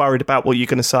 really worried about what you're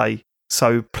going to say.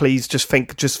 So please just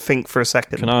think for a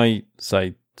second. Can I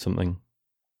say something?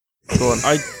 Go on.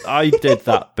 I did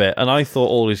that bit, and I thought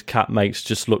all his cat mates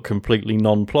just looked completely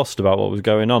nonplussed about what was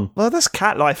going on. Well, that's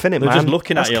cat life, isn't it, man? They're just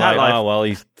looking at you like, oh, well,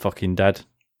 he's fucking dead.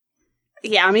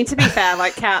 Yeah, I mean, to be fair,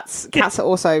 like cats are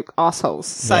also assholes.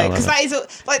 So, because that's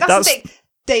the thing,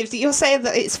 Dave, that you're saying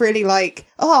that it's really like,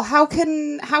 oh, how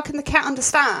can the cat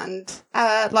understand?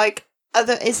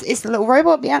 Is the little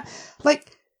robot? Yeah,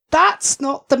 like that's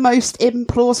not the most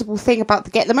implausible thing about the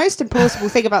game. The most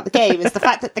implausible thing about the game is the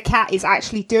fact that the cat is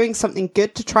actually doing something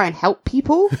good to try and help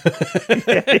people.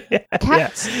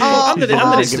 Cats are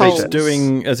it's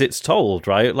doing as it's told,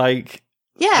 right? Like,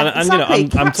 yeah, exactly.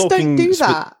 I'm talking don't do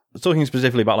that. Talking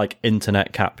specifically about like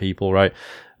internet cat people, right?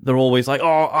 They're always like,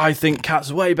 oh, I think cats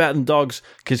are way better than dogs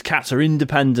because cats are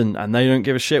independent and they don't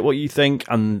give a shit what you think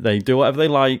and they do whatever they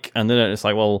like. And then it's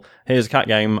like, well, here's a cat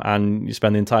game and you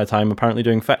spend the entire time apparently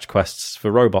doing fetch quests for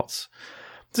robots.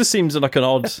 It just seems like an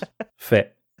odd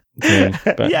fit. Yeah,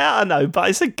 I know, but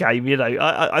it's a game, you know.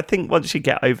 I think once you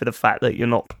get over the fact that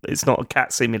it's not a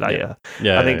cat simulator,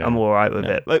 I think I'm all right with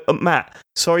it. Matt,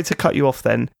 sorry to cut you off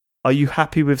then. Are you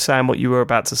happy with saying what you were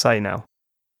about to say now?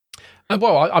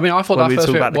 Well, I mean, I thought that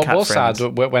first bit was sad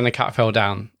when the cat fell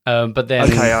down. But then,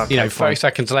 30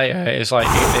 seconds later, it's like,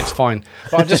 it's fine.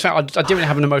 But I just felt I didn't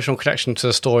have an emotional connection to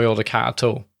the story or the cat at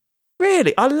all.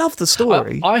 Really? I love the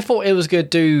story. I thought it was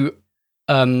good to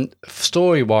do,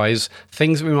 story-wise,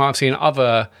 things that we might have seen in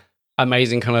other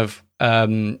amazing kind of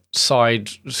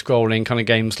side-scrolling kind of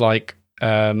games like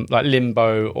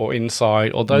Limbo or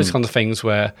Inside or those kinds of things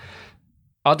where...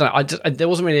 I don't know. There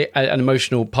wasn't really an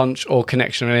emotional punch or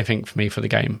connection or anything for me for the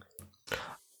game.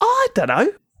 I don't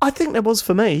know. I think there was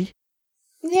for me.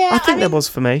 Yeah, I think there was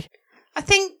for me. I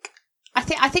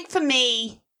think for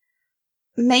me,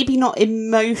 maybe not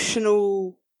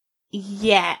emotional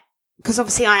yet, because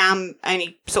obviously I am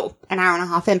only sort of an hour and a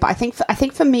half in. But I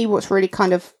think for me, what's really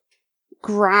kind of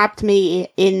grabbed me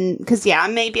in, because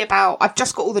I've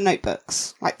just got all the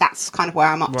notebooks. Like that's kind of where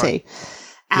I'm up to.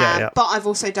 But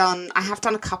I have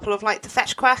done a couple of like the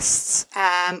fetch quests.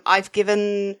 I've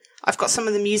got some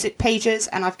of the music pages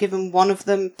and I've given one of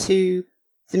them to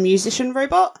the musician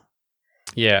robot.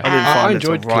 Yeah, I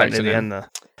enjoyed collecting the end there.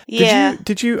 Yeah.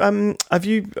 Did you have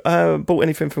you bought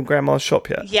anything from Grandma's shop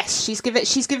yet? Yes, she's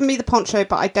given me the poncho,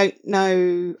 but I don't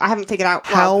know. I haven't figured out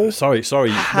how. Sorry.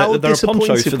 How there are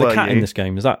ponchos for the cat you? in this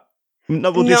game. Is that?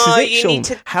 No, well, this is it,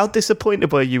 Sean. How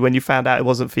disappointed were you when you found out it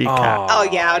wasn't for your cat? Oh,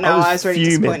 yeah, no, I was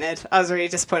really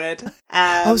disappointed.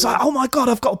 I was like, oh my God,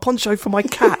 I've got a poncho for my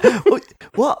cat.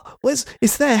 What?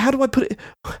 It's there. How do I put it?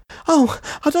 Oh,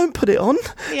 I don't put it on.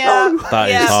 Yeah, no. That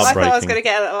is heartbreaking. I thought I was going to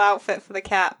get a little outfit for the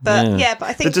cat. But but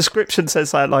I think... The description says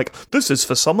something like, this is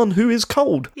for someone who is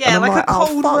cold. Yeah, like a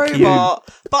cold robot. You.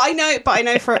 But I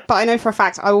know for a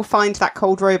fact I will find that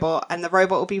cold robot and the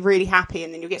robot will be really happy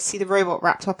and then you'll get to see the robot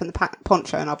wrapped up in the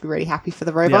poncho and I'll be really happy for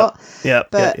the robot. Yeah.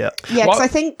 Because I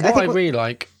think I really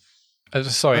like,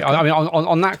 Sorry, okay. I mean,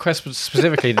 on that quest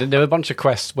specifically, there were a bunch of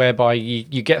quests whereby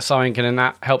you get something and then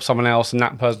that helps someone else and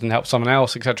that person helps someone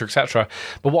else, etc., etc.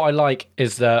 But what I like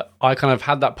is that I kind of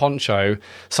had that poncho,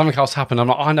 something else happened, I'm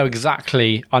like, I know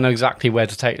exactly where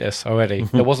to take this already.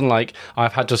 It wasn't like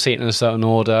I've had to see it in a certain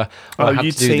order.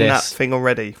 You'd seen that thing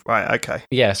already, right? Okay.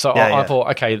 Yeah, so I thought,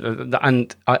 okay,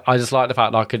 and I just like the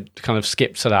fact that I could kind of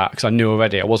skip to that because I knew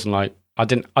already. I wasn't like, I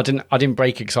didn't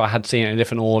break it because I had seen it in a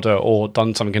different order or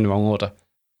done something in the wrong order.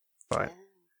 Right.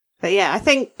 But yeah, I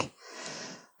think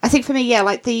for me, yeah,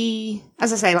 like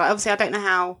as I say, like obviously I don't know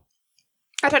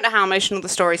how emotional the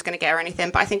story's going to get or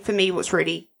anything, but I think for me, what's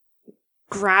really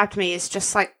grabbed me is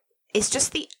just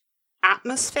the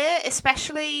atmosphere,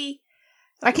 especially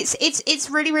like it's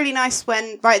really, really nice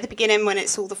when right at the beginning when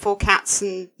it's all the four cats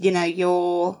and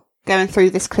you're going through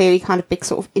this clearly kind of big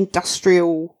sort of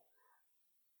industrial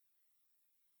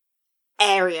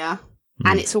area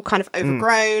and it's all kind of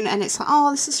overgrown and it's like,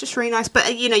 oh, this is just really nice.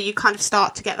 But you kind of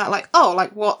start to get that like, oh,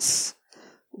 like what's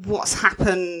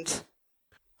happened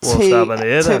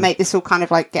to make this all kind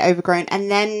of like get overgrown. And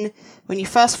then when you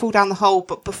first fall down the hole,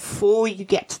 but before you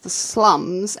get to the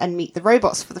slums and meet the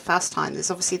robots for the first time, there's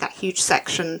obviously that huge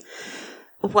section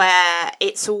where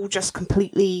it's all just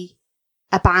completely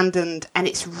abandoned and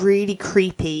it's really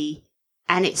creepy.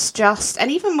 And it's just, and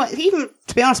even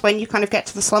to be honest, when you kind of get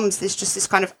to the slums, there's just this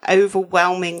kind of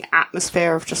overwhelming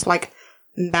atmosphere of just like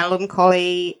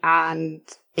melancholy, and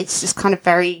it's just kind of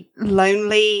very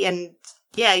lonely. And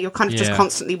yeah, you're kind of just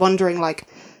constantly wondering like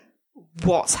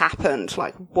what's happened,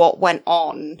 like what went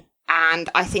on. And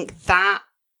I think that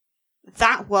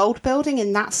world building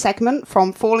in that segment,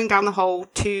 from falling down the hole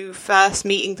to first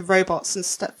meeting the robots and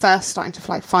first starting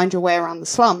to like find your way around the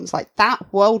slums, like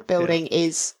that world building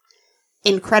is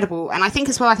incredible. And I think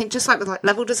as well, just like with like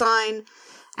level design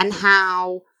and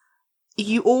how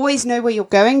you always know where you're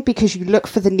going because you look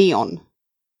for the neon.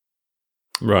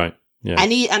 Right. Yeah.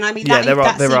 And I mean, there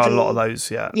are a lot of those.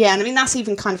 Yeah. Yeah. And I mean, that's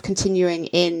even kind of continuing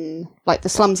in like the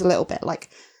slums a little bit, like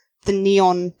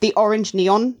the orange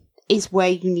neon is where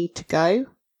you need to go.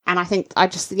 And I think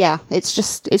it's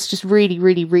just really,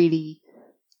 really, really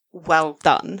well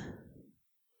done.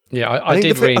 Yeah. I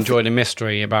did really enjoy the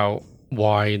mystery about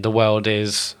why the world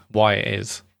is why it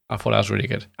is. I thought that was really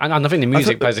good. And I think the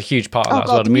music plays a huge part of that as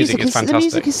well. The music is fantastic. The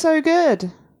music is so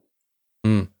good.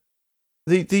 Mm.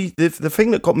 The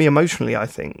thing that got me emotionally, I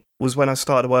think, was when I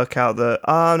started to work out that,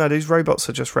 no, these robots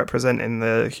are just representing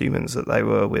the humans that they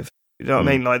were with. You know what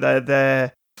I mean? Like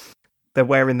they're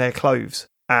wearing their clothes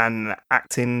and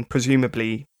acting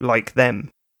presumably like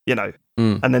them,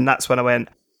 And then that's when I went,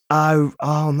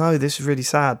 oh no, this is really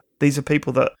sad. These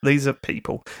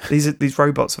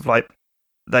robots have like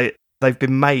they've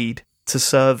been made to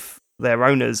serve their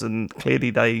owners, and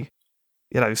clearly they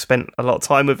spent a lot of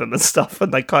time with them and stuff,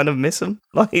 and they kind of miss them.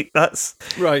 Like that's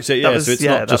right. So so it's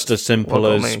not just as simple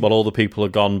as all the people are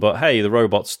gone, but hey, the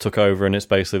robots took over, and it's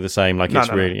basically the same. Like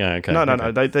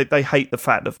No. They hate the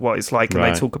fact of what it's like, and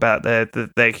they talk about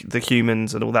the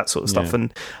humans and all that sort of stuff,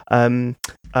 and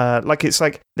like it's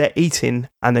like they're eating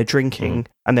and they're drinking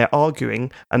and they're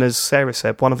arguing, and as Sarah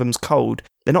said, one of them's cold.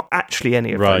 They're not actually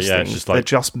any of those things. Just like they're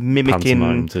just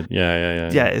mimicking.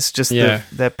 Yeah, it's just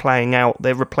they're playing out.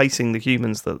 They're replacing the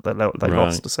humans that they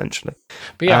lost, essentially.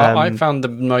 But yeah, I found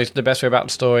the best way about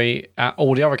the story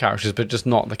all the other characters, but just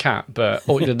not the cat. But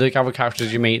all the other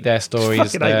characters you meet, their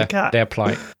stories, their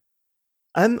plight.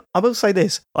 I will say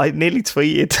this: I nearly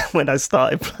tweeted when I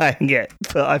started playing it,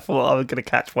 but I thought I was going to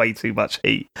catch way too much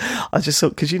heat. I just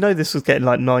thought, because this was getting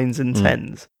like 9s and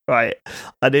 10s. Right,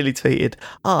 I nearly tweeted,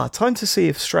 time to see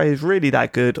if Stray is really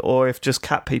that good or if just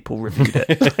cat people reviewed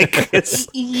it.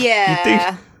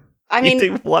 You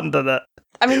do wonder that.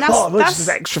 I mean, that's just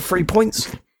extra 3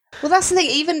 points. Well, that's the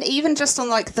thing. Even just on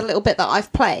like the little bit that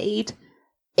I've played,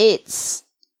 there's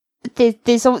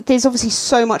obviously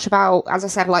so much about, as I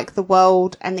said, like the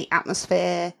world and the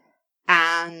atmosphere,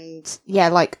 and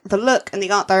like the look and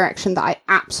the art direction that I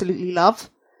absolutely love.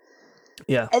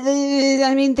 Yeah,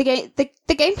 I mean the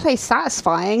gameplay is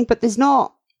satisfying, but it's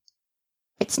not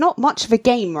much of a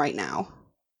game right now.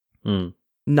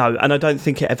 No, and I don't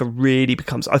think it ever really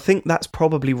becomes. I think that's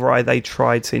probably why they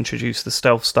tried to introduce the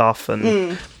stealth stuff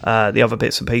and the other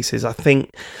bits and pieces. I think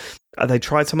they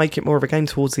tried to make it more of a game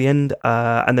towards the end,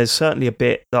 and there's certainly a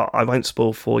bit that I won't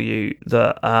spoil for you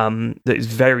that is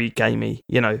very gamey,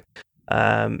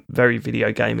 very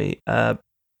video gamey.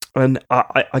 And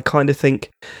I kind of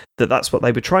think that that's what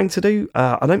they were trying to do.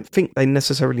 I don't think they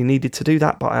necessarily needed to do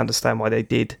that, but I understand why they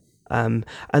did. The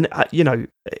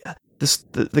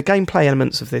gameplay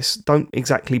elements of this don't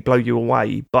exactly blow you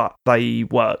away, but they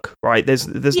work, right? There's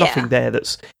nothing there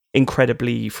that's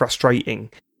incredibly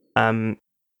frustrating.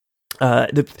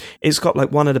 It's got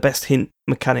like one of the best hint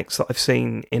mechanics that I've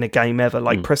seen in a game ever,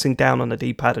 like pressing down on the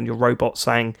D-pad and your robot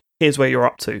saying, here's where you're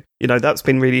up to. You know, that's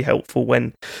been really helpful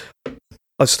when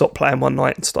I stopped playing one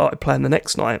night and started playing the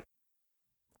next night.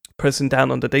 Pressing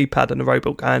down on the D-pad and the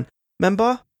robot going,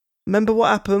 remember what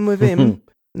happened with him?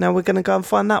 Now we're going to go and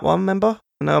find that one, remember?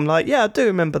 And I'm like, yeah, I do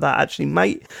remember that actually,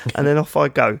 mate. And then off I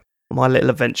go on my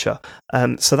little adventure.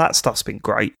 So that stuff's been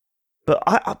great. But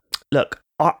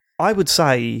I would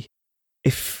say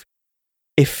if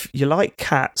you like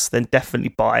cats, then definitely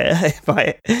buy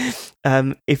it.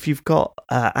 If you've got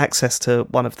access to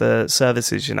one of the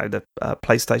services, you know, the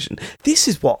PlayStation, this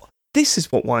is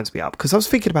what winds me up, because I was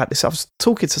thinking about this. I was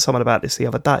talking to someone about this the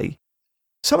other day.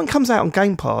 Someone comes out on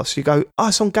Game Pass, you go, oh,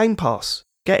 it's on Game Pass,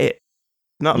 get it.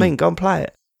 You know what I mean? Go and play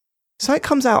it. So it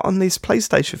comes out on this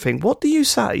PlayStation thing. What do you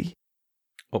say?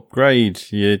 Upgrade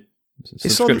your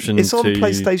subscription. It's on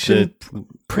PlayStation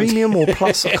Premium or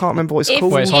Plus. I can't remember what it's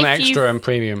called. Well, it's on Extra and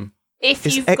Premium.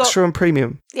 It's Extra and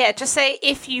Premium. Yeah, just say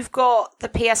if you've got the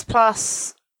PS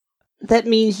Plus, that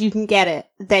means you can get it.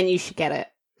 Then you should get it,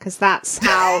 because that's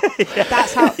how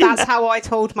that's how I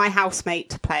told my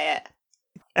housemate to play it.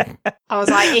 I was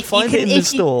like, if find you can, it in the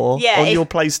store on your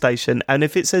PlayStation, and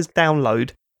if it says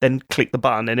download, then click the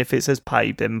button, and if it says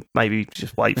paid, then maybe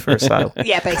just wait for a sale.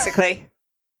 Yeah, basically.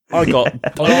 I got.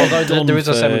 There is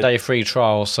a 7-day free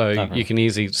trial, so you can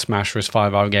easily smash this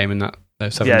 5-hour game in that.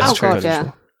 Those 7 days. Oh god,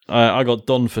 yeah. I got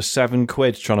done for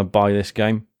 £7 trying to buy this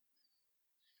game.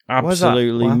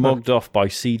 Absolutely mugged off by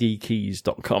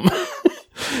cdkeys.com.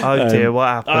 Oh dear, what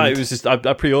happened? It was just I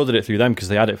pre-ordered it through them because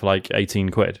they had it for like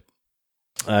 £18.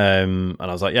 And I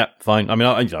was like, yeah, fine. I mean,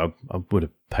 I would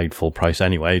have paid full price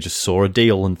anyway. Just saw a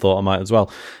deal and thought I might as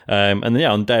well. And then,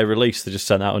 on day of release, they just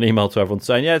sent out an email to everyone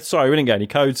saying, yeah, sorry, we didn't get any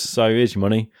codes, so here's your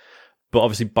money. But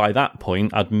obviously, by that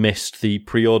point, I'd missed the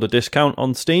pre-order discount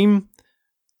on Steam.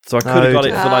 So I could have got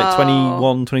it for like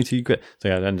 21, 22 quid. So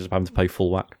yeah, I ended up having to pay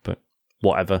full whack, but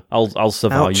whatever. I'll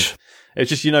survive. Ouch. It's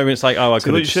just, it's like, I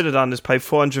could what you should have done is pay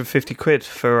 450 quid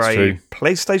for a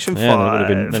PlayStation 5. Yeah,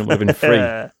 then it would have been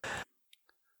free.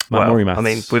 Matt Murray maths. I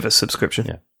mean, with a subscription.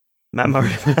 Yeah. Matt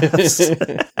Murray maths.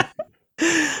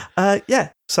 Yeah,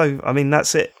 so, I mean,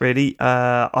 that's it, really.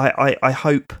 I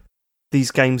hope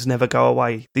these games never go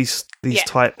away. These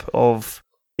type of,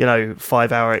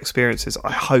 5-hour experiences,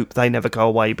 I hope they never go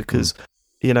away, because,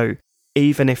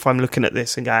 even if I'm looking at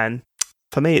this and going,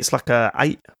 for me, it's like a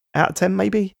 8 out of 10,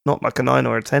 maybe? Not like a 9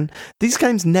 or a 10. These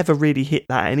games never really hit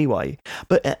that anyway.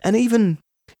 And even,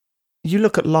 you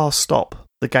look at Last Stop,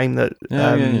 the game that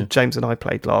James and I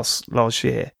played last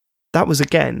year. That was,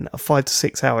 again, a 5 to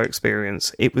 6 hour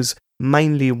experience. It was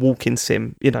mainly a walking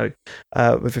sim,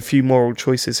 with a few moral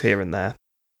choices here and there.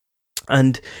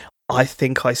 And I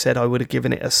think I said I would have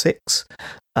given it a 6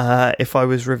 if I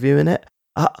was reviewing it.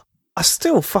 I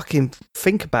still fucking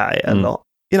think about it a lot,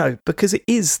 because it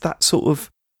is that sort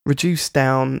of reduced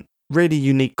down, really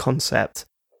unique concept,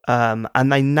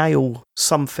 and they nail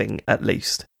something at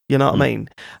least. You know what I mean?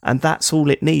 And that's all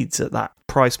it needs at that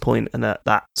price point and at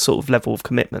that sort of level of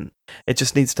commitment. It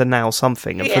just needs to nail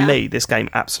something. And for me, this game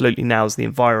absolutely nails the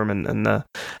environment and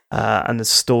the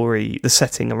story, the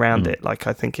setting around it. Like,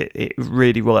 I think it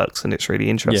really works and it's really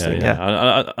interesting.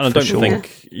 Yeah. I don't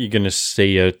think you're going to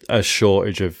see a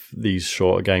shortage of these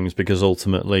shorter games, because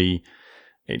ultimately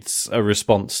it's a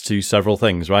response to several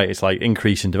things, right? It's like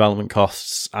increasing development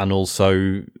costs and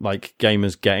also like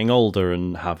gamers getting older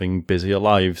and having busier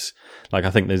lives. Like,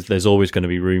 I think there's always going to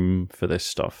be room for this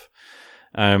stuff.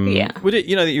 Would it,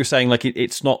 that you were saying like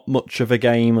it's not much of a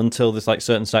game until there's like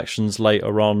certain sections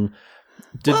later on.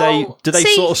 Do they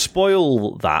sort of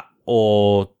spoil that,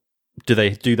 or do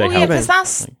they? Yeah,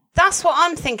 because that's what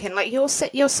I'm thinking. Like, you're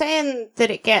saying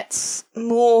that it gets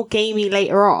more gamey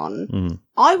later on.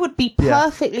 I would be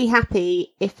perfectly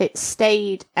happy if it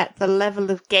stayed at the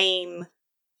level of game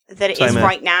that it is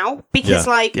right now, because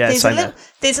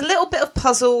there's a little bit of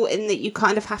puzzle in that you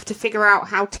kind of have to figure out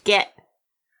how to get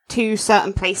to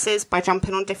certain places by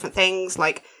jumping on different things.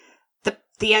 Like,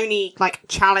 the only like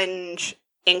challenge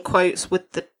in quotes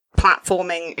with the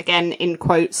platforming, again in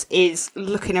quotes, is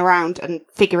looking around and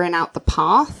figuring out the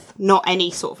path, not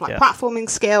any sort of like platforming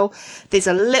skill. There's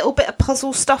a little bit of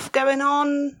puzzle stuff going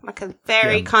on, like a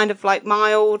very kind of like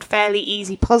mild, fairly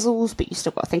easy puzzles, but you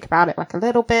still got to think about it like a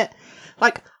little bit.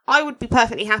 Like, I would be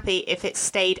perfectly happy if it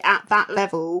stayed at that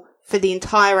level for the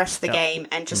entire rest of the game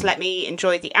and just let me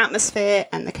enjoy the atmosphere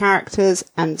and the characters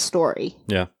and the story.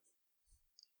 Yeah.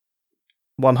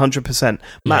 100%.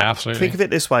 Matt, absolutely. Think of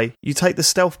it this way. You take the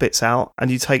stealth bits out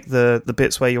and you take the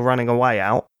bits where you're running away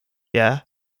out. Yeah.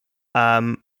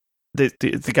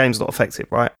 the game's not affected,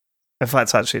 right? In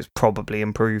fact, actually, it's probably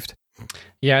improved.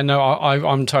 Yeah, no,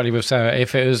 I'm totally with Sarah.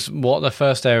 If it was what the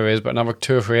first area is, but another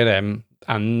 2 or 3 of them,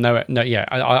 and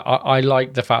I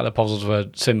like the fact that puzzles were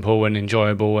simple and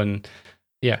enjoyable, and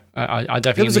I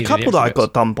definitely. There was a couple that I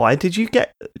got done by. Did you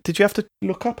have to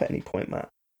look up at any point, Matt?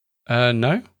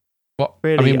 No. What?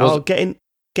 Really?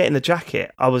 Getting the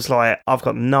jacket. I was like, I've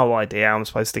got no idea how I'm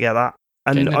supposed to get that.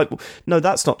 And no,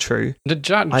 that's not true. The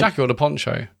jacket or the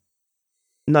poncho?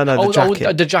 No, the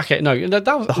jacket. The jacket. No,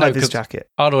 that was the high-vis jacket.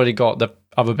 I'd already got the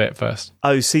other bit first.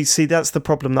 Oh, see, that's the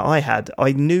problem that I had.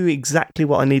 I knew exactly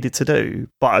what I needed to do,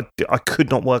 but I could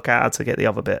not work out how to get the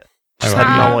other bit. Just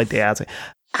had no idea how to.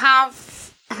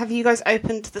 Have you guys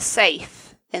opened the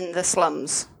safe in the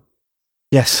slums?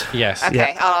 Yes. Okay,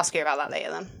 yeah. I'll ask you about that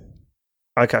later then.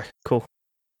 Okay, cool.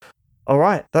 All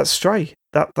right, that's Stray.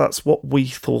 That's what we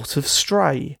thought of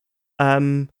Stray.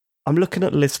 I'm looking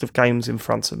at a list of games in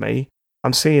front of me.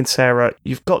 I'm seeing, Sarah,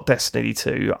 you've got Destiny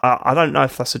 2. I don't know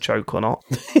if that's a joke or not.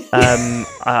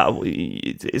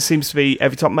 It seems to be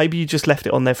every time. Maybe you just left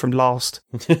it on there from last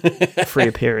 3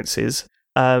 appearances.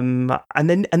 And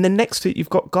then next to it,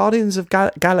 you've got Guardians of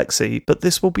Galaxy, but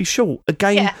this will be short. A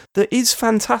game that is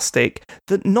fantastic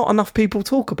that not enough people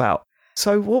talk about.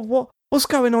 So what's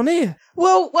going on here?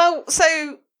 Well,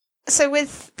 so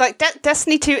with like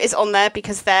Destiny 2 is on there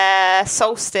because their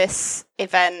Solstice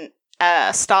event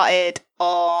started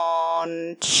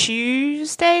on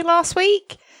Tuesday last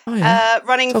week. Oh, yeah.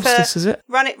 Solstice, is it?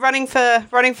 Running for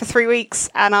 3 weeks,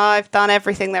 and I've done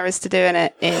everything there is to do in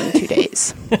it in 2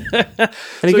 days.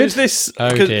 Any good? Is this?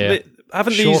 Oh dear!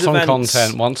 Haven't Short these events, on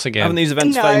content once again? Haven't these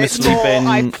events famously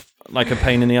been like a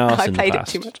pain in the arse in the past? I played it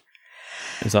too much.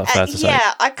 Is that fair to say?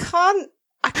 Yeah, I can't.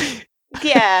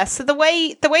 Yeah, so the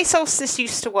way Solstice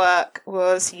used to work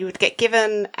was you would get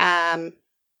given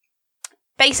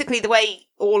basically the way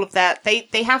all of that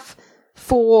they have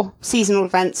 4 seasonal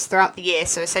events throughout the year,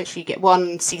 so essentially you get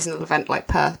 1 seasonal event like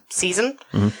per season.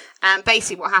 Mm-hmm. And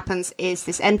basically what happens is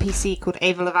this NPC called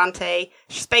Ava Levante,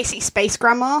 she's basically space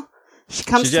grandma. She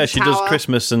comes to the she tower. does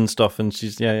Christmas and stuff, and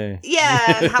she's and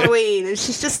Halloween, and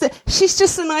she's just a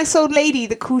nice old lady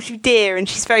that calls you dear, and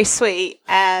she's very sweet.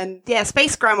 And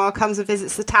Space Grandma comes and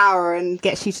visits the tower and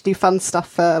gets you to do fun stuff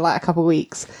for like a couple of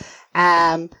weeks.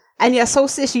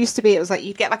 Solstice used to be, it was like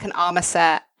you'd get like an armor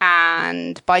set,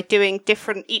 and by doing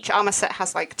each armor set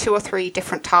has like 2 or 3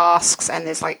 different tasks, and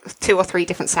there's like 2 or 3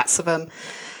 different sets of them.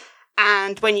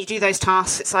 And when you do those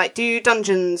tasks, it's like, do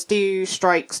dungeons, do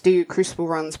strikes, do crucible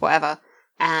runs, whatever.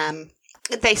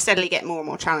 They steadily get more and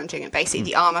more challenging, and basically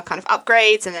the armor kind of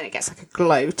upgrades, and then it gets like a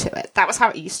glow to it. That was how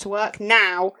it used to work.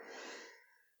 Now,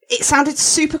 it sounded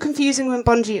super confusing when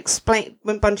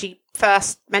Bungie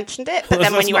first mentioned it, but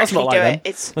then when you actually do it,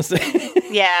 it's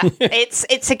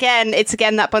it's again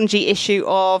that Bungie issue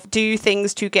of do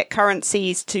things to get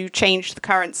currencies, to change the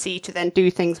currency, to then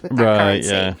do things with that currency.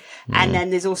 Yeah. And then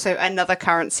there's also another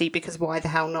currency because why the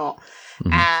hell not?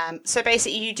 Mm-hmm. So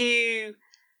basically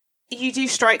you do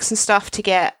strikes and stuff to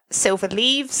get silver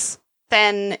leaves.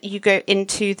 Then you go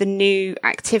into the new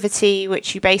activity,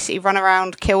 which you basically run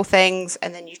around, kill things,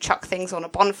 and then you chuck things on a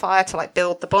bonfire to like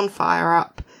build the bonfire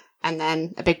up. And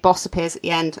then a big boss appears at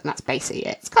the end, and that's basically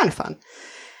it. It's kind of fun.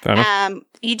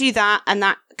 You do that, and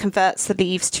that converts the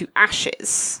leaves to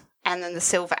ashes. And then the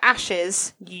silver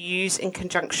ashes you use in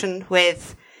conjunction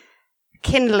with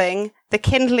kindling. The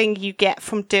kindling you get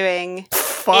from doing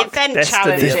event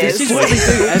challenges. This is what they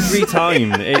do every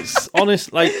time. It's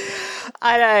honest, like...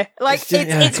 I know. Like,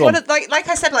 it's one of, like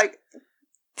I said, like,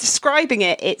 describing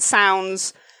it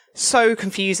sounds so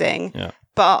confusing. Yeah.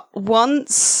 But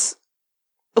once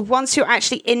you're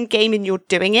actually in game and you're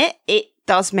doing it, it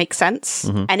does make sense.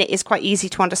 Mm-hmm. And it is quite easy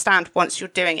to understand once you're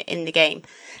doing it in the game.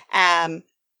 And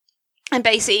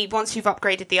basically, once you've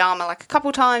upgraded the armor like a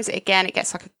couple times, it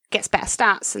gets better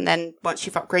stats. And then once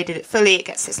you've upgraded it fully, it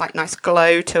gets this like nice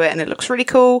glow to it, and it looks really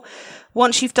cool.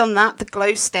 Once you've done that, the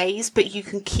glow stays, but you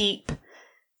can keep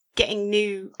getting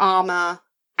new armor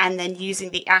and then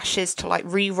using the ashes to like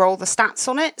re-roll the stats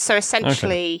on it. So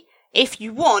essentially, if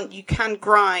you want, you can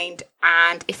grind,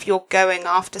 and if you're going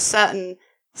after certain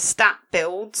stat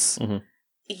builds,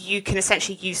 you can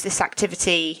essentially use this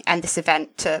activity and this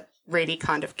event to really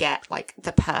kind of get like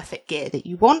the perfect gear that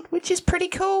you want, which is pretty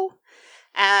cool.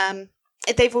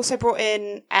 They've also brought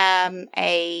in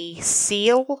a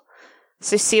seal.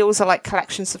 So seals are like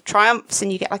collections of triumphs,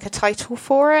 and you get like a title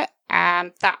for it.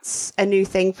 That's a new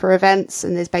thing for events,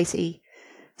 and there's basically...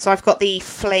 So I've got the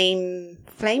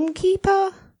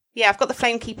Flamekeeper? Yeah, I've got the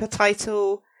Flamekeeper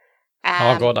title.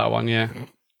 I've got that one, yeah.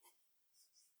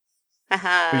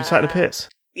 Will you take the piss?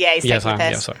 Yeah, he's taking the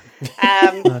piss. Sorry.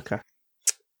 Okay.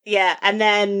 Yeah, and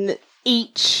then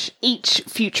each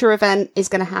future event is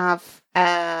going to have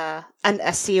a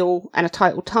seal and a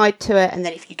title tied to it, and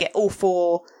then if you get all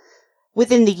 4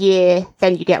 within the year,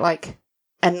 then you get like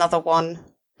another one,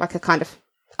 like a kind of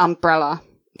umbrella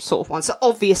sort of one. So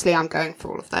obviously I'm going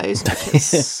for all of those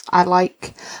because I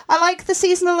like the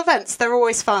seasonal events. They're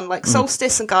always fun. Like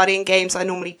Solstice and Guardian games I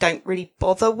normally don't really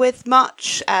bother with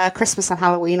much. Christmas and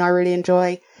Halloween I really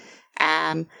enjoy.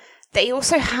 They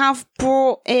also have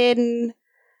brought in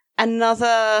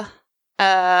another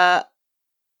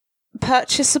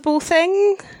purchasable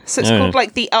thing. So it's called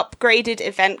like the upgraded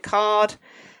event card.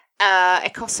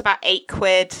 It costs about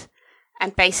 £8,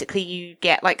 and basically you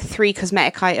get like 3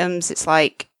 cosmetic items. It's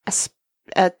like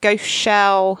a ghost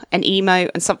shell, an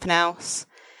emote, and something else.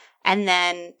 And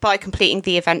then by completing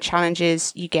the event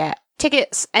challenges, you get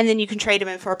tickets, and then you can trade them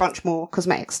in for a bunch more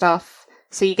cosmetic stuff.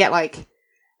 So you get like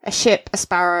a ship, a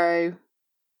sparrow,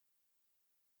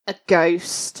 a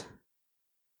ghost,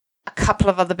 a couple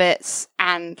of other bits,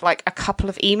 and like a couple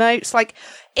of emotes. Like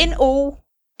in all,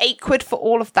 £8 for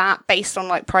all of that based on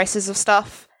like prices of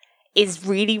stuff is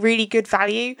really, really good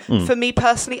value. For me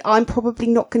personally, I'm probably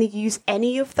not going to use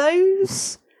any of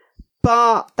those,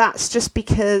 but that's just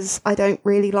because I don't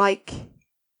really like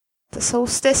the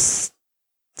Solstice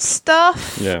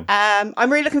stuff. Yeah. I'm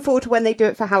really looking forward to when they do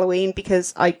it for Halloween,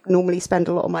 because I normally spend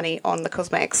a lot of money on the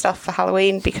cosmetic stuff for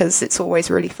Halloween because it's always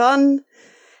really fun.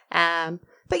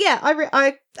 But yeah,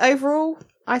 I overall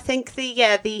I think the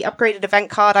upgraded event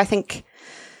card I think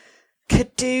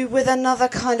could do with another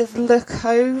kind of look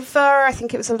over. I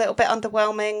think it was a little bit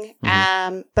underwhelming.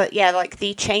 But yeah, like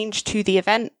the change to the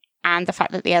event and the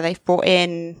fact that they've brought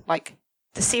in like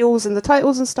the seals and the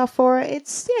titles and stuff for it.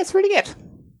 It's really good.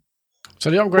 So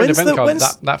the upgraded event card,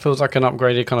 that feels like an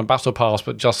upgraded kind of battle pass,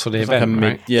 but just for the event,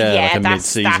 right? Like a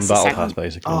mid-season battle pass,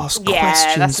 basically. Ask Yeah,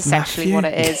 questions, that's essentially Matthew. what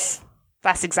it is.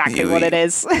 That's exactly what it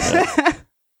is.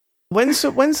 When's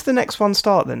the next one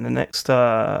start then? The next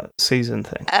season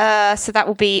thing? So that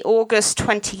will be August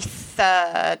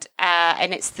 23rd,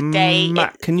 and it's the day.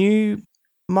 Matt, can you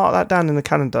mark that down in the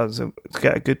calendar to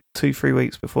get a good 2-3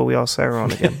 weeks before we ask Sarah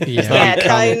on again?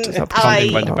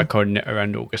 Went back on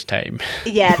around August time.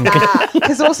 Yeah, that.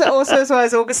 Because also as well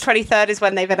as August 23rd is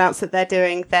when they've announced that they're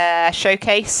doing their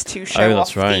showcase to show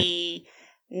off the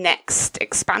next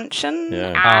expansion.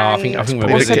 Yeah. I think we're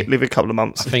busy. Leave it a couple of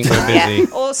months. I think we're busy. Yeah.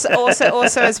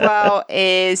 Also as well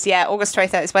is August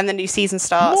 23rd is when the new season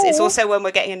starts. It's also when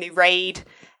we're getting a new raid,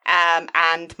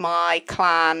 and my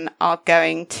clan are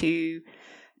going to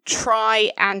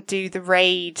try and do the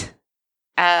raid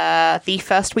the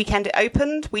first weekend it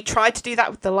opened. We tried to do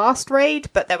that with the last raid,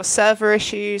 but there were server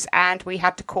issues and we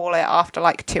had to call it after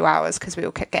like 2 hours because we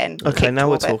all kept getting Okay, now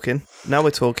we're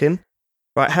talking.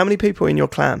 Right, how many people are in your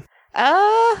clan?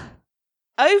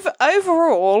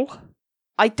 Overall,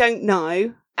 I don't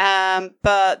know.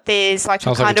 But there's like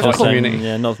Sounds a like kind a of tight community.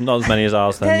 Yeah, not as many as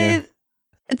ours then.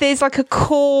 There's like a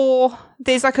core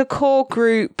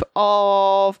group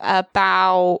of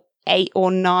about 8 or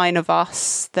 9 of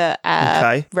us that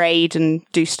raid and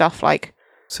do stuff like.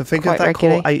 So think of that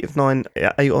regularly.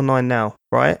 Core 8 or 9 now,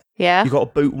 right? Yeah. You got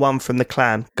to boot one from the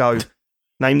clan. Go,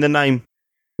 name the name.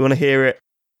 We want to hear it.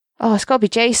 Oh, it's got to be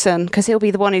Jason because he'll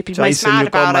be the one who'd be most Jason, mad you're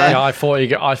about gone, it. Yeah,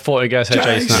 I thought you guys said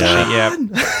Jason. Actually. Yeah.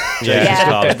 Jason's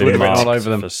card has been Would have been marked all over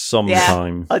them for some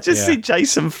time. I just see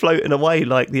Jason floating away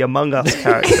like the Among Us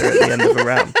character at the end of a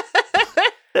round.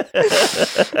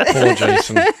 Poor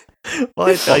Jason.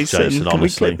 Why, Jason? Jason, Can we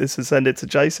honestly. clip this and send it to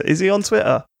Jason? Is he on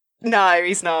Twitter? No,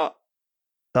 he's not.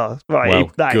 Oh,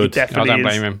 right. Well, He good. I definitely don't is.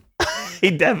 blame him. He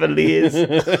definitely is.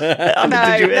 Did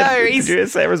you hear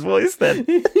Sarah's voice then?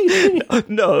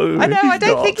 No. I know. I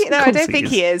don't not. think. No, I don't think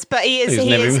he is. But he is. He's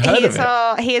never even heard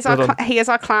of it. He is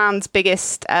our clan's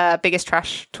biggest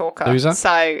trash talker. Loser?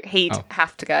 So he'd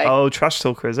have to go. Oh, trash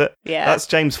talker, is it? Yeah. That's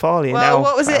James Farley. Well, now.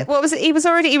 what was it? He was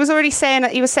already saying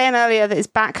earlier that his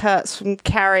back hurts from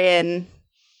carrying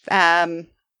our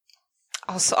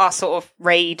sort of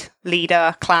raid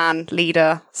leader, clan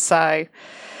leader. So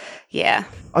yeah.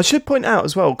 I should point out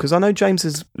as well, because I know James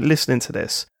is listening to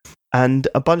this, and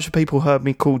a bunch of people heard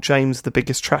me call James the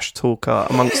biggest trash talker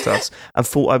amongst us and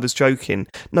thought I was joking.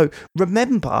 No,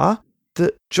 remember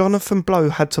that Jonathan Blow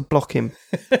had to block him.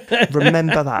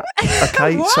 Remember that,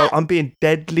 okay? So I'm being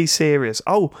deadly serious.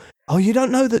 Oh, you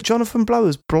don't know that Jonathan Blow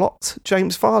has blocked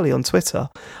James Farley on Twitter?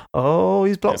 Oh,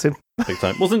 he's blocked him. Big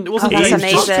time. Wasn't that's James just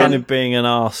amazing. kind of being an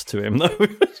arse to him though?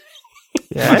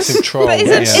 Yes. Massive troll. But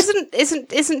yeah.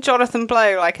 isn't Jonathan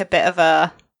Blow like a bit of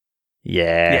a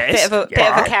Yes. Bit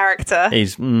of a character.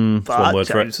 He's one word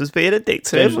for it. James was being a dick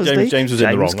to him, wasn't he? James was in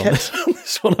the wrong on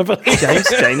this one, I believe.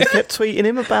 James kept tweeting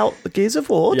him about the Gears of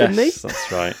War, didn't he?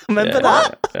 That's right. Remember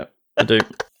that? Yeah, I do.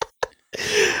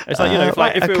 It's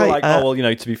like, if we were like, oh,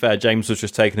 well, to be fair, James was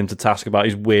just taking him to task about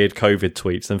his weird COVID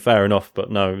tweets, then fair enough. But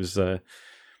no, it was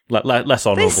less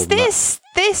honourable than that.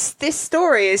 This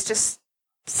story is just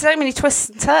so many twists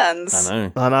and turns.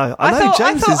 I know.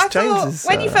 James is.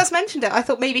 When you first mentioned it, I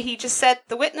thought maybe he just said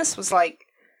The Witness was like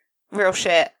real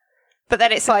shit. But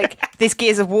then it's like, there's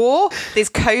Gears of War, there's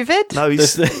COVID. No,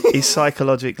 he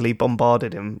psychologically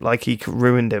bombarded him, like he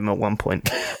ruined him at one point.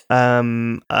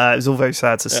 It was all very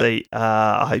sad to see.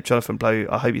 I hope, Jonathan Blow,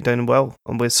 I hope you're doing well.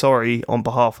 And we're sorry on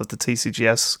behalf of the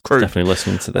TCGS crew. Definitely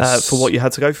listening to this. For what you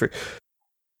had to go through.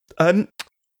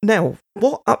 Now,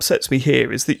 what upsets me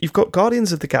here is that you've got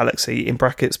Guardians of the Galaxy in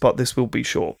brackets, but this will be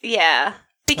short. Yeah.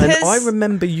 Because... And I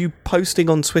remember you posting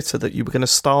on Twitter that you were going to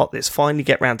start this, finally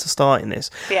get round to starting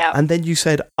this. Yeah. And then you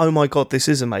said, oh my God, this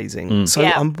is amazing. So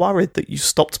I'm worried that you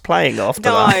stopped playing after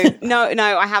that. No,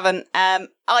 I haven't.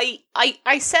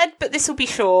 I said, but this will be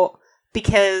short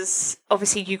because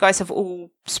obviously you guys have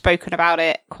all spoken about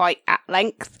it quite at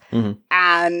length. Mm-hmm.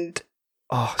 And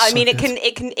I mean,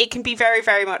 it can be very,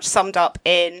 very much summed up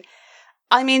in,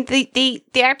 I mean, the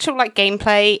actual like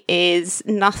gameplay is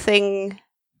nothing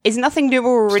new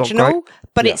or original,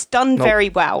 but it's done very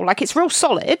well. Like, it's real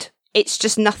solid. It's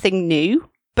just nothing new,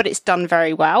 but it's done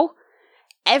very well.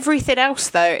 Everything else,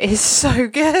 though, is so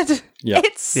good. Yeah.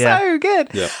 It's so good.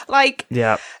 Yeah. Like,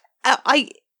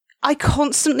 I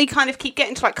constantly kind of keep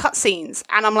getting to, like, cutscenes,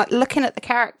 and I'm, like, looking at the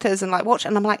characters and, like, watching,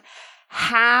 and I'm like,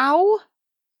 how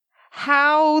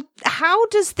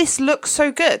does this look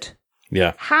so good?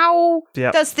 Yeah. How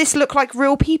does this look like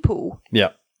real people? Yeah.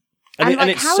 And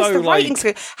it's how is the writing so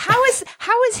good? How is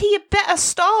he a better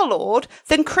Star-Lord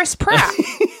than Chris Pratt?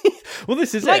 Well,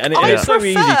 this is like, it. And I it's so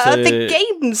easy to... the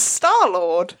game's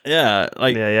Star-Lord. Yeah,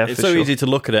 it's so easy to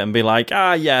look at it and be like,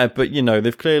 but,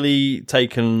 they've clearly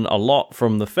taken a lot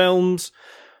from the films.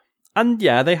 And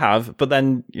yeah, they have. But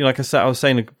then, like I was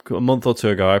saying a month or two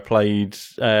ago, I played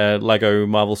Lego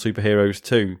Marvel Superheroes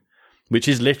 2. Which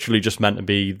is literally just meant to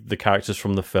be the characters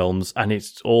from the films, and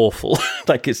it's awful.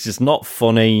 Like, it's just not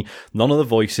funny. None of the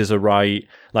voices are right.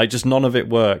 Like, just none of it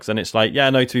works. And it's like,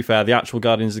 to be fair, the actual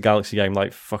Guardians of the Galaxy game,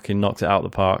 like, fucking knocked it out of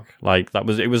the park. Like,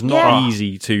 it was not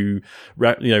easy to,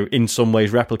 in some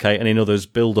ways replicate, and in others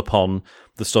build upon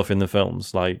the stuff in the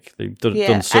films. Like, they've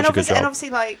done such a good job. And obviously,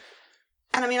 like,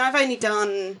 and I mean, I've only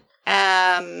done,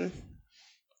 I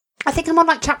think I'm on,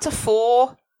 like, chapter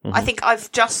 4. Mm-hmm. I think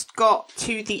I've just got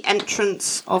to the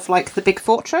entrance of, like, the big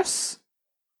fortress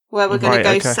where we're going to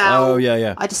go sell. Oh,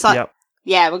 yeah. I decided,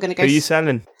 we're going to go. Who are you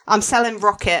selling? I'm selling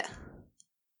Rocket.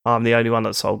 I'm the only one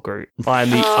that sold Groot. I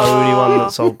am the only one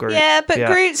that sold Groot. Yeah, but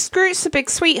Groot's a big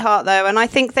sweetheart, though, and I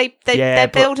think they're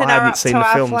building her up to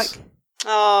have, films. Like...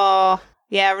 Oh,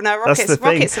 yeah, no,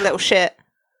 Rocket's a little shit.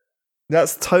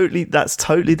 That's totally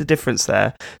the difference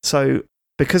there. So...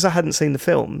 Because I hadn't seen the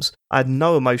films, I had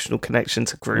no emotional connection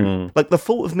to Groot. Like, the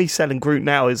thought of me selling Groot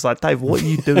now is like, Dave, what are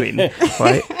you doing?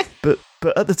 Right? But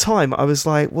at the time, I was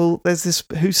like, well, there's this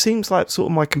who seems like sort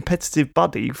of my competitive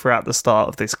buddy throughout the start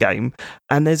of this game,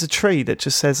 and there's a tree that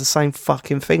just says the same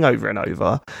fucking thing over and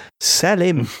over. Sell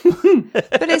him.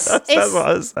 But it's what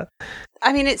I was saying.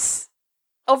 I mean, it's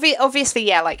obviously,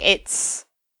 like, it's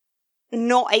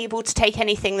not able to take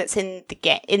anything that's in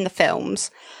the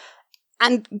films.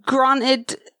 And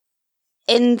granted,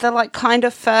 in the, like, kind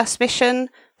of first mission,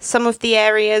 some of the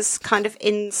areas kind of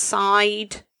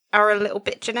inside are a little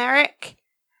bit generic.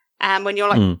 When you're,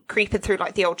 like, creeping through,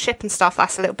 like, the old ship and stuff,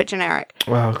 that's a little bit generic.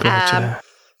 Wow, gotcha.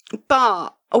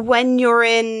 But when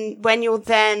you're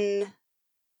then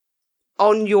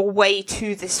on your way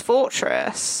to this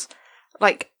fortress,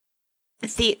 like,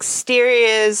 the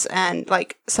exteriors and,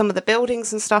 like, some of the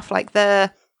buildings and stuff, like,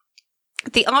 the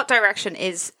art direction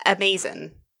is amazing.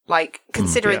 Like,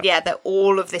 considering, that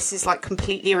all of this is, like,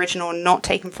 completely original and not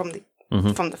taken from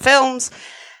the films.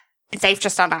 They've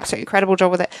just done an absolutely incredible job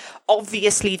with it.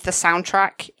 Obviously, the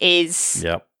soundtrack is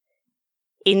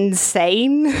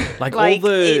insane. Like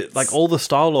all the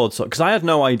Star-Lord stuff. Because I had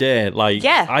no idea. Like,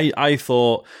 I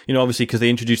thought, obviously, because they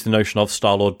introduced the notion of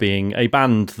Star-Lord being a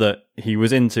band that he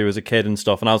was into as a kid and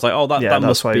stuff, and I was like, oh, that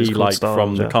must be like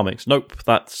from the comics. Nope,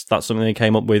 that's something they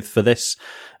came up with for this,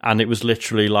 and it was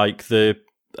literally like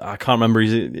I can't remember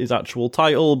his actual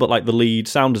title, but like the lead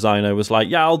sound designer was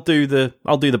like, I'll do the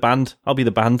band, I'll be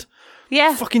the band.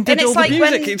 Yeah, fucking did all the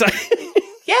music.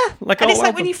 Yeah, like, and it's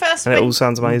like when you first... it all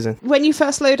sounds amazing. When you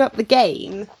first load up the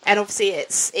game, and obviously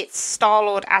it's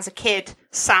Star-Lord as a kid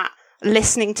sat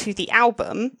listening to the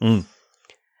album,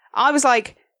 I was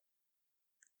like,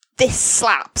 this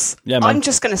slaps. Yeah, man. I'm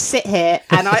just going to sit here,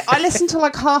 and I listened to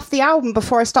like half the album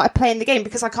before I started playing the game,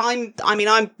 because like I'm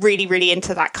really, really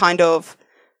into that kind of,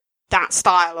 that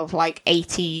style of like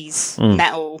 80s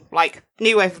metal, like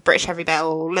new wave of British heavy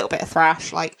metal, a little bit of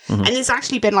thrash, like, and there's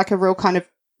actually been like a real kind of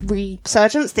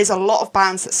resurgence. There's a lot of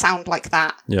bands that sound like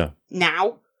that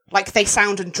now. Like, they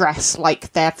sound and dress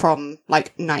like they're from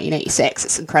like 1986.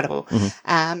 It's incredible. So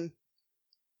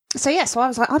I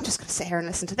was like, I'm just going to sit here and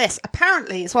listen to this.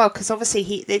 Apparently, as well, because obviously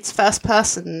it's first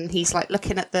person. He's like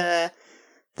looking at the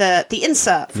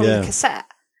insert from the cassette,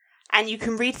 and you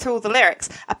can read through all the lyrics.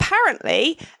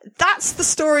 Apparently, that's the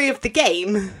story of the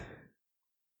game.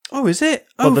 Oh, is it?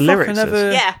 Oh, the lyrics.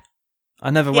 I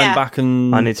never went back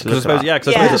and... I need to look at that. Yeah,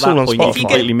 because I suppose at that point you're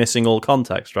completely missing all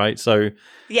context, right? So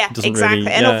yeah, exactly.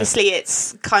 Really, and obviously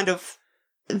it's kind of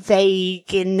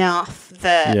vague enough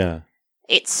that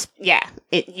it's...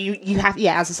 you have...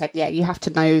 Yeah, as I said, you have to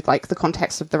know like the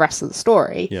context of the rest of the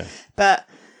story. Yeah. But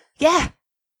yeah,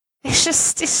 it's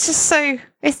just so...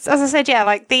 It's, as I said,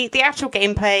 like the actual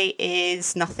gameplay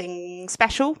is nothing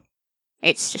special.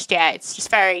 It's just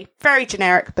very, very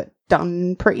generic, but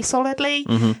done pretty solidly.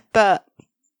 But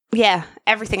yeah,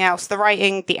 everything else, the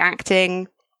writing, the acting,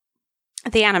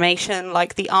 the animation,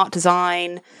 like the art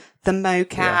design, the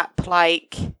mocap,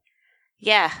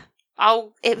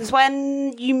 it was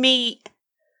when you meet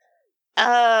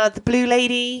the blue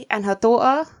lady and her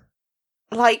daughter.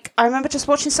 Like, I remember just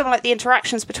watching some of like the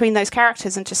interactions between those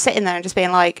characters and just sitting there and just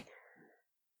being like,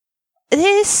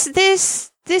 this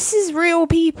is real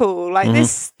people. Like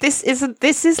this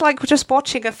is like just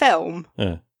watching a film.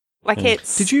 Yeah. Like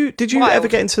it's. Did you wild. Ever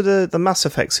get into the Mass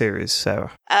Effect series,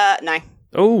 Sarah? No.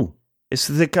 Oh, it's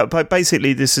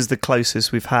basically this is the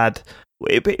closest we've had.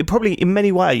 It probably in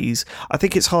many ways, I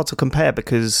think it's hard to compare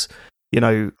because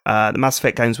the Mass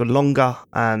Effect games were longer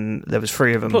and there was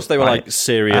 3 of them. Plus, they were like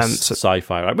serious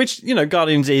sci-fi, right? Which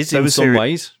Guardians is in some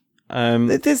ways.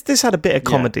 This had a bit of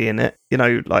comedy in it,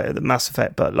 like the Mass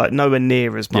Effect, but like nowhere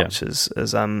near as much as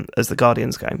the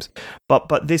Guardians games.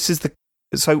 But this is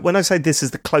so when I say this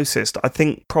is the closest, I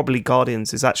think probably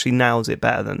Guardians is actually nails it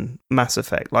better than Mass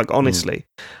Effect. Like honestly,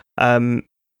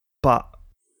 but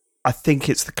I think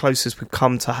it's the closest we've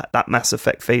come to that Mass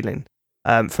Effect feeling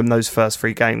from those first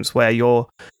 3 games, where you're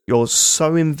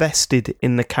so invested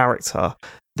in the character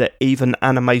that even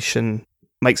animation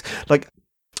makes like.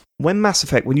 When Mass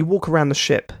Effect, when you walk around the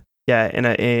ship,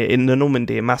 in the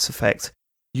Normandy in Mass Effect,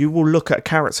 you will look at a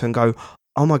character and go,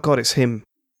 "Oh my god, it's him!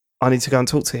 I need to go and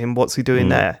talk to him. What's he doing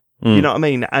there?" You know what I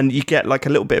mean? And you get like a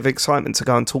little bit of excitement to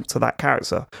go and talk to that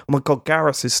character. Oh my god,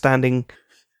 Garrus is standing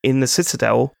in the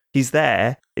Citadel. He's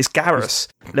there. It's Garrus.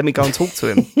 Let me go and talk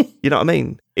to him. You know what I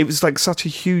mean? It was like such a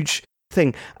huge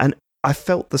thing, and I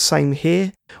felt the same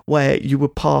here, where you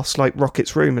would pass like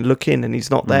Rocket's room and look in, and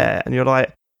he's not there, and you're like,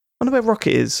 I wonder where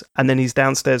Rocket is, and then he's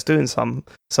downstairs doing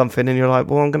something, and you're like,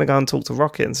 well, I'm going to go and talk to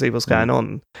Rocket and see what's going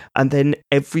on. And then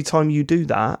every time you do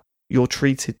that, you're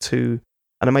treated to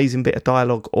an amazing bit of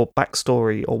dialogue or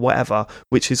backstory or whatever,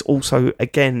 which is also,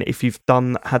 again, if you've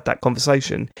had that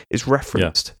conversation, is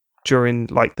referenced during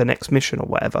like the next mission or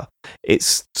whatever.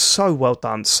 It's so well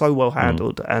done, so well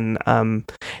handled, and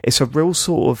it's a real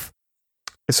sort of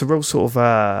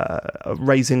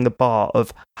raising the bar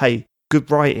of, hey, good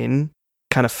writing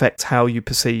can affect how you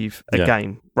perceive a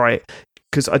game, right?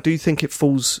 Because I do think it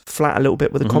falls flat a little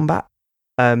bit with the combat,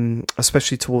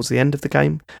 especially towards the end of the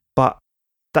game. But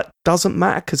that doesn't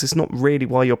matter because it's not really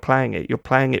why you're playing it. You're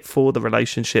playing it for the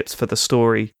relationships, for the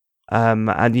story, and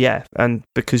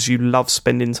because you love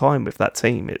spending time with that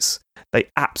team. They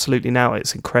absolutely nail it.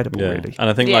 It's incredible, really. And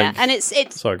I think, and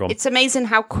it's amazing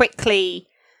how quickly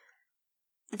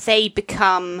they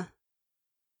become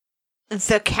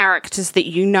the characters that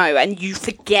you know, and you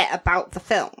forget about the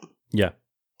film. Yeah.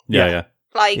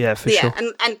 Like, for sure.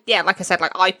 And like I said,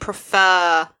 like I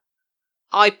prefer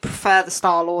the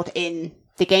Star-Lord in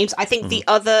the games. I think the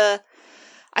other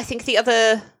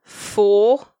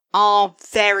 4 are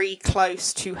very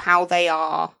close to how they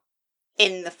are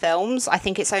in the films. I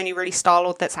think it's only really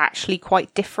Star-Lord that's actually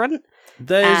quite different.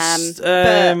 There's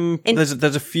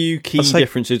a few key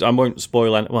differences. I won't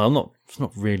spoil any. Well, it's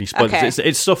not really spoilers. Okay.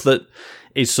 It's stuff that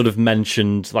is sort of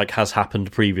mentioned, like has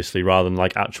happened previously, rather than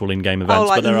like actual in-game events.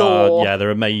 Like but there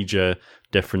are major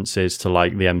differences to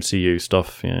like the MCU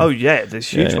stuff. Yeah. Oh yeah, there's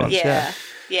huge ones. Yeah.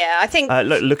 I think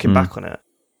looking back on it.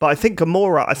 But I think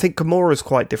Gamora is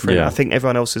quite different. I think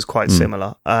everyone else is quite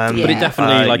similar. But it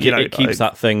definitely it keeps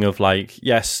that thing of like,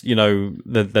 yes,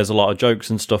 there's a lot of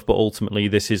jokes and stuff, but ultimately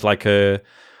this is like a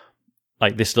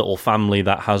like this little family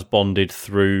that has bonded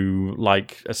through,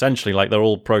 like, essentially, like they're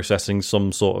all processing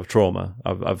some sort of trauma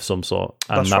of some sort,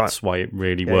 and that's why it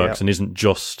really works and isn't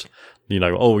just, you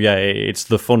know, oh yeah, it's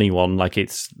the funny one. Like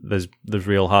there's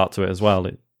real heart to it as well.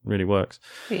 It really works.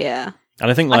 Yeah, and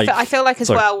I think like I feel like as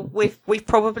well we've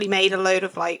probably made a load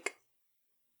of like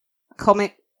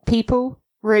comic people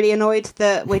really annoyed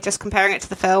that we're just comparing it to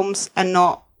the films and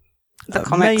not the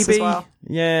comics maybe, as well.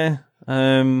 Yeah.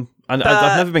 And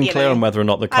I've never been clear on whether or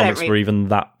not the comics were even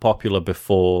that popular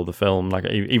before the film, like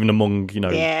even among, you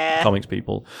know, comics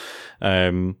people.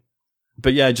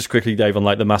 But yeah, just quickly, Dave, on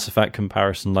like the Mass Effect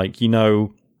comparison, like, you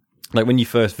know, like when you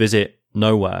first visit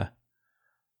Nowhere,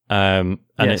 and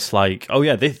it's like, oh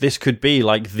yeah, this could be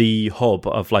like the hub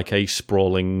of like a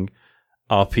sprawling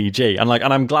RPG,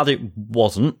 and I'm glad it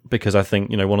wasn't, because I think,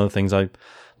 you know, one of the things I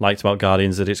liked about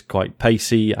Guardians is that it's quite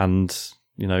pacey, and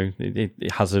you know,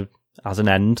 it has an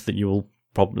end that you will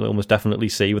probably almost definitely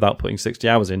see without putting 60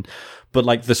 hours in. But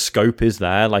like the scope is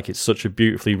there, like it's such a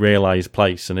beautifully realized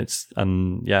place, and it's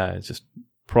just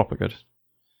proper good.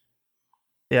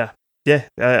 Yeah.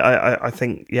 I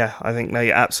think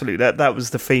no, absolutely. That was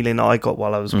the feeling I got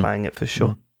while I was playing it, for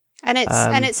sure. And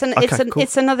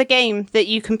it's another game that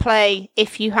you can play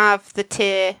if you have the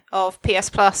tier of PS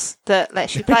Plus that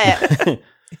lets you play it.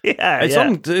 It's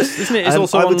on, isn't it? It's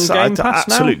also on Game Pass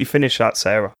now. Absolutely finish that,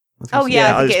 Sarah. Oh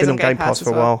yeah, I think it's been on Game Pass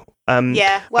for a while. Like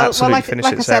I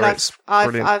said,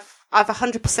 I've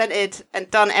 100%ed and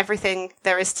done everything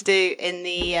there is to do in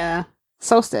the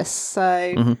Solstice.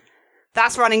 So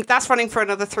that's running for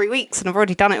another 3 weeks, and I've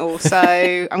already done it all. So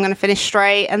I'm going to finish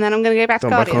straight, and then I'm going to go back to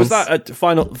Guardians. Was that a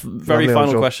final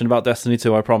question about Destiny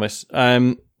 2? I promise.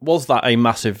 Was that a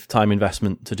massive time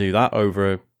investment to do that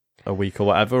over a week or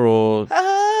whatever, or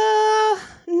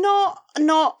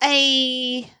not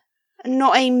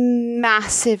a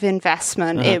massive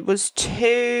investment. It was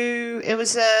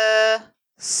a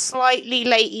slightly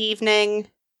late evening,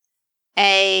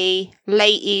 a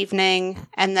late evening,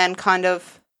 and then kind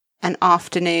of an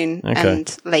afternoon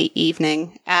and late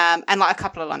evening, and like a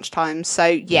couple of lunchtimes. So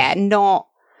yeah,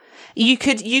 you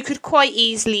could quite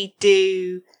easily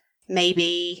do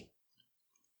maybe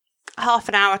half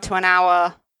an hour to an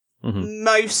hour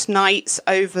most nights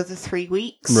over the 3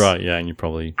 weeks. Right, yeah, and you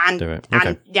probably do it.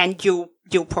 Okay. And you'll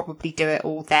probably do it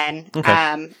all then.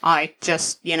 Okay. I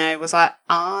just, was like,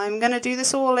 I'm going to do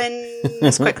this all in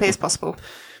as quickly as possible.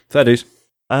 Fair dues.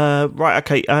 Right,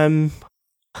 okay. I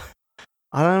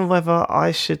don't know whether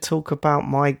I should talk about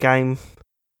my game.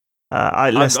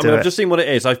 I've just seen what it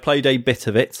is. I've played a bit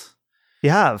of it.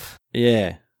 You have?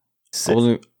 Yeah.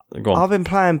 Go on. I've been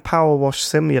playing Power Wash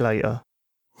Simulator.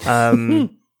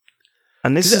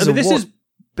 And this has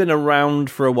been around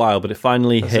for a while, but it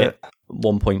finally hit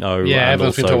 1.0. Yeah,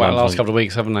 everyone's been talking about it the last couple of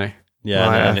weeks, haven't they? Yeah,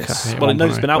 right, it's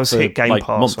been out for Game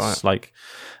Pass, months. Right. Like,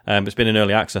 it's been in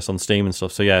early access on Steam and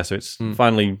stuff. So yeah, so it's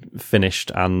finally finished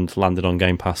and landed on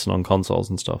Game Pass and on consoles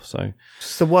and stuff. So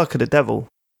it's the work of the devil.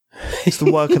 It's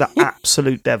the work of the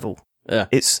absolute devil. Yeah,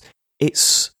 it's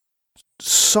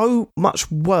so much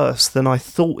worse than I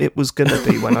thought it was going to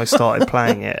be when I started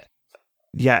playing it.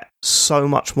 Yet so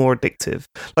much more addictive.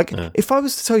 Like, if I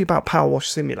was to tell you about Power Wash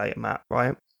Simulator, Matt,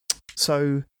 right?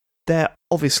 So there,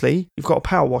 obviously, you've got a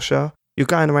power washer. You're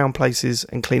going around places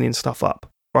and cleaning stuff up,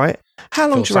 right? How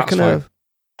long do you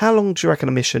reckon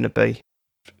a mission would be?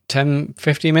 10,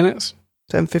 15 minutes?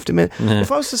 10, 15 minutes. Yeah.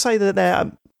 If I was to say that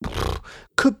there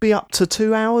could be up to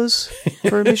 2 hours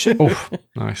for a mission. Oof,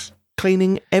 nice.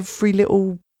 Cleaning every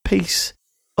little piece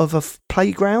of a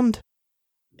playground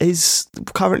is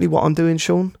currently what I'm doing,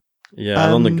 Sean.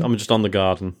 Yeah, I'm just on the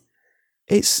garden.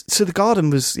 The garden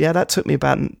was, that took me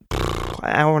about an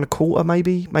hour and a quarter,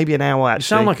 maybe an hour, actually. You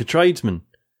sound like a tradesman.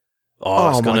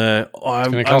 I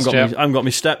haven't got my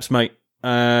steps, mate.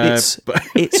 It's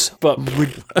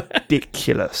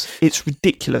ridiculous. It's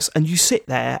ridiculous. And you sit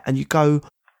there and you go,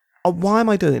 oh, why am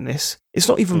I doing this? It's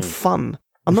not even fun.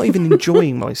 I'm not even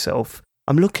enjoying myself.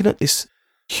 I'm looking at this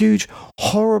huge,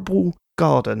 horrible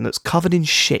garden that's covered in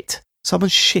shit.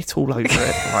 Someone's shit all over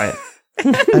it, right?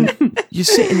 And you're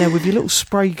sitting there with your little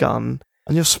spray gun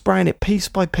and you're spraying it piece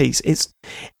by piece.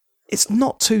 It's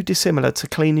not too dissimilar to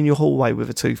cleaning your hallway with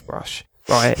a toothbrush,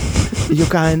 right? You're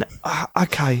going,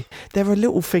 okay, there are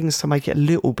little things to make it a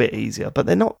little bit easier, but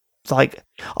they're not like...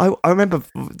 I remember,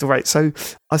 right, so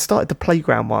I started the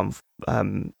playground one,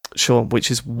 Sean, which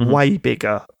is way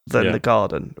bigger than the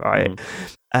garden, right?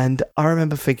 And I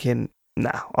remember thinking,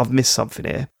 nah, I've missed something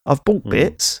here. I've bought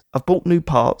bits. I've bought new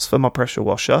parts for my pressure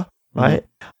washer, right?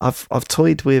 I've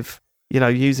toyed with,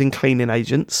 using cleaning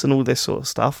agents and all this sort of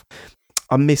stuff.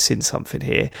 I'm missing something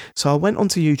here. So I went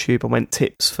onto YouTube and went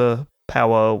tips for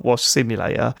power wash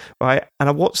simulator, right? And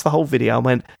I watched the whole video and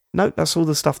went, nope, that's all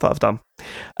the stuff that I've done.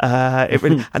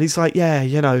 And he's like, yeah,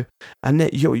 and then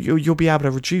you'll be able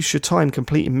to reduce your time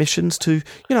completing missions to,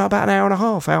 about an hour and a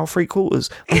half, hour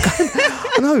 3/4. I'm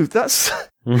going, no, that's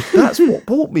what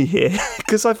brought me here,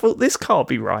 because I thought this can't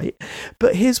be right.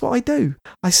 But here's what I do.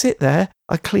 I sit there,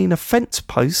 I clean a fence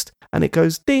post, and it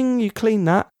goes, ding, you clean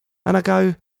that. And I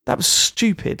go, that was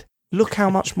stupid. Look how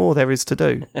much more there is to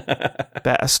do.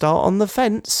 Better start on the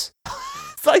fence.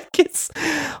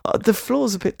 The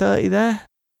floor's a bit dirty there.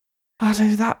 I'll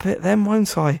do that bit then,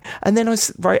 won't I? And then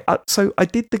so I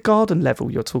did the garden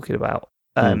level you're talking about,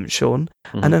 Sean.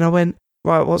 Mm-hmm. And then I went,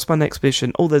 right, what's my next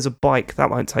mission? Oh, there's a bike. That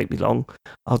won't take me long.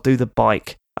 I'll do the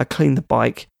bike. I cleaned the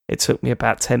bike. It took me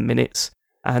about 10 minutes.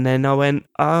 And then I went,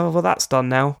 oh, well, that's done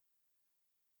now.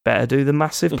 Better do the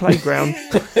massive playground.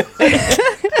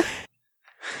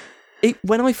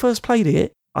 When I first played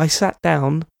it, I sat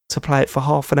down to play it for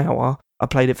half an hour. I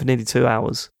played it for nearly 2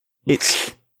 hours.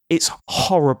 It's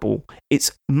horrible.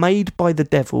 It's made by the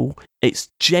devil.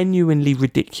 It's genuinely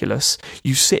ridiculous.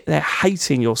 You sit there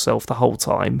hating yourself the whole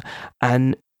time,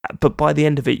 but by the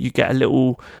end of it, you get a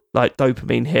little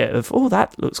dopamine hit of, oh,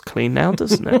 that looks clean now,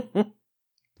 doesn't it?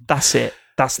 That's it.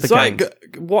 That's the game.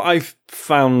 What I've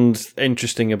found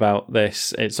interesting about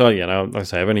this, like I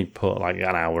say, I've only put an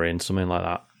hour in, something like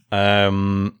that.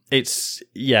 You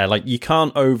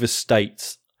can't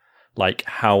overstate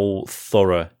how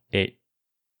thorough it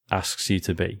asks you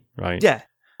to be, right? Yeah.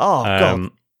 Oh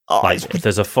god. If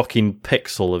there's a fucking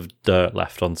pixel of dirt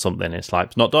left on something, it's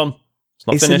it's not done. It's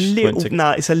not finished.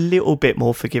 It's a little bit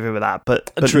more forgiving with that,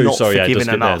 but true. Not Sorry,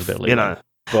 forgiving enough. But,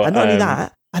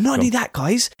 and not only that,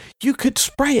 guys, you could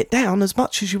spray it down as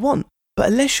much as you want. But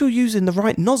unless you're using the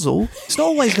right nozzle, it's not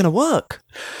always going to work.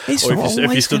 If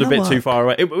you stood a bit too far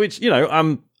away, which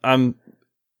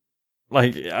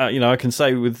I can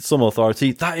say with some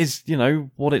authority that is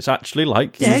what it's actually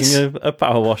like using a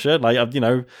power washer. I have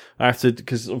to,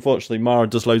 because unfortunately Mara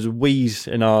does loads of wheeze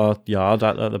in our yard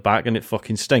at the back, and it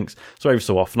fucking stinks. So every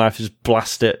so often I have to just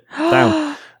blast it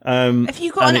down. Have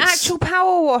you got an actual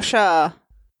power washer?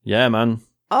 Yeah, man.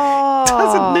 Oh,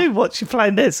 doesn't know what you're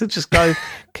playing this. So just go.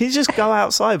 Can you just go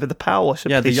outside with the power washer?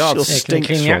 Yeah, the yard stinks.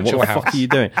 What the fuck are you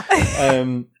doing?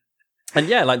 And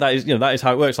that is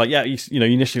how it works. You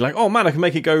initially oh man, I can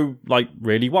make it go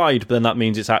really wide, but then that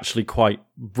means it's actually quite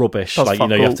rubbish. You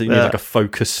have to need a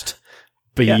focused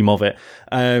beam of it.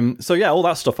 All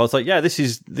that stuff. I was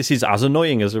this is as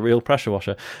annoying as a real pressure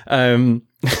washer.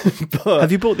 But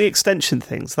have you bought the extension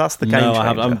things? That's the game changer. No, I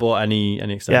haven't bought any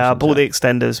extensions. Yeah, I bought the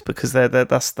extenders because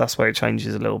that's where it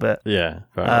changes a little bit. Yeah,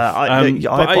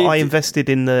 I invested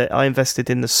in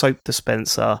the soap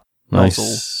dispenser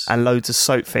nozzle and loads of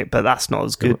soap thing, but that's not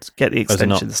as good. Get the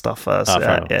extension stuff first.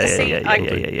 I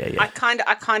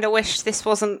kind of wish this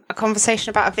wasn't a conversation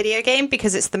about a video game,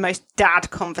 because it's the most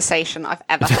dad conversation I've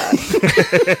ever heard.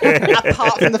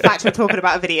 Apart from the fact we're talking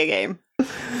about a video game.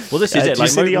 Well, this is it. Do you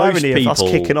see the irony of us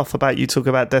kicking off about you talking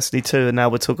about Destiny 2 and now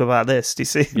we're talking about this? Do you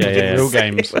see? Yeah. Real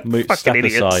games. Step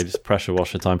aside. It's pressure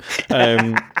washer time.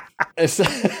 It's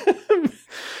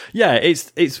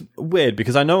weird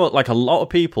because I know a lot of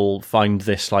people find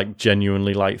this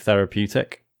genuinely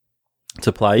therapeutic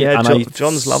to play. Yeah, and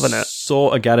John's loving it.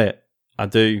 Sort of get it. I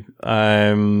do.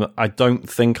 I don't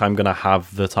think I'm going to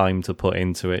have the time to put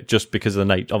into it just because of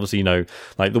the nature. Obviously,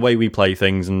 the way we play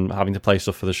things and having to play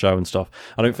stuff for the show and stuff.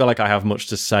 I don't feel like I have much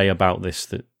to say about this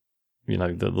that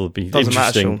will be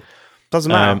interesting.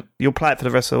 Doesn't matter. You'll play it for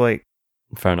the rest of the week.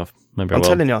 Fair enough. Maybe I'm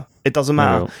telling you, it doesn't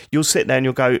matter. You'll sit there and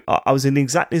you'll go, I was in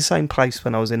exactly the same place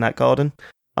when I was in that garden.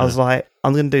 I was like,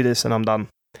 I'm going to do this and I'm done.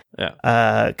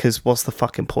 Yeah. Because what's the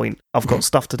fucking point? I've got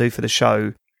stuff to do for the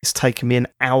show. It's taken me an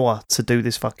hour to do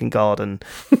this fucking garden.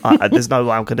 There's no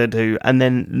way I'm going to do. And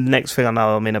then next thing I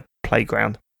know, I'm in a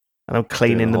playground and I'm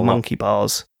cleaning the monkey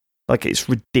bars. It's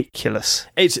ridiculous.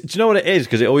 Do you know what it is?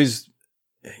 Because it always...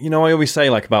 I always say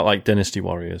about Dynasty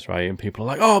Warriors, right? And people are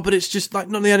like, oh, but it's just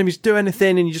none of the enemies do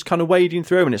anything and you're just kind of wading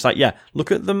through. And it's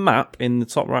look at the map in the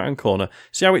top right hand corner.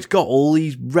 See how it's got all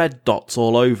these red dots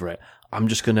all over it? I'm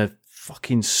just going to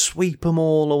fucking sweep them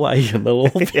all away and they'll all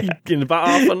be, in about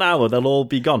half an hour, they'll all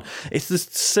be gone. It's this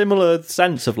similar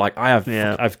sense of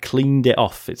I've cleaned it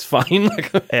off. It's fine.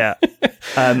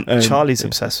 Charlie's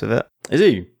obsessed with it. Is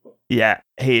he? Yeah,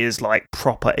 he is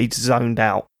proper. He's zoned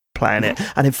out playing it.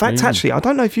 And in fact, actually, I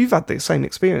don't know if you've had the same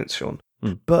experience, Sean,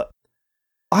 but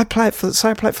I play it for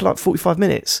 45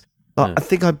 minutes. I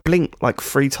think I blink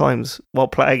 3 times while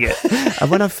playing it. And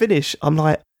when I finish, I'm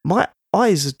my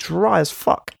eyes are dry as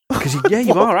fuck. Because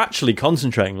you are actually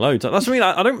concentrating loads. That's what I mean.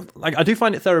 I don't like. I do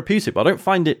find it therapeutic, but I don't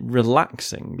find it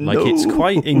relaxing. Like it's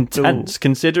quite intense,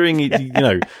 considering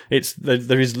it's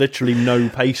there is literally no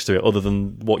pace to it other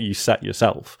than what you set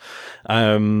yourself.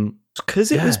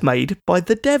 Because it was made by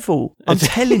the devil. I'm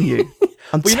telling you.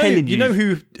 I'm telling you. You know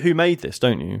who made this,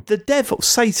 don't you? The devil,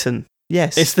 Satan.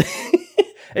 Yes,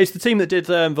 it's the team that did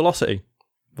Velocity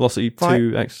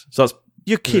 2X. So that's.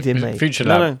 You're kidding me. Future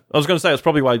Lab. No. I was going to say that's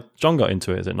probably why John got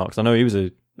into it, is it not? Because I know he was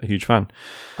a huge fan.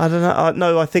 I don't know.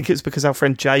 No, I think it's because our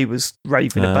friend Jay was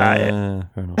raving about it.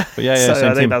 Fair enough. But yeah, so same I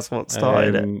think team. that's what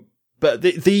started it. But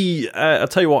I'll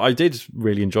tell you what, I did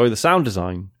really enjoy the sound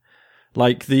design.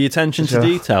 Like the attention to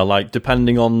detail, like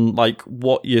depending on like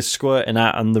what you're squirting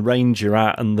at and the range you're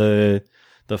at and the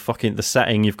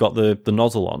setting you've got the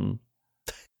nozzle on.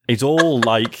 It's all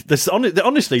like this.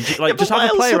 Honestly, like just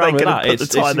have a play around with that. It's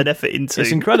the time and effort into.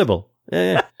 It's incredible.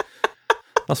 Yeah.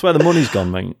 That's where the money's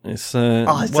gone, mate. It's I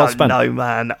well don't spent. know,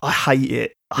 man. I hate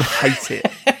it. I hate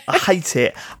it. I hate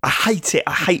it. I hate it.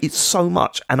 I hate it so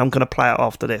much. And I'm going to play it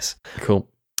after this. Cool.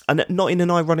 And not in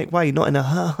an ironic way, not in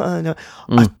a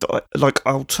no.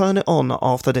 I'll turn it on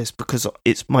after this because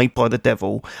it's made by the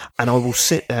devil, and I will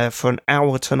sit there for an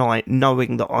hour tonight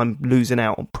knowing that I'm losing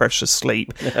out on precious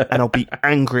sleep, and I'll be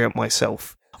angry at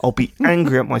myself. I'll be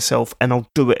angry at myself, and I'll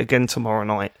do it again tomorrow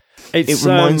night. It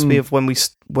reminds me of when we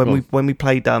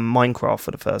played Minecraft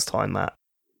for the first time. That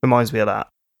reminds me of that.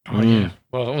 Oh yeah.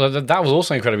 Well, that was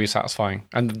also incredibly satisfying,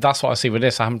 and that's what I see with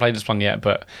this. I haven't played this one yet,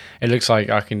 but it looks like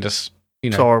I can just.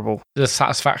 It's horrible. The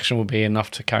satisfaction will be enough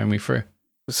to carry me through.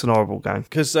 It's an horrible game.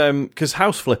 Because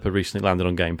House Flipper recently landed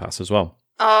on Game Pass as well.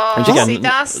 Oh, see,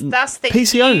 that's the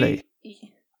PC only.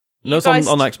 No, it's on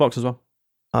Xbox as well.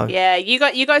 Oh. Yeah, you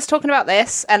guys talking about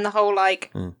this and the whole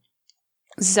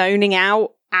zoning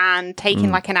out and taking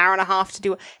like an hour and a half to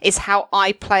do is how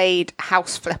I played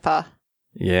House Flipper.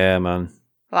 Yeah, man.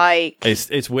 Like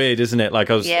it's weird, isn't it?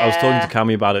 Like I was talking to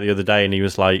Cammy about it the other day, and he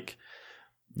was like.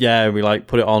 Yeah, we like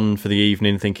put it on for the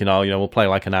evening thinking, we'll play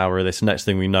like an hour of this. Next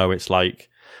thing we know, it's like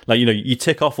you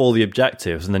tick off all the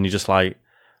objectives and then you're just like,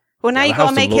 well, now you got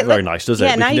to make it look very nice, does it?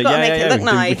 Yeah, now you got to make it look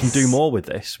nice. We can do more with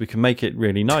this. We can make it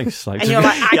really nice. Like, and you're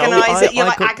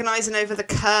like agonising over the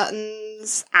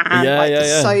curtains and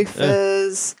the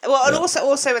sofas. Yeah. Well, and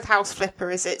also with House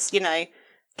Flipper is it's,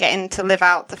 getting to live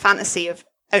out the fantasy of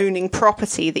owning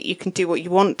property that you can do what you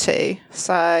want to.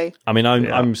 So I mean,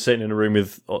 I'm sitting in a room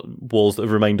with walls that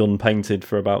have remained unpainted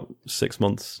for about 6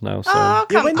 months now. So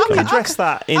when do we address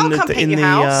that in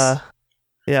the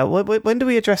when do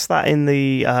we address that in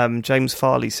the James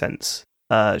Farley sense,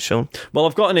 Sean? Well,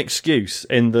 I've got an excuse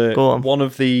in the one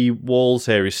of the walls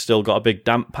here has still got a big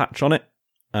damp patch on it,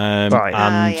 right?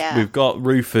 And we've got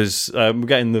roofers. We're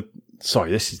getting the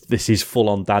this is full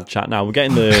on dad chat now. We're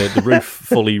getting the roof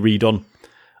fully redone.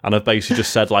 And I've basically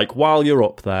just said, like, while you're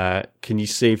up there, can you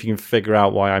see if you can figure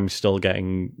out why I'm still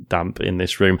getting damp in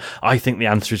this room? I think the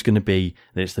answer is going to be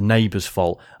that it's the neighbour's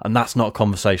fault. And that's not a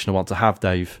conversation I want to have,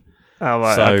 Dave. Oh,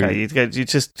 right, okay. You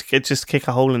just kick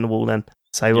a hole in the wall then.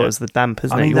 Say, well, it was the damp,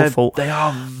 isn't it? Your fault. They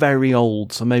are very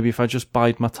old, so maybe if I just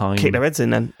bide my time. Kick their heads in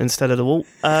then, instead of the wall.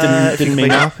 Didn't mean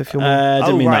that. If you're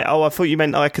right. Oh, I thought you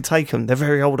meant I could take them. They're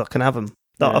very old, I can have them.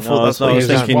 I thought that's what you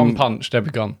were thinking. One punch, they'll be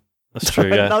gone. That's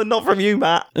true, yeah. No, not from you,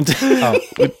 Matt. Done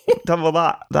with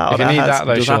that. If you need that,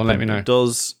 though, Sean, let me know. It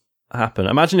does happen.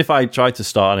 Imagine if I tried to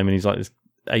start on him and he's like this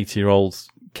 80-year-old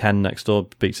Ken next door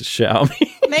beats the shit out of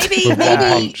me. Maybe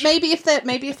if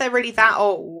they're really that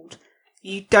old,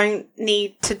 you don't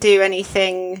need to do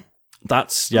anything.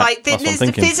 That's the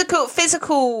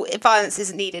physical violence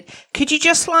isn't needed. Could you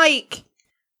just play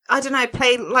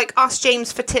like Ask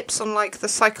James for tips on like the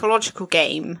psychological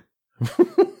game?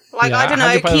 Like, I don't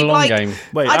know, keep like... Game?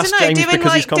 Wait, ask James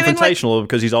because he's confrontational or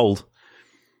because he's old?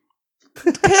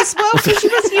 Because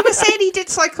you were saying he did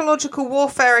psychological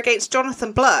warfare against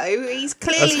Jonathan Blow. He's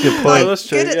clearly good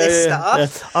at this stuff.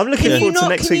 Yeah. I'm looking forward to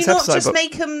next week's episode. Can you not just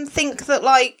make him think that,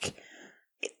 like,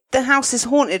 the house is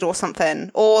haunted or something?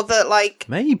 Or that, like...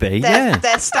 Maybe, they're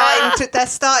starting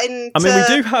to... I mean, we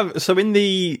do have... So in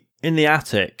the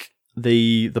attic...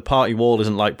 The party wall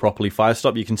isn't like properly fire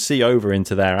stop. You can see over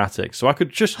into their attic, so I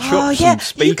could just chuck some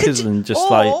speakers and just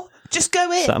just go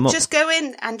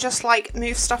in and just like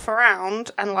move stuff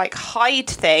around and like hide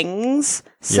things.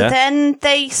 So then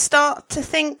they start to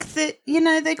think that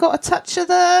they got a touch of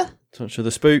the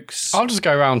spooks. I'll just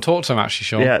go around and talk to them. Actually,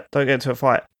 Sean. Yeah, don't get into a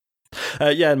fight.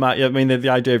 Matt. Yeah, I mean the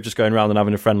idea of just going around and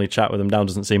having a friendly chat with them now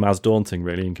doesn't seem as daunting,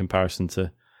 really, in comparison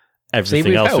to.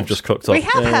 Everything else we've just cooked up. We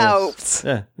have helped.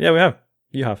 Yeah, we have.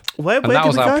 You have. And that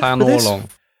was our plan all along.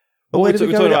 Where did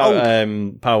we go? Talking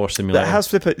about Power Wash Simulator. The House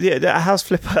Flipper. Yeah, the House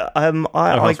Flipper.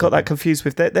 I got that confused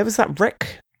with there was that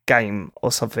Wreck game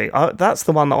or something. That's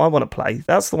the one that I want to play.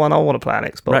 That's the one I want to play on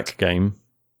Xbox. Wreck game.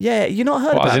 Yeah, you not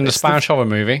heard about it? As in the Spanish horror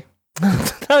movie?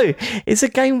 No, it's a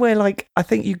game where I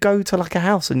think you go to a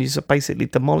house and you just basically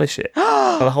demolish it.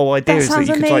 The whole idea is that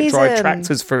you could drive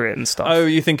tractors through it and stuff. Oh,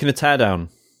 you're thinking of Teardown?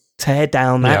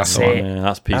 Teardown, that's it. Yeah,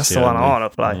 that's PC. That's the one I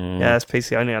want to play. Yeah, it's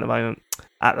PC only at the moment.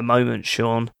 At the moment,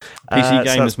 Sean. PC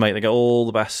gamers, mate, they get all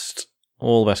the best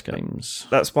games.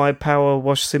 That's my Power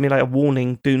Wash Simulator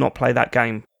warning. Do not play that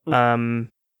game.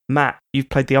 Matt, you've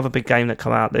played the other big game that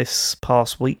came out this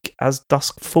past week, As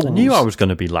Dusk Falls. I knew I was going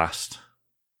to be last.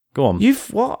 Go on.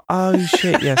 You've what? Oh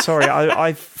shit! Yeah, sorry.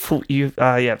 I thought you.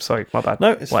 Yeah, sorry. My bad.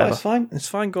 No, it's fine. It's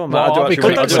fine. Go on. No, I do I'll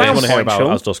actually want to hear about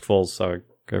Sean. As Dusk Falls. So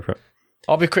go for it.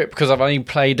 I'll be quick because I've only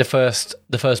played the first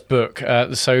book.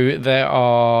 This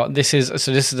is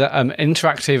an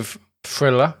interactive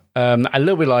thriller, a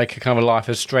little bit like a kind of a Life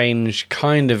is Strange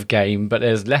kind of game, but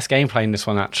there's less gameplay in this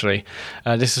one actually.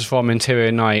 This is from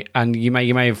Interior Night, and you may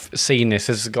have seen this.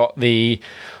 This has got the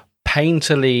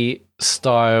painterly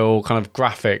style kind of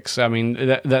graphics. I mean,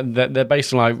 they're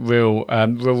based on like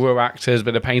real actors,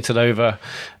 but they're painted over.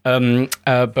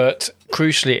 But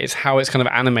crucially, it's how it's kind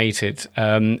of animated.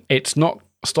 It's not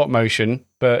stop motion,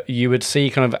 but you would see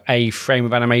kind of a frame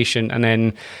of animation, and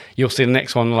then you'll see the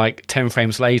next one like 10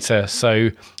 frames later.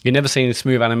 So you're never seeing a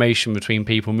smooth animation between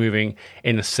people moving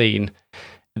in a scene.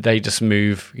 They just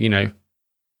move,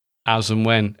 as and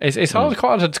when. It's quite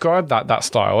hard to describe that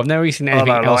style. I've never seen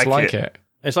anything else like it.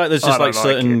 It's like there's just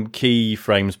certain key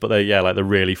frames, but they're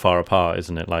really far apart,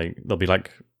 isn't it? Like there'll be like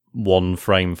one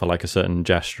frame for like a certain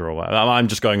gesture or whatever. I'm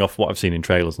just going off what I've seen in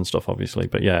trailers and stuff, obviously.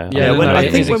 But yeah. I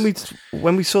think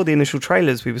when we saw the initial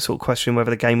trailers, we were sort of questioning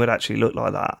whether the game would actually look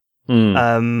like that. I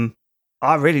don't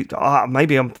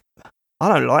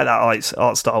like that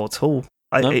art style at all.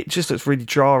 It just looks really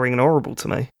jarring and horrible to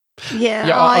me. Yeah,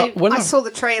 I saw the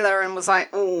trailer and was like,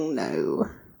 oh no.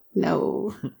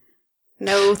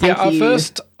 No, thank you. At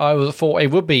first, I thought it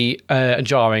would be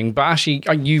jarring, but actually,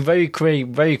 you very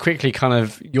quickly kind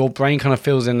of your brain kind of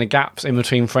fills in the gaps in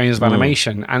between frames of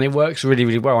animation, and it works really,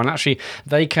 really well. And actually,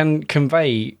 they can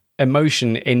convey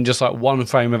emotion in just like one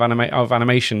frame of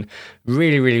animation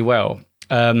really, really well.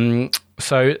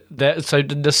 So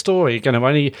the story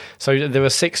there were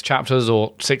 6 chapters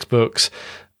or 6 books,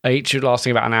 each lasting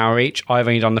about an hour each. I've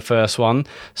only done the first one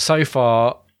so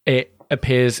far. It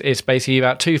appears it's basically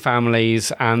about 2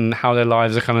 families and how their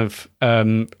lives are kind of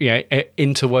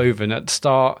interwoven. At the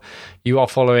start, you are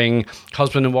following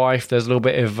husband and wife. There's a little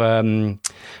bit of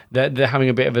they're having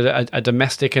a bit of a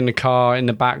domestic in the car. In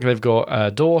the back, they've got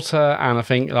a daughter and I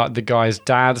think like the guy's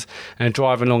dad, and they're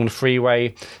driving along the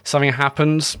freeway. Something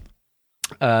happens.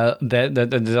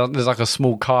 There's like a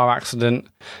small car accident,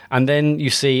 and then you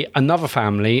see another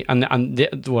family,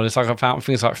 it's like I think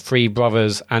it's like 3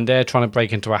 brothers, and they're trying to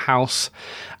break into a house,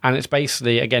 and it's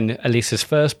basically, again, Elise's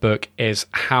first book is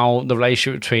how the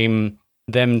relationship between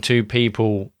them 2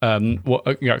 people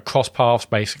cross paths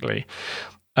basically.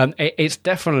 It's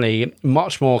definitely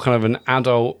much more kind of an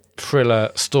adult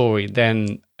thriller story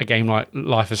than a game like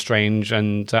Life is Strange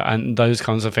and those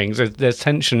kinds of things. There's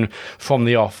tension from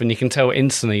the off, and you can tell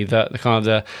instantly that the kind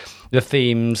of the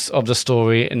themes of the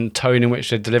story and tone in which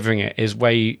they're delivering it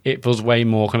feels way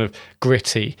more kind of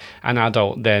gritty and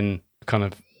adult than kind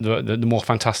of the more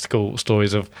fantastical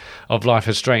stories of Life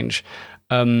is Strange.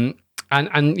 And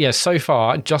yeah, so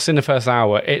far, just in the first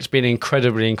hour, it's been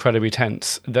incredibly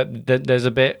tense. That there's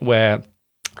a bit where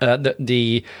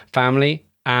the family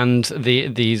and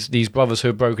these brothers who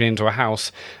have broken into a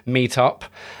house meet up,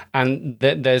 and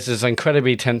there's this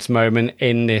incredibly tense moment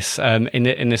in this in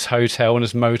this hotel, in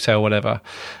this motel, whatever,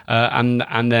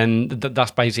 and then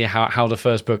that's basically how the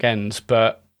first book ends.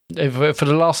 But for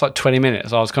the last like 20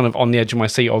 minutes, I was kind of on the edge of my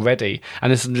seat already,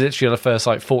 and this is literally the first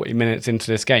like 40 minutes into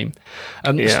this game.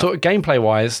 Gameplay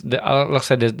wise, like I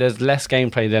said, there's less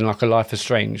gameplay than like a Life is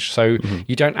Strange, so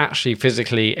you don't actually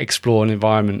physically explore an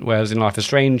environment, whereas in Life is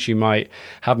Strange you might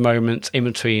have moments in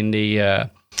between the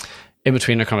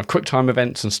kind of quick time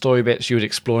events and story bits. You would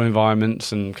explore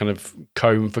environments and kind of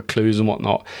comb for clues and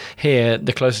whatnot. Here,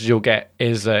 the closest you'll get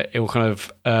is that it will kind of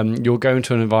you'll go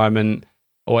into an environment,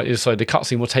 the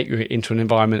cutscene will take you into an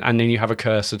environment, and then you have a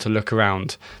cursor to look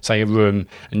around, say a room,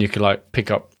 and you can like pick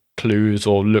up clues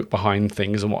or look behind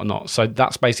things and whatnot. So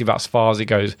that's basically about as far as it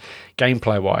goes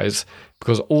gameplay wise,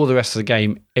 because all the rest of the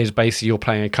game is basically you're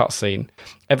playing a cutscene.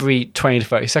 Every 20 to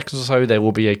 30 seconds or so, there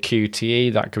will be a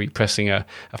QTE. That could be pressing a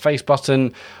face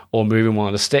button or moving one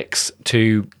of the sticks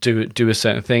to do a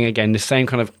certain thing. Again, the same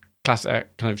kind of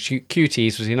classic kind of QTs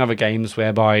we've seen in other games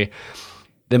whereby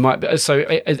there might be. So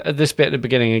at this bit at the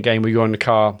beginning of a game where you're in the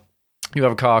car. You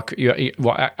have a car.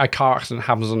 A car accident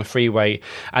happens on the freeway,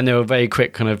 and there are very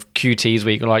quick kind of QTs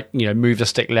where you can move the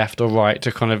stick left or right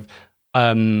to kind of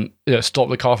stop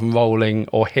the car from rolling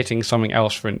or hitting something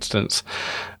else, for instance.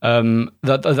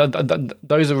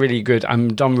 Those are really good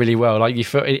and done really well. Like you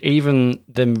feel even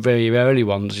them very early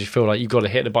ones, you feel like you've got to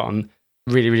hit the button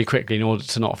really, really quickly in order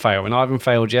to not fail. And I haven't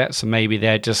failed yet, so maybe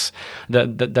they're just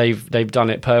that they've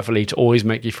done it perfectly to always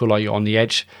make you feel like you're on the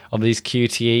edge of these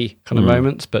QTE kind of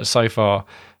moments. But so far,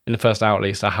 in the first hour at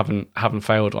least, I haven't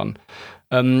failed one.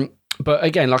 But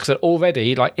again, like I said,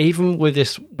 already, like even with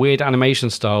this weird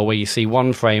animation style where you see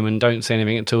one frame and don't see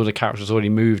anything until the character's already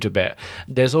moved a bit,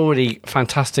 there's already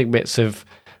fantastic bits of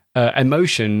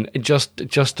emotion just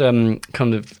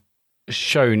kind of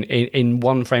shown in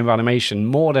one frame of animation,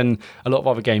 more than a lot of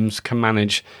other games can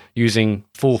manage using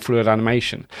full fluid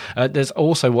animation. There's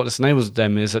also what this enables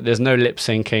them is that there's no lip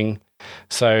syncing,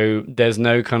 so there's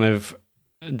no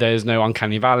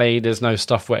uncanny valley, there's no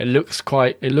stuff where it looks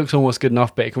almost good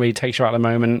enough but it can really take you out of the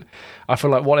moment. I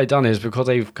feel like what they've done is because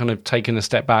they've kind of taken a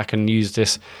step back and used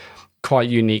this quite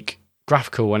unique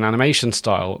graphical and animation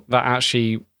style that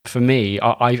actually, for me,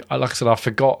 I like I said, I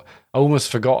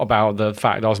almost forgot about the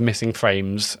fact that I was missing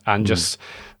frames and just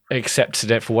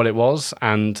accepted it for what it was.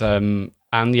 And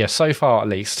yeah, so far at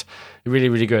least, really,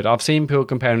 really good. I've seen people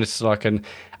comparing this to like an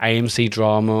AMC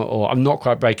drama, or I'm not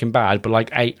quite Breaking Bad, but like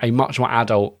a much more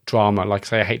adult drama, like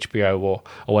say a HBO or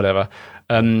whatever.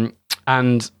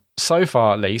 And so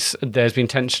far at least, there's been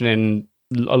tension in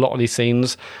a lot of these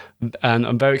scenes. And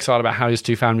I'm very excited about how these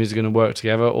two families are going to work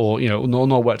together, or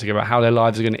not work together, how their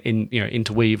lives are going to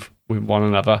interweave with one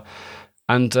another.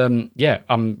 And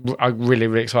I'm really,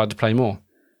 really excited to play more.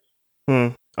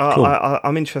 Cool.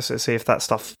 I'm interested to see if that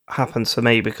stuff happens for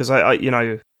me, because I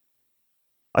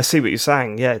see what you're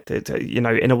saying. Yeah,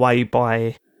 in a way,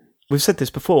 we've said this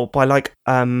before, by like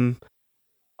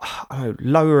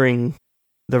lowering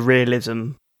the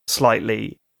realism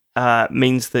slightly.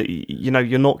 Means that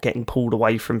you're not getting pulled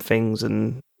away from things,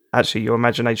 and actually your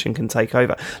imagination can take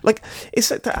over. Like it's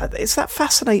that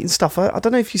fascinating stuff. I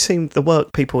don't know if you've seen the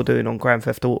work people are doing on Grand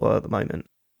Theft Auto at the moment,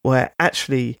 where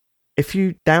actually if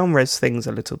you down-res things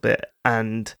a little bit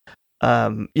and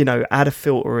add a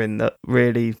filter in that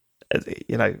really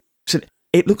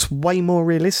it looks way more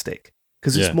realistic.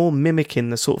 Because it's more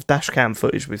mimicking the sort of dashcam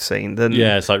footage we've seen than...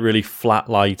 Yeah, it's like really flat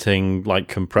lighting, like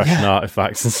compression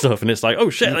artifacts and stuff, and it's like,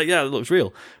 oh shit, it looks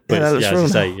real. But as you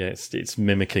say, it's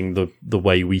mimicking the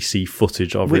way we see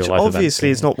footage of real life events. Which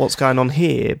obviously is not what's going on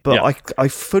here, but I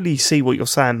fully see what you're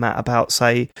saying, Matt, about,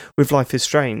 say, with Life is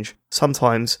Strange,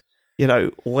 sometimes,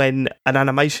 when an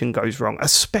animation goes wrong,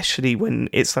 especially when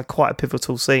it's like quite a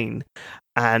pivotal scene,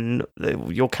 and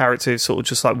your character is sort of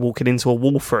just like walking into a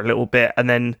wall for a little bit and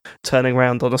then turning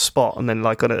around on a spot and then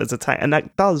like on it as a tank, and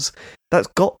that's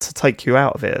got to take you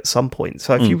out of it at some point.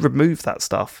 So if you remove that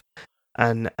stuff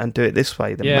and do it this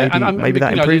way, then maybe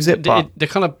that improves it. But they're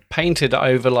kind of painted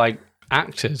over like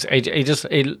actors.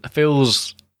 It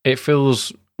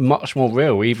feels much more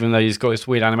real, even though he's got this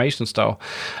weird animation style.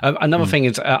 Another thing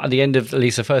is at the end of at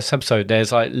least the first episode,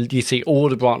 there's like you see all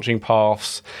the branching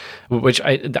paths,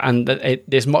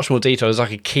 there's much more detail. There's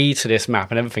like a key to this map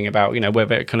and everything about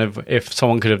whether it kind of, if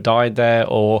someone could have died there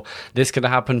or this could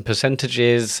have happened,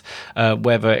 percentages,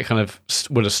 whether it kind of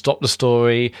would have stopped the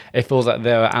story. It feels like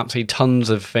there are absolutely tons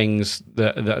of things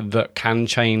that can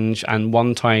change, and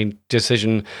one tiny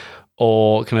decision,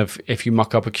 or kind of if you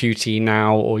muck up a QT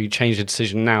now or you change the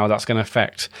decision now, that's going to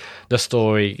affect the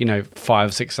story,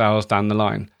 5-6 hours down the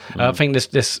line. I think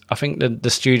I think the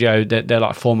studio, they're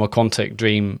like former Quantic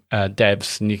Dream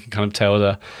devs, and you can kind of tell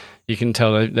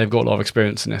they've got a lot of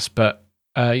experience in this. But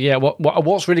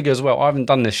what's really good as well, I haven't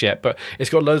done this yet, but it's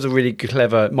got loads of really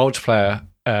clever multiplayer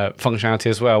functionality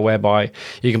as well, whereby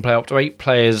you can play up to 8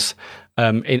 players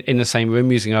in the same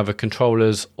room using either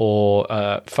controllers or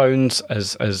phones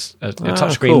as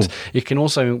touchscreens. Cool. You can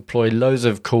also employ loads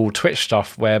of cool Twitch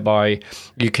stuff, whereby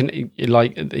you can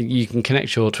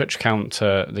connect your Twitch account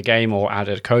to the game or add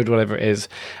a code, whatever it is,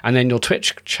 and then your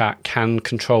Twitch chat can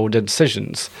control the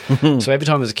decisions. So every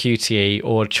time there's a QTE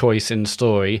or a choice in the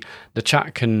story, the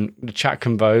chat can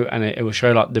vote, and it will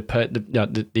show like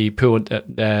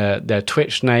their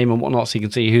Twitch name and whatnot, so you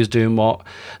can see who's doing what.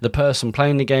 The person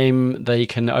playing the game, they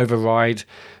can override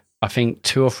I think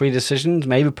 2 or 3 decisions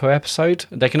maybe per episode.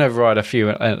 They can override a few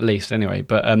at least anyway.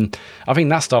 But I think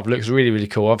that stuff looks really, really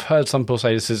cool. I've heard some people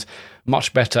say this is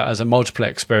much better as a multiplayer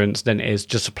experience than it is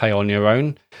just to play on your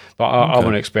own. But I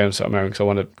want to experience it on my own because I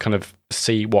want to kind of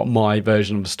see what my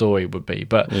version of the story would be.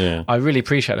 But I really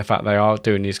appreciate the fact they are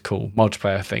doing these cool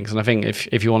multiplayer things. And I think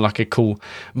if you want like a cool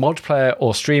multiplayer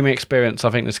or streaming experience,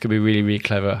 I think this could be really, really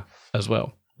clever as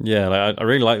well. Yeah, like, I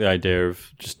really like the idea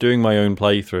of just doing my own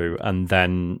playthrough and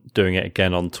then doing it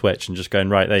again on Twitch and just going,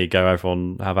 right, there you go,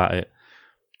 everyone have at it.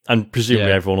 And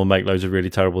presumably everyone will make loads of really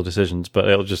terrible decisions, but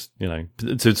it'll just,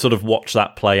 to sort of watch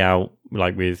that play out,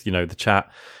 like with, the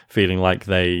chat, feeling like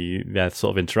they're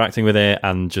sort of interacting with it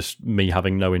and just me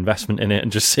having no investment in it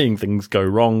and just seeing things go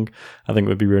wrong, I think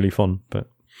would be really fun. But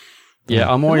yeah,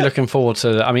 I'm already looking forward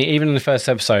to. I mean, even in the first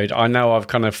episode, I know I've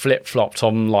kind of flip flopped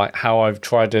on like how I've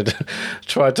tried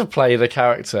to play the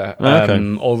character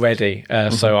already.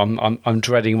 So I'm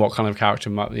dreading what kind of character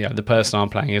the person I'm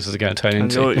playing is going to turn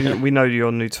into. We know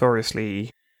you're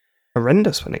notoriously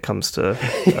horrendous when it comes to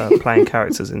playing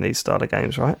characters in these style of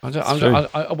games, right?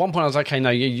 At one point, I was like, okay, no,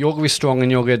 you're going to be strong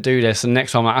and you're going to do this. And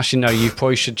next time, actually, no, you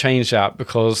probably should change that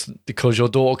because your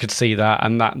daughter could see that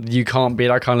and that you can't be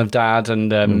that kind of dad.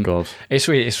 And it's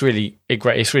really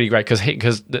great. It's really great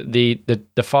because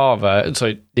the father,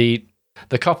 so the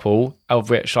couple of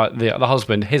which, like the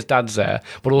husband, his dad's there,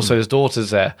 but also his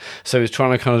daughter's there. So he's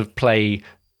trying to kind of play,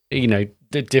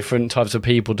 the different types of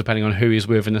people depending on who he's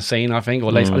with in the scene, I think,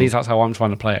 or at least that's how I'm trying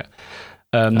to play it.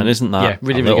 And isn't that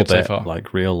really, really good bit so far?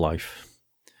 Like real life?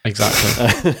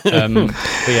 Exactly. But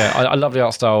yeah, I love the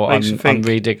art style. I'm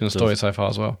really digging the story so far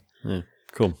as well. Yeah,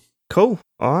 cool. All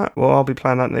right. Well, I'll be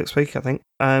playing that next week, I think.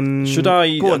 Should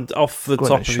I, off the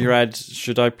top of your head,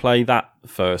 should I play that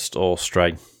first or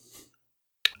Stray?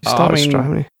 Start Stray,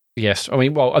 haven't you? Yes. I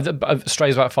mean, well,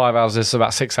 Stray's about 5 hours. This is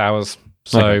about 6 hours.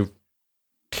 So. Okay.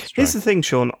 Here's the thing,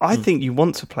 Sean. I think you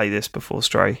want to play this before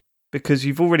Stray because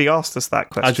you've already asked us that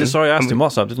question. I asked him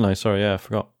WhatsApp, didn't I? Sorry, yeah, I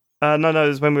forgot. No, it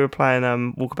was when we were playing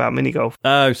Walkabout Mini Golf.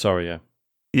 Oh, sorry, yeah.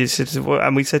 You said,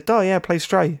 and we said, "Oh yeah, play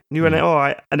Stray." And you went, "All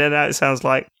right," and then now it sounds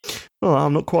like, "Oh,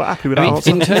 I'm not quite happy with that answer."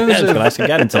 In terms of, ask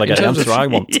again until I get the answer I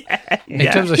want.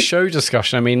 In terms of show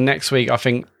discussion, I mean, next week I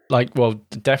think,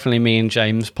 definitely me and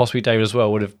James, possibly David as well,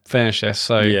 would have finished this.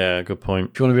 So yeah, good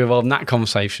point. If you want to be involved in that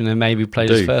conversation, then maybe play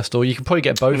this first, or you can probably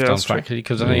get both done, frankly,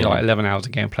 because there's only 11 hours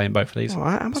of game playing both of these. All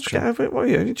right, how much get over it? What are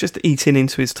you just eating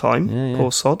into his time? Yeah.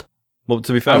 Poor sod. Well,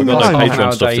 to be fair, we've got no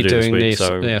Patreon stuff to do this week,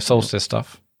 so Solstice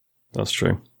stuff. That's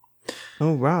true.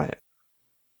 All right,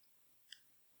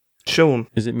 Sean,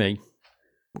 is it me?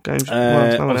 What games?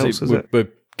 Else is it? We're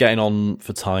getting on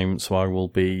for time, so I will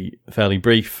be fairly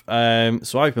brief.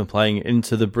 So I've been playing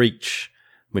Into the Breach,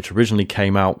 which originally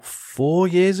came out 4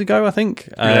 years ago, I think.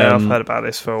 Yeah, I've heard about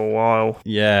this for a while.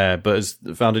 Yeah, but has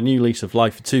found a new lease of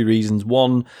life for 2 reasons.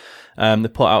 One, they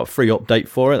put out a free update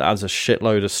for it that has a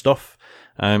shitload of stuff.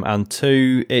 And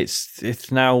 2,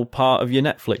 it's now part of your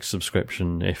Netflix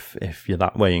subscription if you're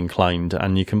that way inclined,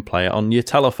 and you can play it on your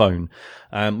telephone,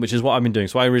 which is what I've been doing.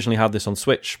 So I originally had this on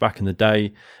Switch back in the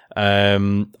day.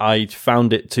 I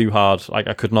found it too hard. Like,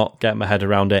 I could not get my head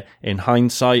around it. In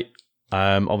hindsight,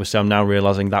 obviously I'm now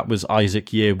realizing that was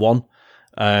Isaac Year 1.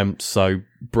 So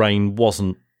brain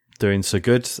wasn't doing so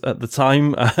good at the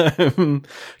time.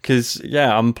 Because,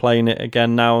 I'm playing it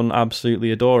again now and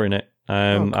absolutely adoring it.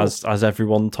 Cool. As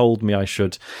everyone told me I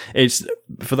should. It's,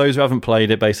 for those who haven't played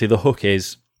it, basically the hook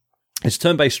is it's a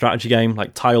turn-based strategy game,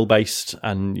 like tile-based,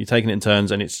 and you're taking it in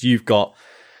turns, and you've got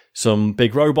some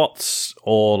big robots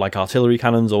or like artillery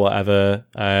cannons or whatever,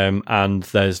 and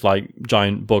there's like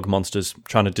giant bug monsters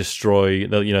trying to destroy.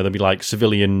 There'll be like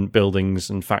civilian buildings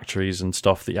and factories and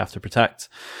stuff that you have to protect,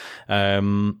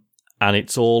 and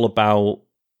it's all about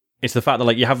it's the fact that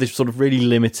like you have this sort of really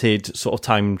limited sort of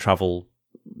time travel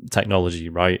technology,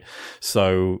 right?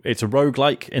 So it's a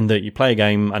roguelike in that you play a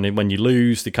game and when you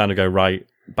lose, they kind of go, right,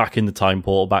 back in the time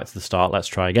portal, back to the start, let's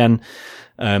try again.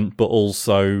 But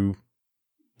also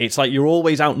it's like you're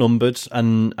always outnumbered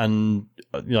and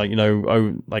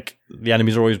like the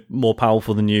enemies are always more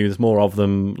powerful than you. There's more of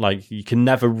them. Like you can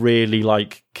never really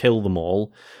like kill them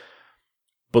all.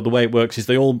 But the way it works is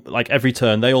they all, like every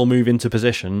turn, they all move into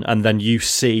position and then you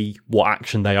see what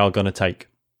action they are going to take.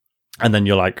 And then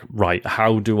you're like, right,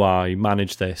 how do I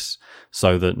manage this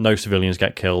so that no civilians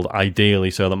get killed,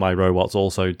 ideally so that my robots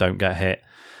also don't get hit.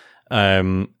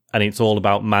 And it's all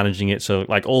about managing it so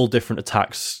like all different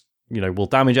attacks, will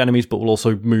damage enemies, but will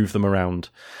also move them around.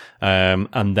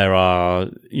 And there are,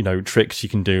 tricks you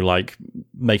can do, like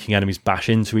making enemies bash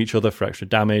into each other for extra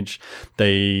damage.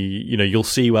 You'll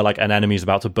see where like an enemy is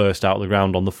about to burst out of the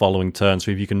ground on the following turn. So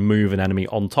if you can move an enemy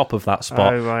on top of that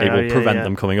spot, it will prevent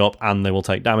them coming up, and they will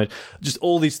take damage. Just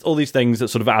all these things that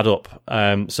sort of add up.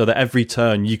 So that every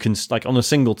turn you can, like on a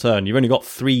single turn, you've only got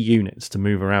 3 units to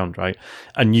move around, right?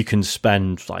 And you can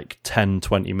spend like 10,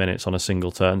 20 minutes on a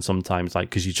single turn sometimes, like,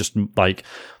 because you just like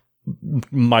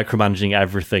micromanaging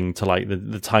everything to like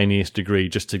the tiniest degree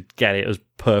just to get it as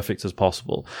perfect as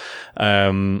possible.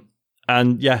 And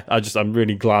yeah, I'm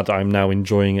really glad I'm now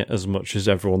enjoying it as much as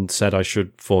everyone said I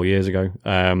should 4 years ago.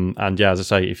 And yeah, as I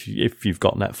say, if you've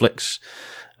got Netflix,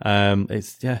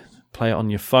 play it on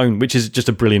your phone, which is just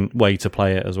a brilliant way to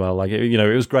play it as well. Like,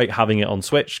 it was great having it on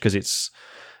Switch because it's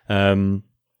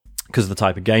because of the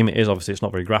type of game it is. Obviously, it's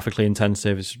not very graphically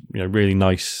intensive. It's really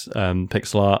nice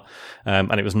pixel art,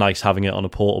 and it was nice having it on a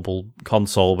portable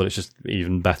console. But it's just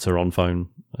even better on phone.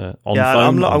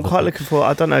 I'm quite looking forward.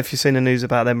 I don't know if you've seen the news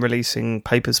about them releasing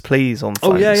Papers, Please on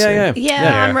phone. I'm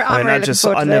really looking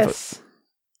forward to this.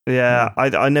 Yeah,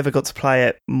 I never got to play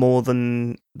it more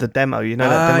than the demo. That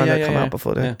demo that come out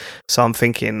before. So I'm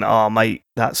thinking, oh mate,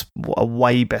 that's a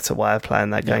way better way of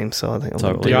playing that game. So I think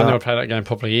I never played that game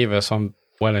properly either. So I'm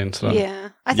well into that. Yeah,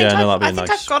 I think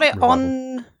I've got it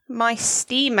on my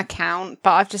Steam account,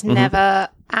 but I've just never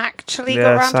actually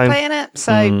got around to playing it.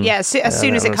 So as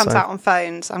soon as it comes out on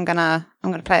phones, I'm gonna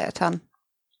play it a ton.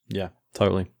 Yeah,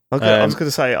 totally. I was going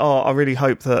to say, I really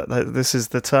hope that this is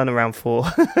the turnaround for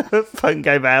phone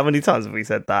game. How many times have we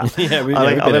said that?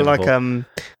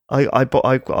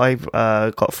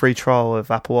 I got a free trial of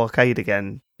Apple Arcade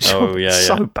again. So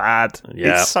bad.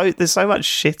 Yeah, there's so much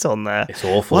shit on there. It's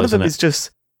awful. One of them is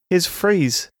just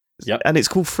Freeze. Yep. And it's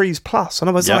called Freeze Plus, and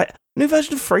I was like, new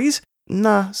version of Freeze?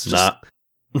 Nah, it's just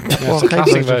it's a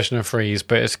classic version of Freeze,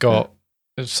 but it's got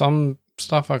some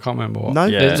stuff I can't remember what. No,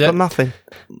 it's got nothing.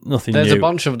 Nothing. There's new. a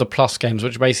bunch of the Plus games,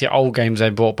 which are basically old games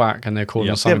they brought back, and they're called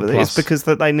them something Plus. It's because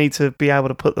that they need to be able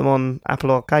to put them on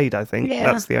Apple Arcade. I think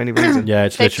that's the only reason. Yeah,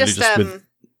 it's literally just with.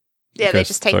 Yeah, they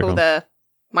just take all the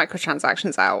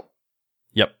microtransactions out.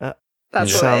 Yep.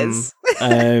 That's what it is.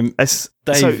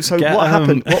 What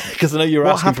happened? Because I know you were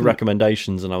asking for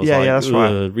recommendations, and I was that's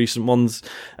right. Recent ones.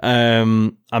 I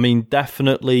mean,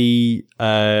 definitely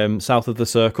South of the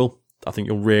Circle. I think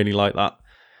you'll really like that.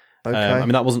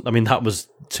 Okay. That was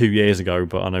 2 years ago,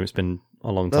 but I know it's been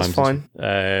a long time. That's fine.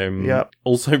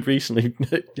 Also, recently,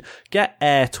 get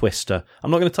Air Twister.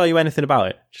 I'm not going to tell you anything about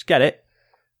it. Just get it.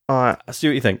 All right. See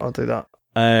what you think. I'll do that.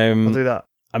 I'll do that.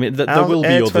 I mean, there will be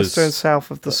Air others. Twister and South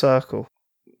of the Circle.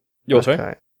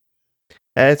 Sorry?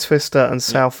 Air Twister and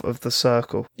South of the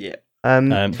Circle. Yeah.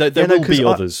 There will be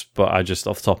others, but I just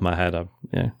off the top of my head,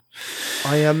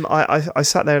 I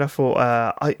sat there and I thought,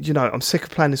 I'm sick of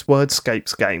playing this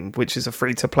Wordscapes game, which is a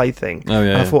free to play thing. Oh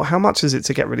yeah. And I thought, how much is it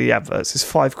to get rid of the adverts? It's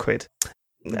 £5.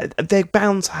 They're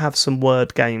bound to have some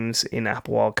word games in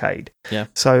Apple Arcade. Yeah.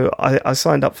 So I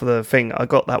signed up for the thing. I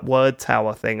got that word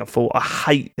tower thing. I thought, I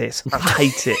hate this. I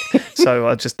hate it. So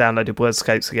I just downloaded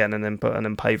Wordscapes again and then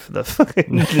paid for the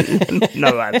fucking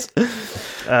no ads.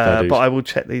 But I will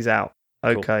check these out.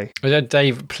 Okay. Cool.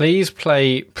 Dave, please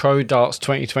play Pro Darts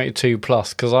 2022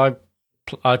 Plus, because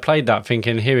I played that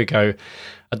thinking, here we go,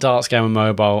 a darts game on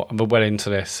mobile. I'm well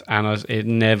into this, and it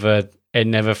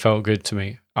never felt good to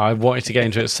me. I wanted to get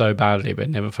into it so badly, but it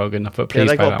never felt good enough. But please,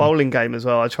 they play got a bowling game as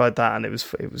well. I tried that, and it was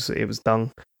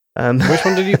done. Which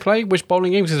one did you play? Which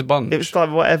bowling games is a bunch? It was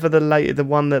like whatever the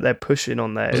one that they're pushing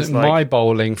on there. Is it like My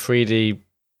Bowling 3D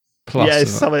Plus? Yeah,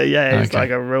 it's something. Yeah, it's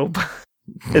like a real.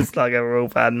 It's like a real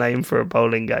bad name for a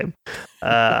bowling game.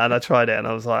 And I tried it, and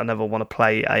I was like, I never want to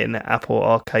play an Apple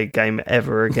Arcade game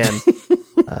ever again.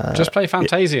 Just play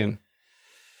Fantasian.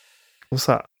 What's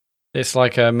that? It's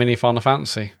like a mini Final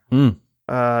Fantasy. No,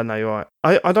 you're right.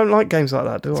 I don't like games like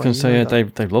that, do I? I was going to say,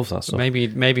 Dave loves that stuff.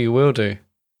 Maybe you will do.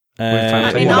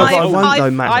 I won't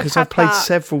though, Matt, because I've played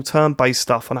several turn-based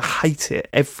stuff, and I hate it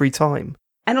every time.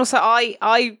 And also,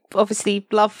 I obviously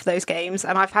love those games,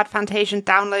 and I've had Fantasian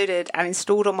downloaded and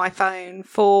installed on my phone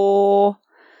for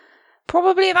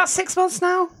probably about 6 months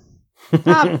now.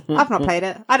 I've not played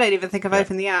it. I don't even think I've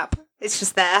opened the app. It's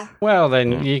just there. Well,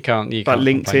 then you can't. But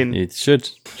LinkedIn, you should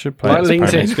play it.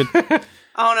 LinkedIn.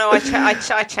 Oh no, I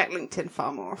check LinkedIn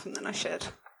far more often than I should,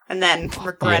 and then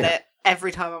regret it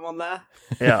every time I'm on there.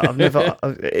 Yeah, I've never.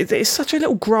 It's such a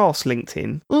little grass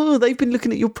LinkedIn. Oh, they've been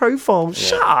looking at your profile. Yeah.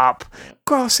 Shut up,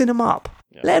 grassing them up.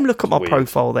 Yeah. Let them look at my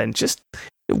profile then. Just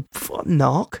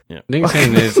narc. Yeah.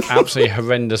 LinkedIn is absolutely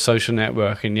horrendous social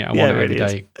network, and yet I want it every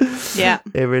day. Yeah,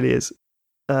 it really is.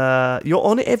 You're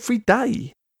on it every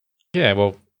day. Yeah,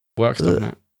 well, work stuff, isn't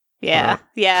it?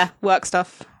 Yeah, work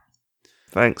stuff.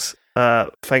 Thanks.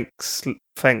 Thanks.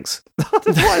 Why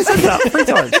is that 3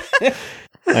 times?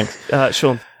 Thanks.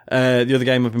 Sean. The other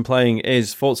game I've been playing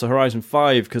is Forza Horizon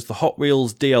 5 because the Hot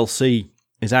Wheels DLC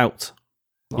is out.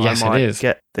 Yes, I might it is.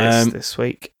 Get this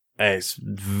week. It's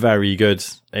very good.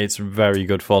 It's very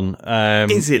good fun.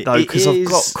 Is it though? Because I've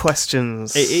got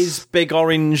questions. It is big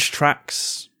orange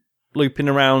tracks looping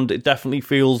around. It definitely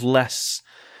feels less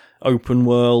open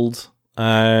world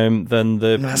than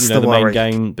the main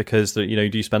game because you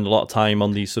do spend a lot of time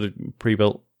on these sort of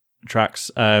pre-built tracks.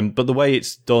 But the way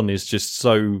it's done is just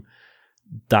so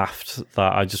daft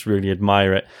that I just really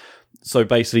admire it. So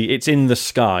basically, it's in the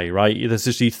sky, right? There's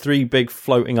just these 3 big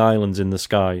floating islands in the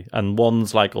sky, and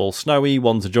one's like all snowy,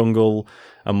 one's a jungle,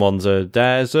 and one's a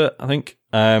desert, I think.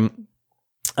 And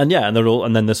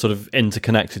then they're sort of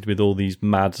interconnected with all these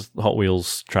mad Hot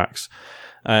Wheels tracks.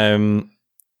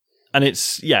 And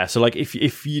it's, so like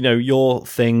if your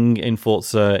thing in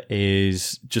Forza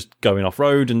is just going off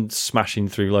road and smashing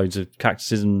through loads of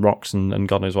cactuses and rocks and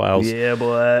God knows what else. Yeah,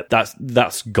 boy.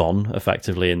 That's gone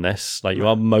effectively in this. Like you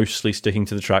are mostly sticking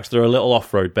to the tracks. There are little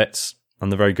off-road bits and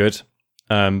they're very good.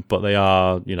 But they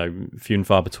are, few and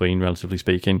far between, relatively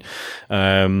speaking.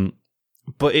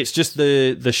 But it's just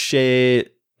the sheer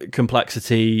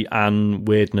complexity and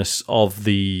weirdness of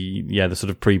the sort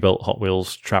of pre-built Hot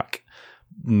Wheels track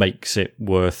makes it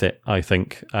worth it, I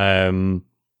think. There aren't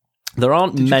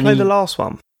many. Did you play the last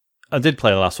one? I did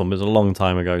play the last one, but it was a long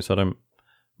time ago, so I don't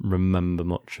remember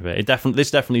much of it.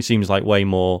 This definitely seems like way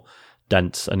more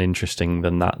dense and interesting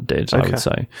than that did, I would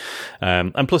say.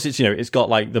 And plus, it's got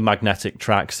like the magnetic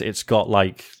tracks. It's got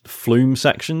like flume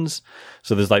sections.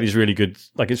 So there's like these really good,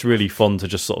 like it's really fun to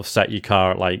just sort of set your car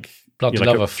at like. Bloody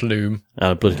love a flume.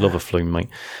 Bloody love a flume, mate.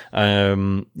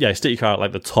 Stick your car at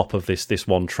like the top of this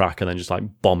one track and then just like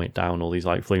bomb it down all these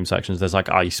like flume sections. There's like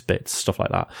ice bits, stuff like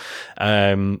that.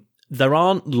 There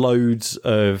aren't loads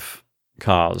of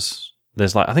cars.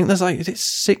 There's like, I think there's like, is it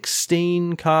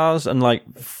 16 cars? And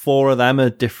like 4 of them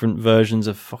are different versions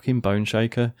of fucking Bone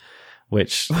Shaker,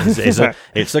 which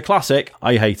it's a classic.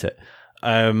 I hate it.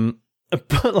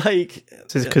 But like,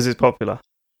 because it's popular.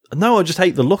 No, I just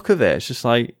hate the look of it. It's just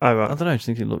like, right. I don't know, I just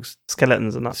think it looks...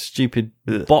 Skeletons and that. Stupid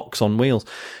box on wheels.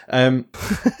 So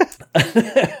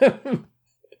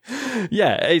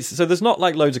there's not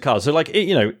like loads of cars. So like,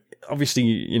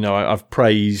 obviously, I've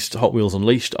praised Hot Wheels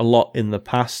Unleashed a lot in the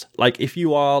past. Like, if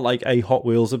you are like a Hot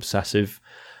Wheels obsessive,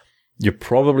 you're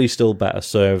probably still better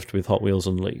served with Hot Wheels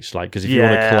Unleashed. Like, because if you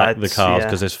want to collect the cars,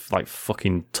 because there's like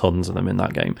fucking tons of them in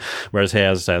that game. Whereas here,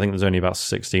 as I say, I think there's only about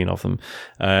 16 of them.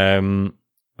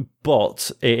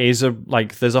 But it is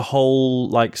there's a whole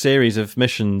like series of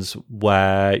missions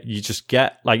where you just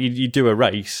get like you do a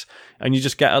race and you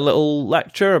just get a little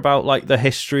lecture about like the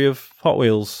history of Hot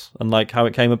Wheels and like how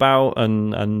it came about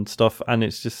and stuff, and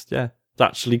it's just it's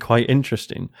actually quite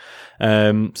interesting.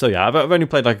 I've only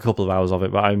played like a couple of hours of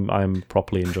it, but I'm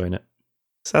properly enjoying it.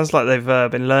 Sounds like they've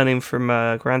been learning from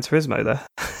Gran Turismo there.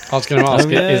 I was going to ask,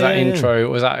 is that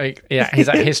intro, is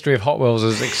that history of Hot Wheels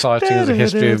as exciting as the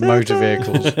history of motor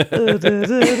vehicles?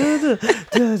 The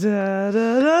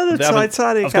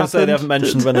Titanic. I was going to say they haven't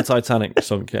mentioned when the Titanic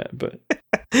sunk yet, but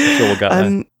I'm sure we'll get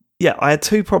there. Yeah, I had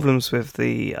 2 problems with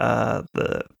the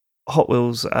Hot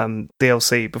Wheels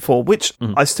DLC before, which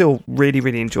I still really,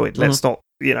 really enjoyed. Let's not,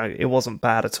 it wasn't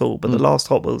bad at all. But the last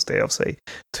Hot Wheels DLC,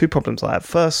 2 problems I had.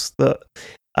 First, that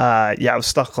I was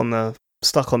stuck on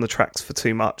the tracks for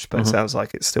too much, but it sounds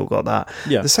like it's still got that.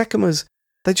 Yeah. The second was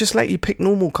they just let you pick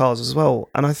normal cars as well,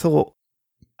 and I thought,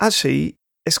 actually,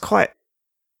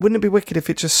 wouldn't it be wicked if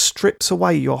it just strips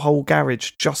away your whole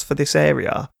garage just for this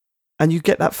area, and you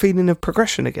get that feeling of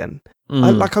progression again?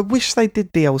 I wish they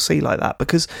did DLC like that,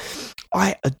 because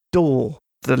I adore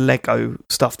the Lego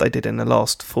stuff they did in the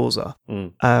last Forza.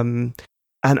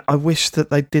 And I wish that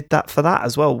they did that for that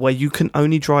as well, where you can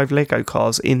only drive Lego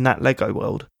cars in that Lego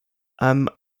world. And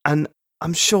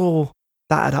I'm sure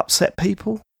that had upset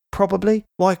people, probably.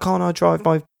 Why can't I drive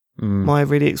my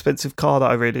really expensive car that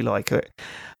I really like?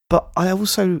 But I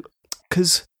also,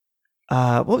 because,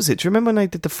 what was it? Do you remember when they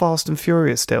did the Fast and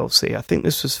Furious DLC? I think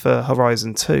this was for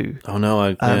Horizon 2. Oh, no,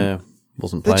 I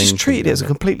wasn't playing. They just treated it as a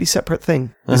completely separate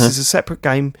thing. This is a separate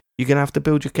game. You're going to have to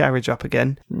build your garage up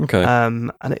again. Okay.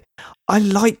 I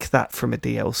like that from a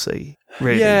DLC,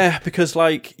 really. Yeah, because,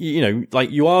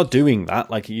 you are doing that.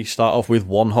 Like, you start off with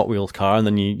one Hot Wheels car and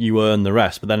then you earn the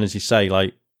rest. But then, as you say,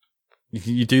 like,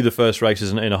 you do the first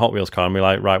races in a Hot Wheels car and be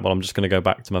like, right, well, I'm just going to go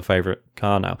back to my favourite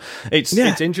car now. It's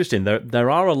interesting.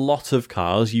 There are a lot of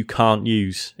cars you can't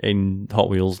use in Hot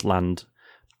Wheels land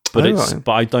but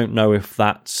I don't know if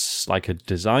that's like a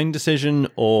design decision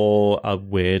or a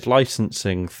weird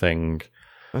licensing thing.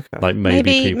 Okay. Like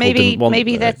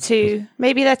maybe they're too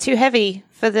heavy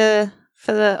for the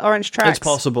orange tracks. It's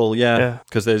possible, yeah.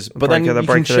 Because there's, but then they're you can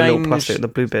breaking the little change plastic, the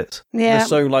blue bits. Yeah, they're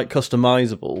so like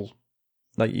customizable.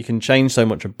 Like you can change so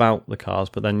much about the cars,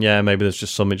 but then maybe there's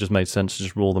just some. It just made sense to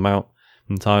just rule them out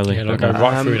entirely. Yeah, go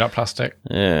right through that plastic.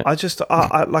 Yeah, I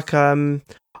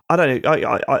don't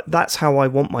know. I that's how I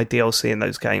want my DLC in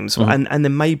those games, and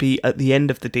then maybe at the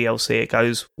end of the DLC it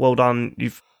goes, well done,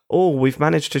 we've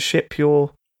managed to ship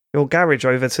your garage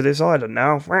over to this island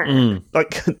now.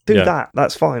 Like do that.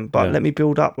 That's fine, but let me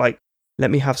build up. Like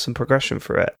let me have some progression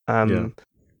for it.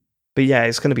 But yeah,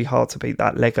 it's going to be hard to beat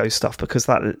that Lego stuff because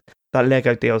that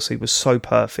Lego DLC was so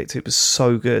perfect. It was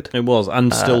so good. It was,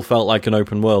 and still felt like an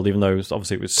open world, even though it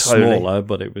was smaller,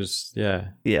 but it was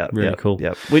really cool.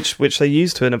 Yeah, which they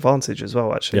used to an advantage as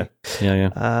well, actually.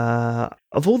 Yeah.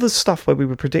 Of all the stuff where we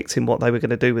were predicting what they were going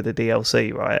to do with the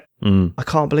DLC, right? I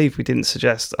can't believe we didn't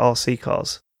suggest RC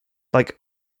cars. Like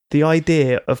the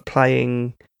idea of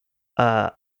playing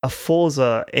a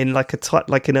Forza in like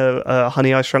in a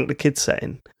Honey I Shrunk the Kids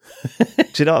setting. Do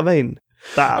you know what I mean?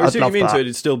 I see what you mean. So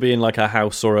it'd still be in like a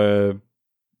house or it'd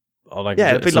be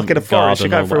like in a forest. You're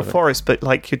going through a forest, but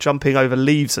like you're jumping over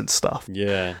leaves and stuff.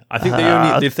 Yeah, I think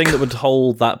the thing that would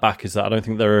hold that back is that I don't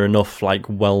think there are enough like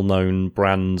well-known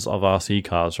brands of RC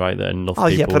cars, right? That enough. Oh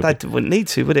yeah, but that wouldn't need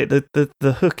to, would it?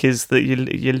 The hook is that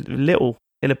you're little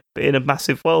in a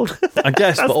massive world. I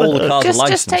guess, but all the cars are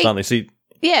licensed, aren't they? See,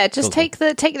 take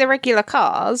the regular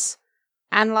cars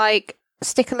and like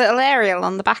stick a little aerial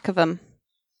on the back of them.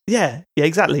 Yeah,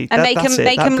 exactly. And make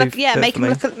them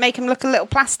look a little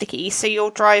plasticky, so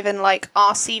you're driving like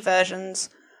RC versions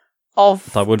of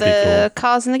the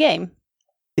cars in the game.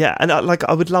 Yeah, and I'd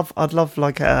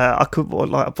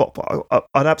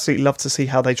absolutely love to see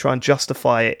how they try and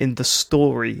justify it in the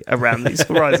story around these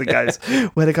Horizon games,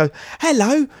 where they go,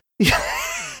 "Hello,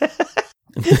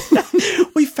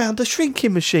 we found a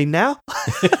shrinking machine now.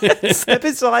 Step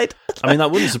inside." I mean,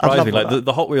 that wouldn't surprise me. Like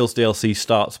the Hot Wheels DLC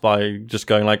starts by just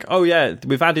going like, "Oh yeah,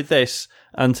 we've added this,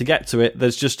 and to get to it,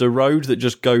 there's just a road that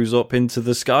just goes up into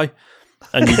the sky,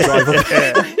 and you drive up."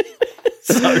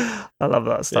 So I love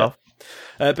that stuff.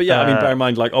 Yeah. But yeah, I mean, bear in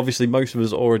mind, like obviously, most of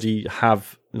us already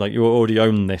have, like, you already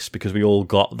own this because we all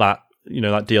got that,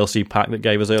 that DLC pack that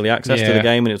gave us early access to the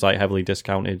game, and it was like heavily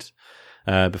discounted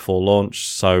before launch.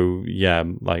 So yeah,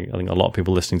 like I think a lot of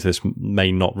people listening to this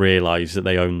may not realise that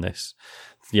they own this.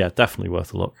 Yeah, definitely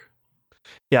worth a look.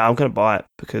 Yeah, I'm going to buy it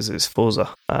because it's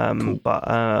Forza. Cool. But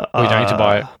we don't need to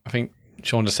buy it. I think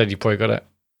Sean just said you probably got it.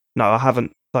 No, I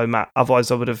haven't, though, Matt.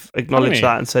 Otherwise, I would have acknowledged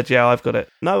that and said, "Yeah, I've got it."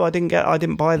 No, I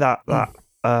didn't buy that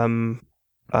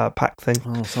pack thing.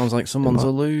 Oh, sounds like someone's a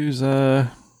loser.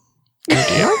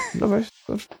 No,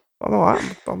 I'm all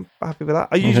right. I'm happy with that.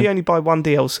 I usually only buy one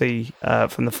DLC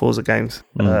from the Forza games.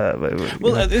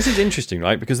 This is interesting,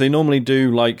 right? Because they normally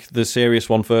do like the serious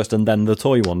one first and then the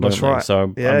toy one, don't they? Right.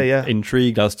 So I'm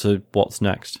intrigued as to what's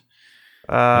next.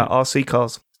 RC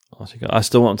cars. I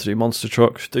still want to do monster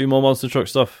truck. Do more monster truck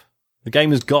stuff. The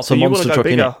game has got some monster truck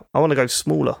in it. I want to go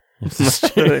smaller. I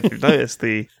don't know if you've noticed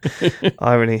the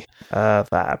irony.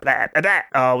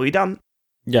 Are we done?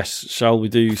 Yes, shall we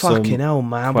do Fucking hell,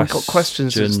 man. We've got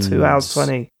questions since 2 hours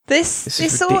 20.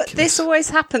 This always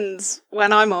happens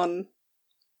when I'm on.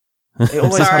 It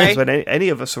always happens when any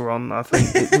of us are on, I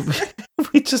think.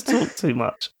 We just talk too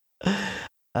much.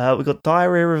 We've got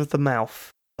diarrhea of the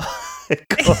mouth.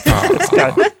 Let's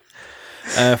go.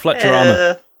 Fletcher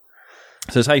Armour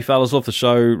says, "Hey fellas, love the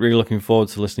show. Really looking forward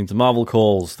to listening to Marvel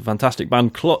Calls. The fantastic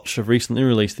band Clutch have recently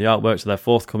released the artwork to their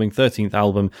forthcoming 13th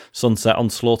album, Sunset on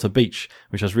Slaughter Beach,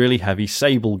 which has really heavy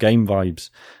Sable game vibes.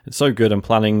 It's so good. I'm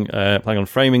planning on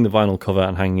framing the vinyl cover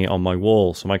and hanging it on my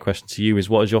wall. So my question to you is,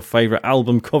 what is your favourite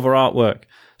album cover artwork?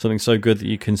 Something so good that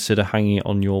you consider hanging it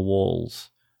on your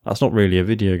walls." That's not really a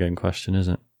video game question, is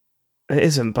it? It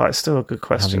isn't, but it's still a good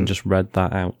question. Having just read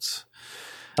that out.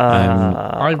 There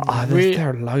are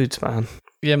loads, man.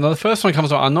 Yeah, the first one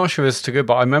comes out. I'm not sure it's too good,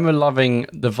 but I remember loving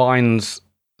the Vines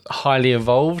Highly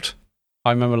Evolved.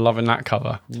 I remember loving that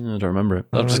cover. I don't remember it.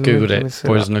 I've just googled it.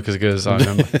 Boy, doesn't look as good as I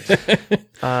remember.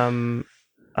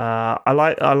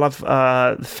 I love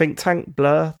Think Tank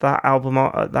Blur. That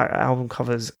album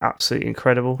cover is absolutely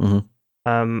incredible.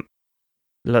 Mm-hmm.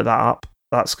 Look that up.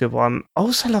 That's a good one. I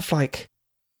also love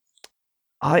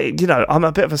I'm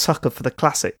a bit of a sucker for the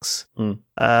classics.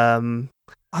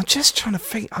 I'm just trying to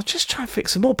think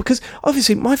some more, because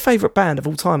obviously my favourite band of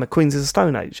all time are Queens of the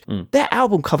Stone Age. Their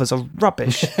album covers are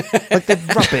rubbish. They're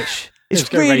rubbish.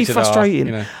 It's really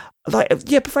frustrating. Like,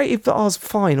 yeah, Perforated Bar's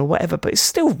fine or whatever, but it's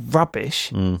still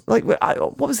rubbish. Like,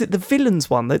 what was it? The Villains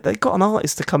one. They got an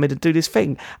artist to come in and do this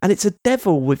thing, and it's a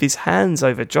devil with his hands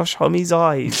over Josh Homme's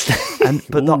eyes,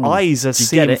 but the eyes are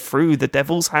seen through the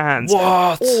devil's hands.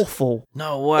 What? Awful.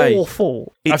 No way.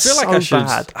 Awful. It's I feel like so I should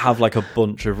bad. have like a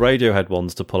bunch of Radiohead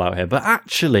ones to pull out here, but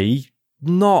actually,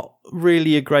 not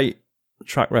really a great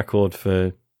track record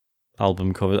for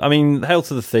album covers. I mean, Hail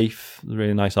to the Thief,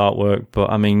 really nice artwork, but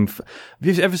I mean, have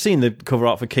you ever seen the cover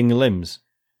art for King of Limbs?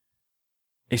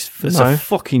 It's a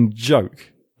fucking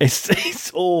joke.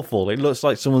 It's awful. It looks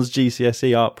like someone's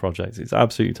GCSE art project. It's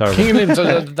absolutely terrible. King of Limbs,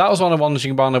 that was one of the ones you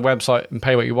can buy on the website and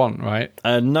pay what you want, right?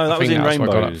 No, that was in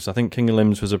Rainbows. I think King of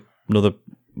Limbs was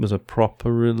a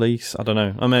proper release. I don't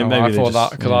know. I mean, maybe I thought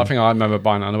that because I think I remember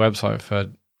buying it on the website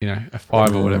for a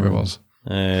 $5 or whatever it was.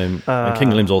 And King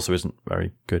of Limbs also isn't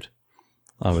very good.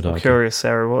 I would argue. I'm curious,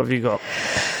 Sarah, what have you got?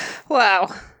 Wow.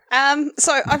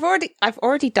 So I've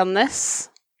already done this.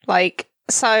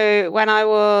 So when I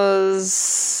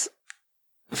was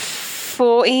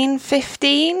 14,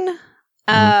 15,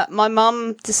 my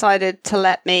mum decided to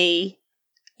let me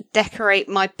decorate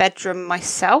my bedroom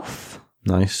myself.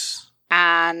 Nice.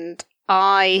 And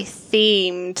I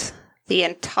themed the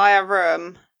entire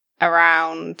room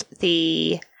around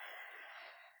the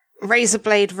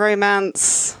Razorblade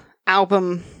Romance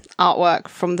album artwork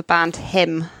from the band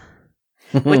Him,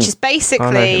 which is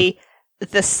basically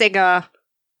the singer.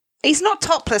 He's not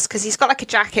topless because he's got like a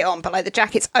jacket on, but like the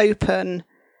jacket's open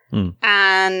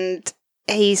and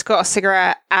he's got a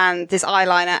cigarette and this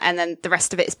eyeliner and then the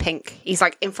rest of it is pink. He's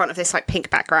like in front of this like pink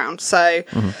background. So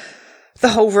the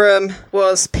whole room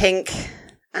was pink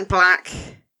and black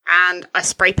and I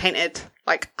spray painted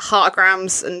like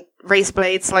heartograms and razor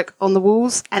blades like on the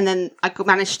walls, and then I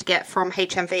managed to get from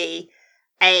HMV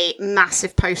a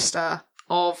massive poster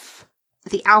of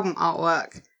the album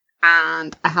artwork,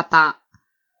 and I had that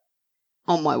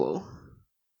on my wall.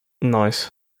 Nice,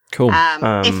 cool.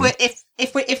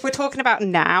 If we're talking about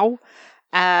now,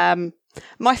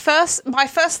 my first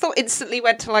thought instantly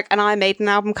went to like an Iron Maiden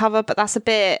album cover, but that's a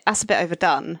bit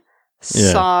overdone.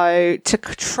 Yeah. So to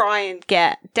try and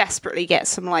desperately get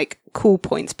some like cool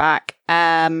points back,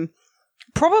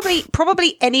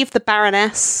 probably any of the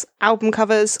Baroness album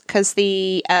covers, because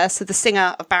the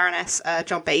singer of Baroness,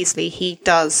 John Baisley, he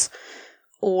does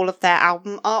all of their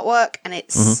album artwork, and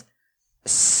it's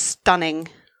stunning,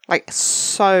 like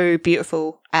so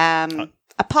beautiful.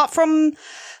 Apart from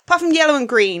Yellow and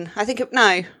Green, I think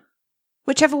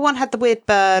whichever one had the weird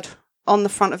bird on the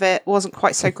front of it wasn't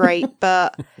quite so great,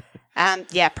 but.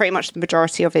 Yeah, pretty much the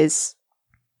majority of his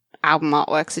album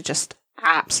artworks are just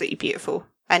absolutely beautiful.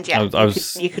 And yeah,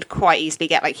 you could quite easily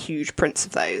get like huge prints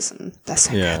of those, and they're so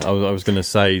good. I was going to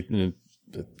say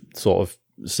sort of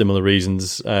similar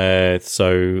reasons.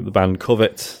 So the band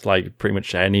Covet, like pretty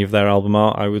much any of their album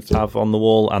art I would have on the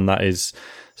wall, and that is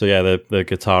the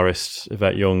guitarist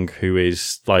Yvette Young, who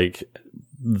is like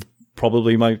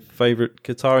probably my favourite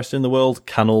guitarist in the world,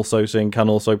 can also sing, can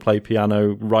also play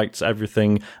piano, writes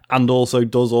everything, and also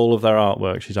does all of their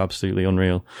artwork. She's absolutely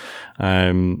unreal.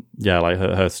 Like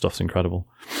her stuff's incredible.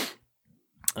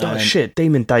 Shit,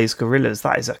 Demon Days Gorillas,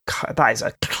 that is a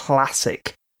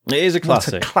classic. It is a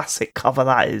classic. What a classic cover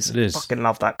that is. It is. I fucking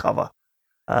love that cover.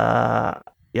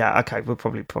 Okay, we're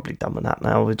probably done with that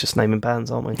now. We're just naming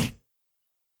bands, aren't we?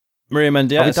 Maria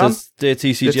Mendieta says, "Dear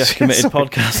TCGS committed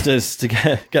podcasters, to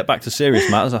get back to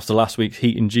serious matters after last week's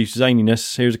heat-induced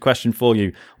zaniness, here's a question for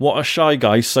you. What are Shy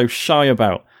Guys so shy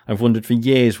about? I've wondered for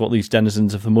years what these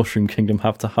denizens of the Mushroom Kingdom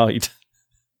have to hide."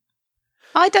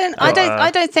 I don't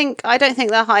think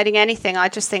they're hiding anything. I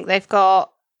just think they've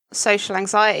got social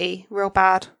anxiety real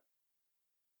bad.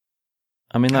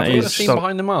 I mean, that is seen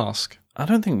behind the mask. I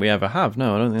don't think we ever have.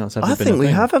 No, I don't think that's ever been. I think we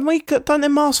have, and don't their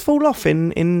masks fall off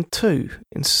in 2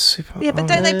 in Super? Yeah, but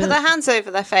don't they put their hands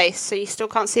over their face so you still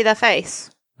can't see their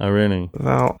face? Oh, really?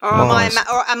 Well, or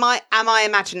am I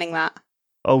imagining that?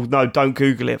 Oh no! Don't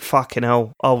Google it. Fucking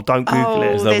hell! Oh, don't Google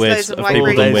it. There's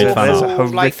there's a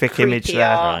horrific image there.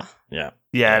 Right.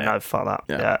 Yeah. No, fuck that.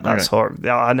 Yeah, that's horrible.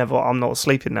 I'm not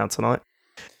sleeping now tonight.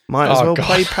 Might as well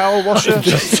play Power Washer 2.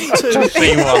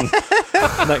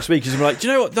 Next week he's like, do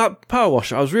you know what, that Power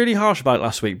Washer, I was really harsh about it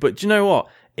last week, but do you know what?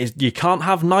 You can't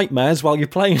have nightmares while you're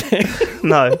playing it.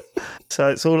 No. So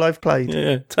it's all I've played.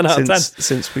 Yeah, 10 out of 10.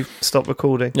 Since we've stopped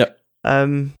recording. Yeah.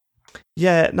 They're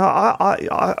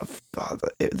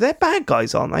bad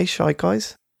guys, aren't they? Shy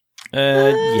Guys?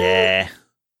 Yeah.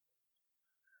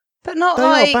 But not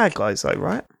they are bad guys though,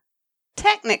 right?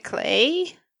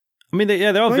 Technically. I mean, they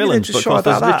are villains, but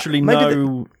there's literally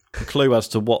no clue as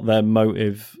to what their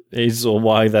motive is or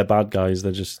why they're bad guys.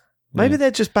 They're just Maybe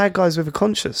they're just bad guys with a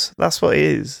conscience. That's what it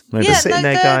is. Maybe They're sitting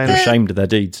there going, they're ashamed of their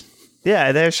deeds.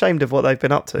 Yeah, they're ashamed of what they've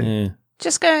been up to. Yeah.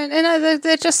 Just going, they're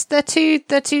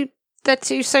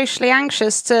too socially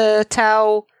anxious to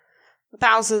tell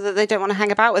Bowser that they don't want to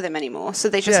hang about with him anymore, so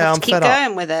they just have to keep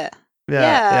going with it.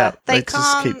 Yeah, they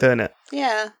just keep doing it.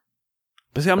 Yeah.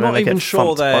 But see, I'm not even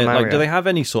sure they're like. Do they have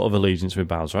any sort of allegiance with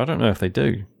Bowser? I don't know if they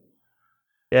do.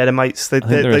 Yeah, the mates.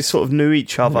 They sort of knew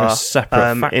each other.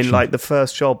 Separate in like the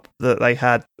first job that they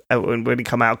had when he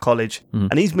come out of college,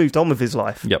 and he's moved on with his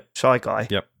life. Yep, Shy Guy.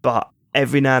 Yep, but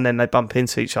every now and then they bump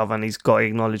into each other, and he's got to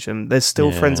acknowledge them. They're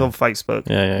still friends on Facebook.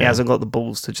 He hasn't got the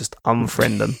balls to just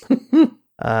unfriend them.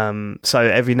 So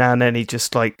every now and then he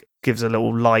just like gives a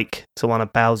little like to one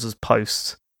of Bowser's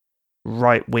posts.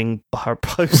 Right-wing bar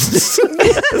posts. No,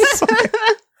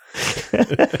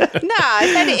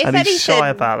 if and he's anything, shy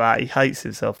about that. He hates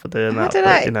himself for doing that.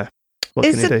 But, you know, what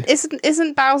can he do?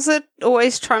 Isn't Bowser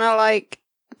always trying to like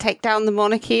take down the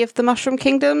monarchy of the Mushroom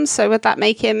Kingdom? So would that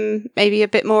make him maybe a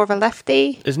bit more of a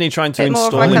lefty? Isn't he trying to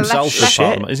install himself as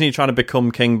Parliament? Isn't he trying to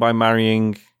become king by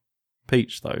marrying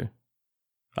Peach, though?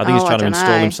 I think he's trying to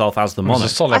install himself as the monarch.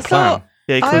 It's a solid plan.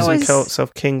 Yeah, he calls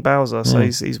himself King Bowser, so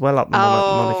he's well up the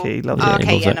monarchy. He loves it.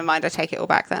 Okay, never mind. I take it all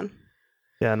back then.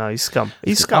 Yeah, no, he's scum.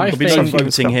 He's scum. We'll be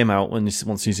voting him out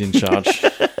once he's in charge.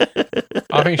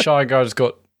 I think Shy Guy's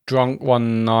got drunk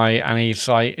one night and he's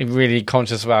like really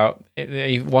conscious about it.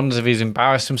 He wonders if he's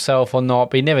embarrassed himself or not,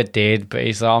 but he never did. But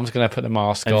he's like, I'm just going to put the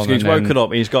mask on. He's woken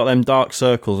up, he's got them dark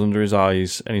circles under his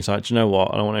eyes, and he's like, do you know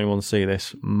what? I don't want anyone to see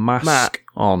this. Mask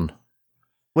on.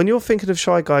 When you're thinking of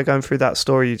Shy Guy going through that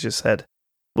story you just said,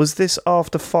 was this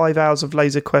after 5 hours of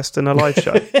Laser Quest and a live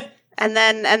show? and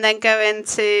then go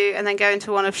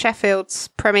into one of Sheffield's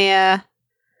premier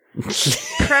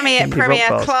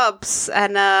clubs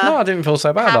and no, I didn't feel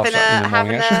so bad having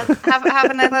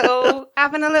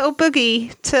a little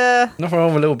boogie to nothing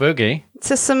wrong with a little boogie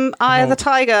to some Eye of the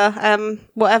Tiger,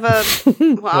 whatever.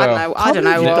 I don't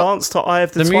know. You danced to Eye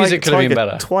of the Tiger. Music could have been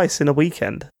better twice in a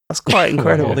weekend. That's quite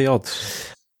incredible. What are the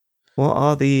odds? What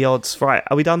are the odds? Right,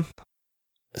 are we done?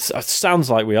 It sounds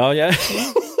like we are, yeah.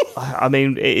 I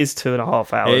mean, it is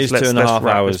 2.5 hours. It is 2.5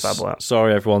 hours.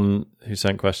 Sorry, everyone who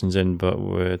sent questions in, but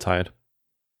we're tired.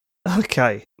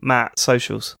 Okay, Matt,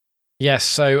 socials. Yes,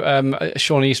 so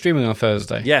Sean, are you streaming on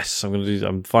Thursday? Yes,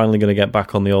 I'm finally going to get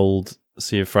back on the old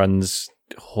Sea of Friends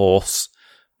horse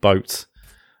boat.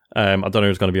 I don't know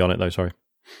who's going to be on it, though, sorry.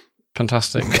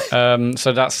 Fantastic.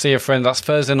 So that's Sea of Friends. That's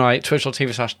Thursday night,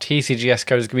 twitch.tv/TCGS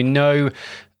code. There's going to be no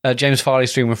James Farley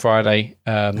streaming Friday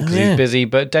because he's busy.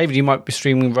 But David, you might be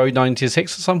streaming Road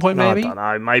 96 at some point, maybe? I don't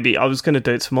know. Maybe. I was going to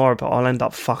do it tomorrow, but I'll end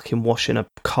up fucking washing a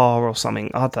car or something.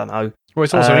 I don't know. Well,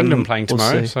 it's also England playing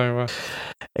tomorrow. So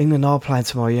England are playing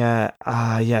tomorrow, yeah.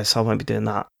 So I won't be doing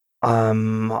that.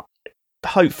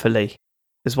 Hopefully,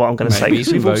 is what I'm going to say.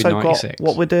 Because we've also got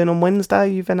what we're doing on Wednesday.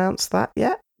 You've announced that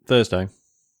yet? Thursday.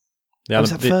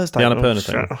 Was that Thursday? The Annapurna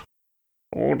thing.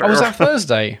 Oh, was that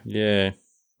Thursday? Yeah, I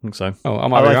think so.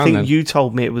 Oh, I think you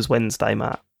told me it was Wednesday,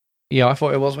 Matt. Yeah, I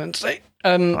thought it was Wednesday.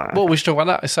 Well, we should talk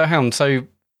about that. So, Hound, so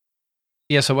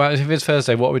if it's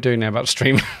Thursday, what are we doing now about the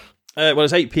stream? Well,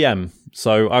 it's 8 p.m,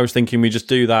 so I was thinking we just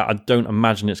do that. I don't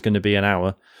imagine it's going to be an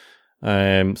hour. So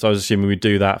I was assuming we'd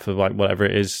do that for like whatever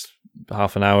it is,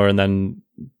 half an hour, and then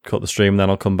cut the stream, and then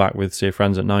I'll come back with See Your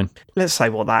Friends at 9. Let's say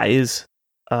what that is.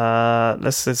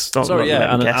 Let's not. Sorry,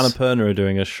 yeah, Annapurna are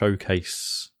doing a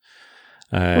showcase.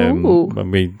 And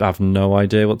we have no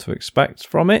idea what to expect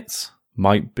from it.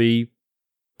 Might be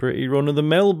pretty run of the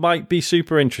mill. Might be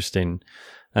super interesting.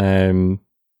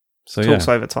 Talks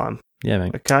over time. Yeah,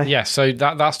 mate. Okay. Yeah, so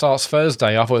that starts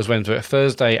Thursday. I thought it was Wednesday.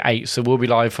 Thursday 8. So we'll be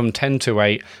live from 10 to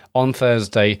 8 on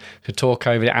Thursday to talk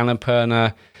over the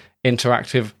Annapurna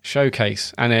interactive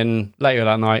showcase, and then later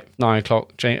that night, 9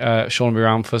 o'clock, Sean will be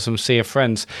around for some Sea of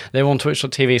Friends. They're on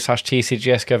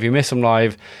twitch.tv/TCGS. If you miss them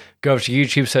live, go over to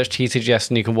YouTube, search TCGS,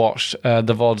 and you can watch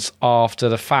the VODs after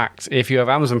the fact. If you have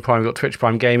Amazon Prime, you've got Twitch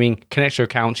Prime Gaming, connect your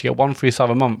accounts, you get 1 free sub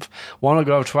a month. Why not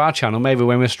go over to our channel, maybe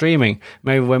when we're streaming,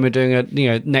 maybe when we're doing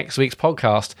next week's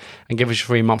podcast, and give us a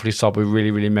free monthly sub. We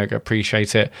really, really mega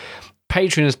appreciate it.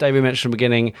 Patreon, as David mentioned at the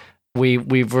beginning,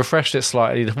 We've refreshed it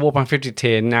slightly. The 4.50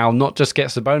 tier now not just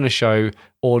gets the bonus show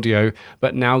audio,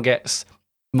 but now gets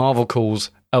Marvel calls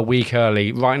a week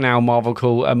early. Right now,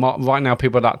 right now,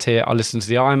 people at that tier are listening to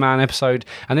the Iron Man episode,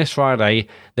 and this Friday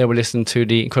they will listen to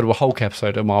the Incredible Hulk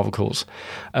episode of Marvel calls.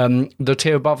 The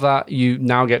tier above that, you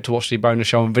now get to watch the bonus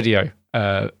show on video.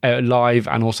 Live,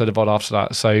 and also the VOD after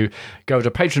that. So go to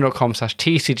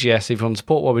patreon.com/TCGS if you want to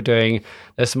support what we're doing.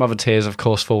 There's some other tiers, of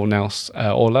course, for all else,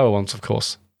 or lower ones, of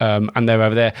course. and they're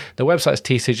over there. The website is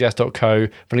tcgs.co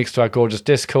for links to our gorgeous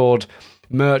Discord,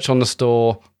 merch on the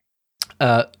store,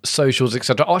 socials,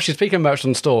 etc. Oh, actually, speaking of merch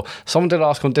on the store, someone did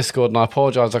ask on Discord, and I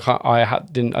apologise, I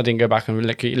didn't go back and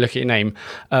look at your name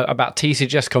about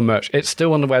TCGSCon merch. It's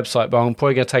still on the website, but I'm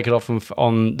probably going to take it off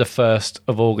on the 1st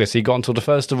of August. You got until the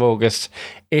 1st of August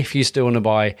if you still want to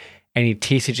buy any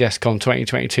TCGSCon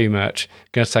 2022 merch.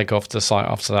 Going to take off the site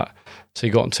after that. So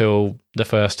you got until the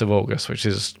 1st of August, which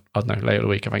is, I don't know, later in the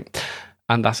week, I think.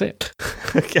 And that's it.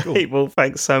 Okay, cool. Well,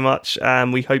 thanks so much.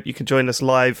 We hope you can join us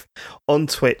live on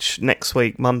Twitch next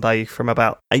week, Monday, from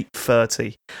about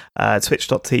 8:30.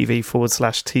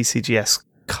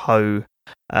 Twitch.tv/TCGSCo.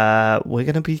 We're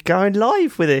going to be going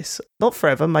live with this. Not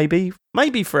forever, maybe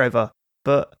forever,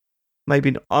 but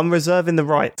maybe not. I'm reserving the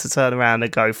right to turn around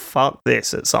and go, fuck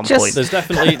this at some point. There's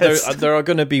definitely, there are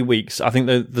going to be weeks. I think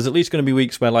there's at least going to be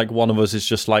weeks where like one of us is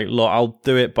just like, look, I'll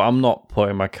do it, but I'm not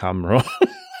putting my camera on.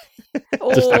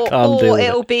 Or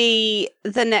it'll be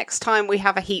the next time we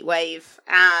have a heat wave.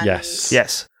 And Yes.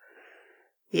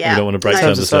 Yeah. We don't want to break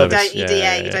down the service. You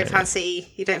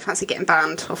don't fancy getting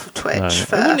banned off of Twitch. No.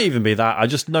 It wouldn't even be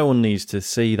that. No one needs to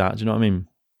see that. Do you know what I mean?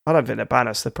 I don't think they're ban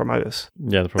us, they're promote us.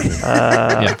 Yeah, they're probably.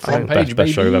 Front page,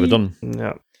 best show we've ever done.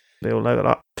 Yeah, they all know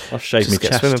that. I've shaved my Just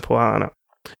get chest. a swimming pool out on it.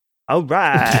 All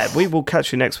right, we will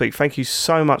catch you next week. Thank you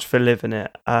so much for living it.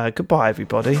 Goodbye,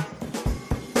 everybody.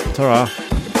 Ta-ra.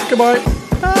 Goodbye.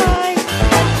 Bye.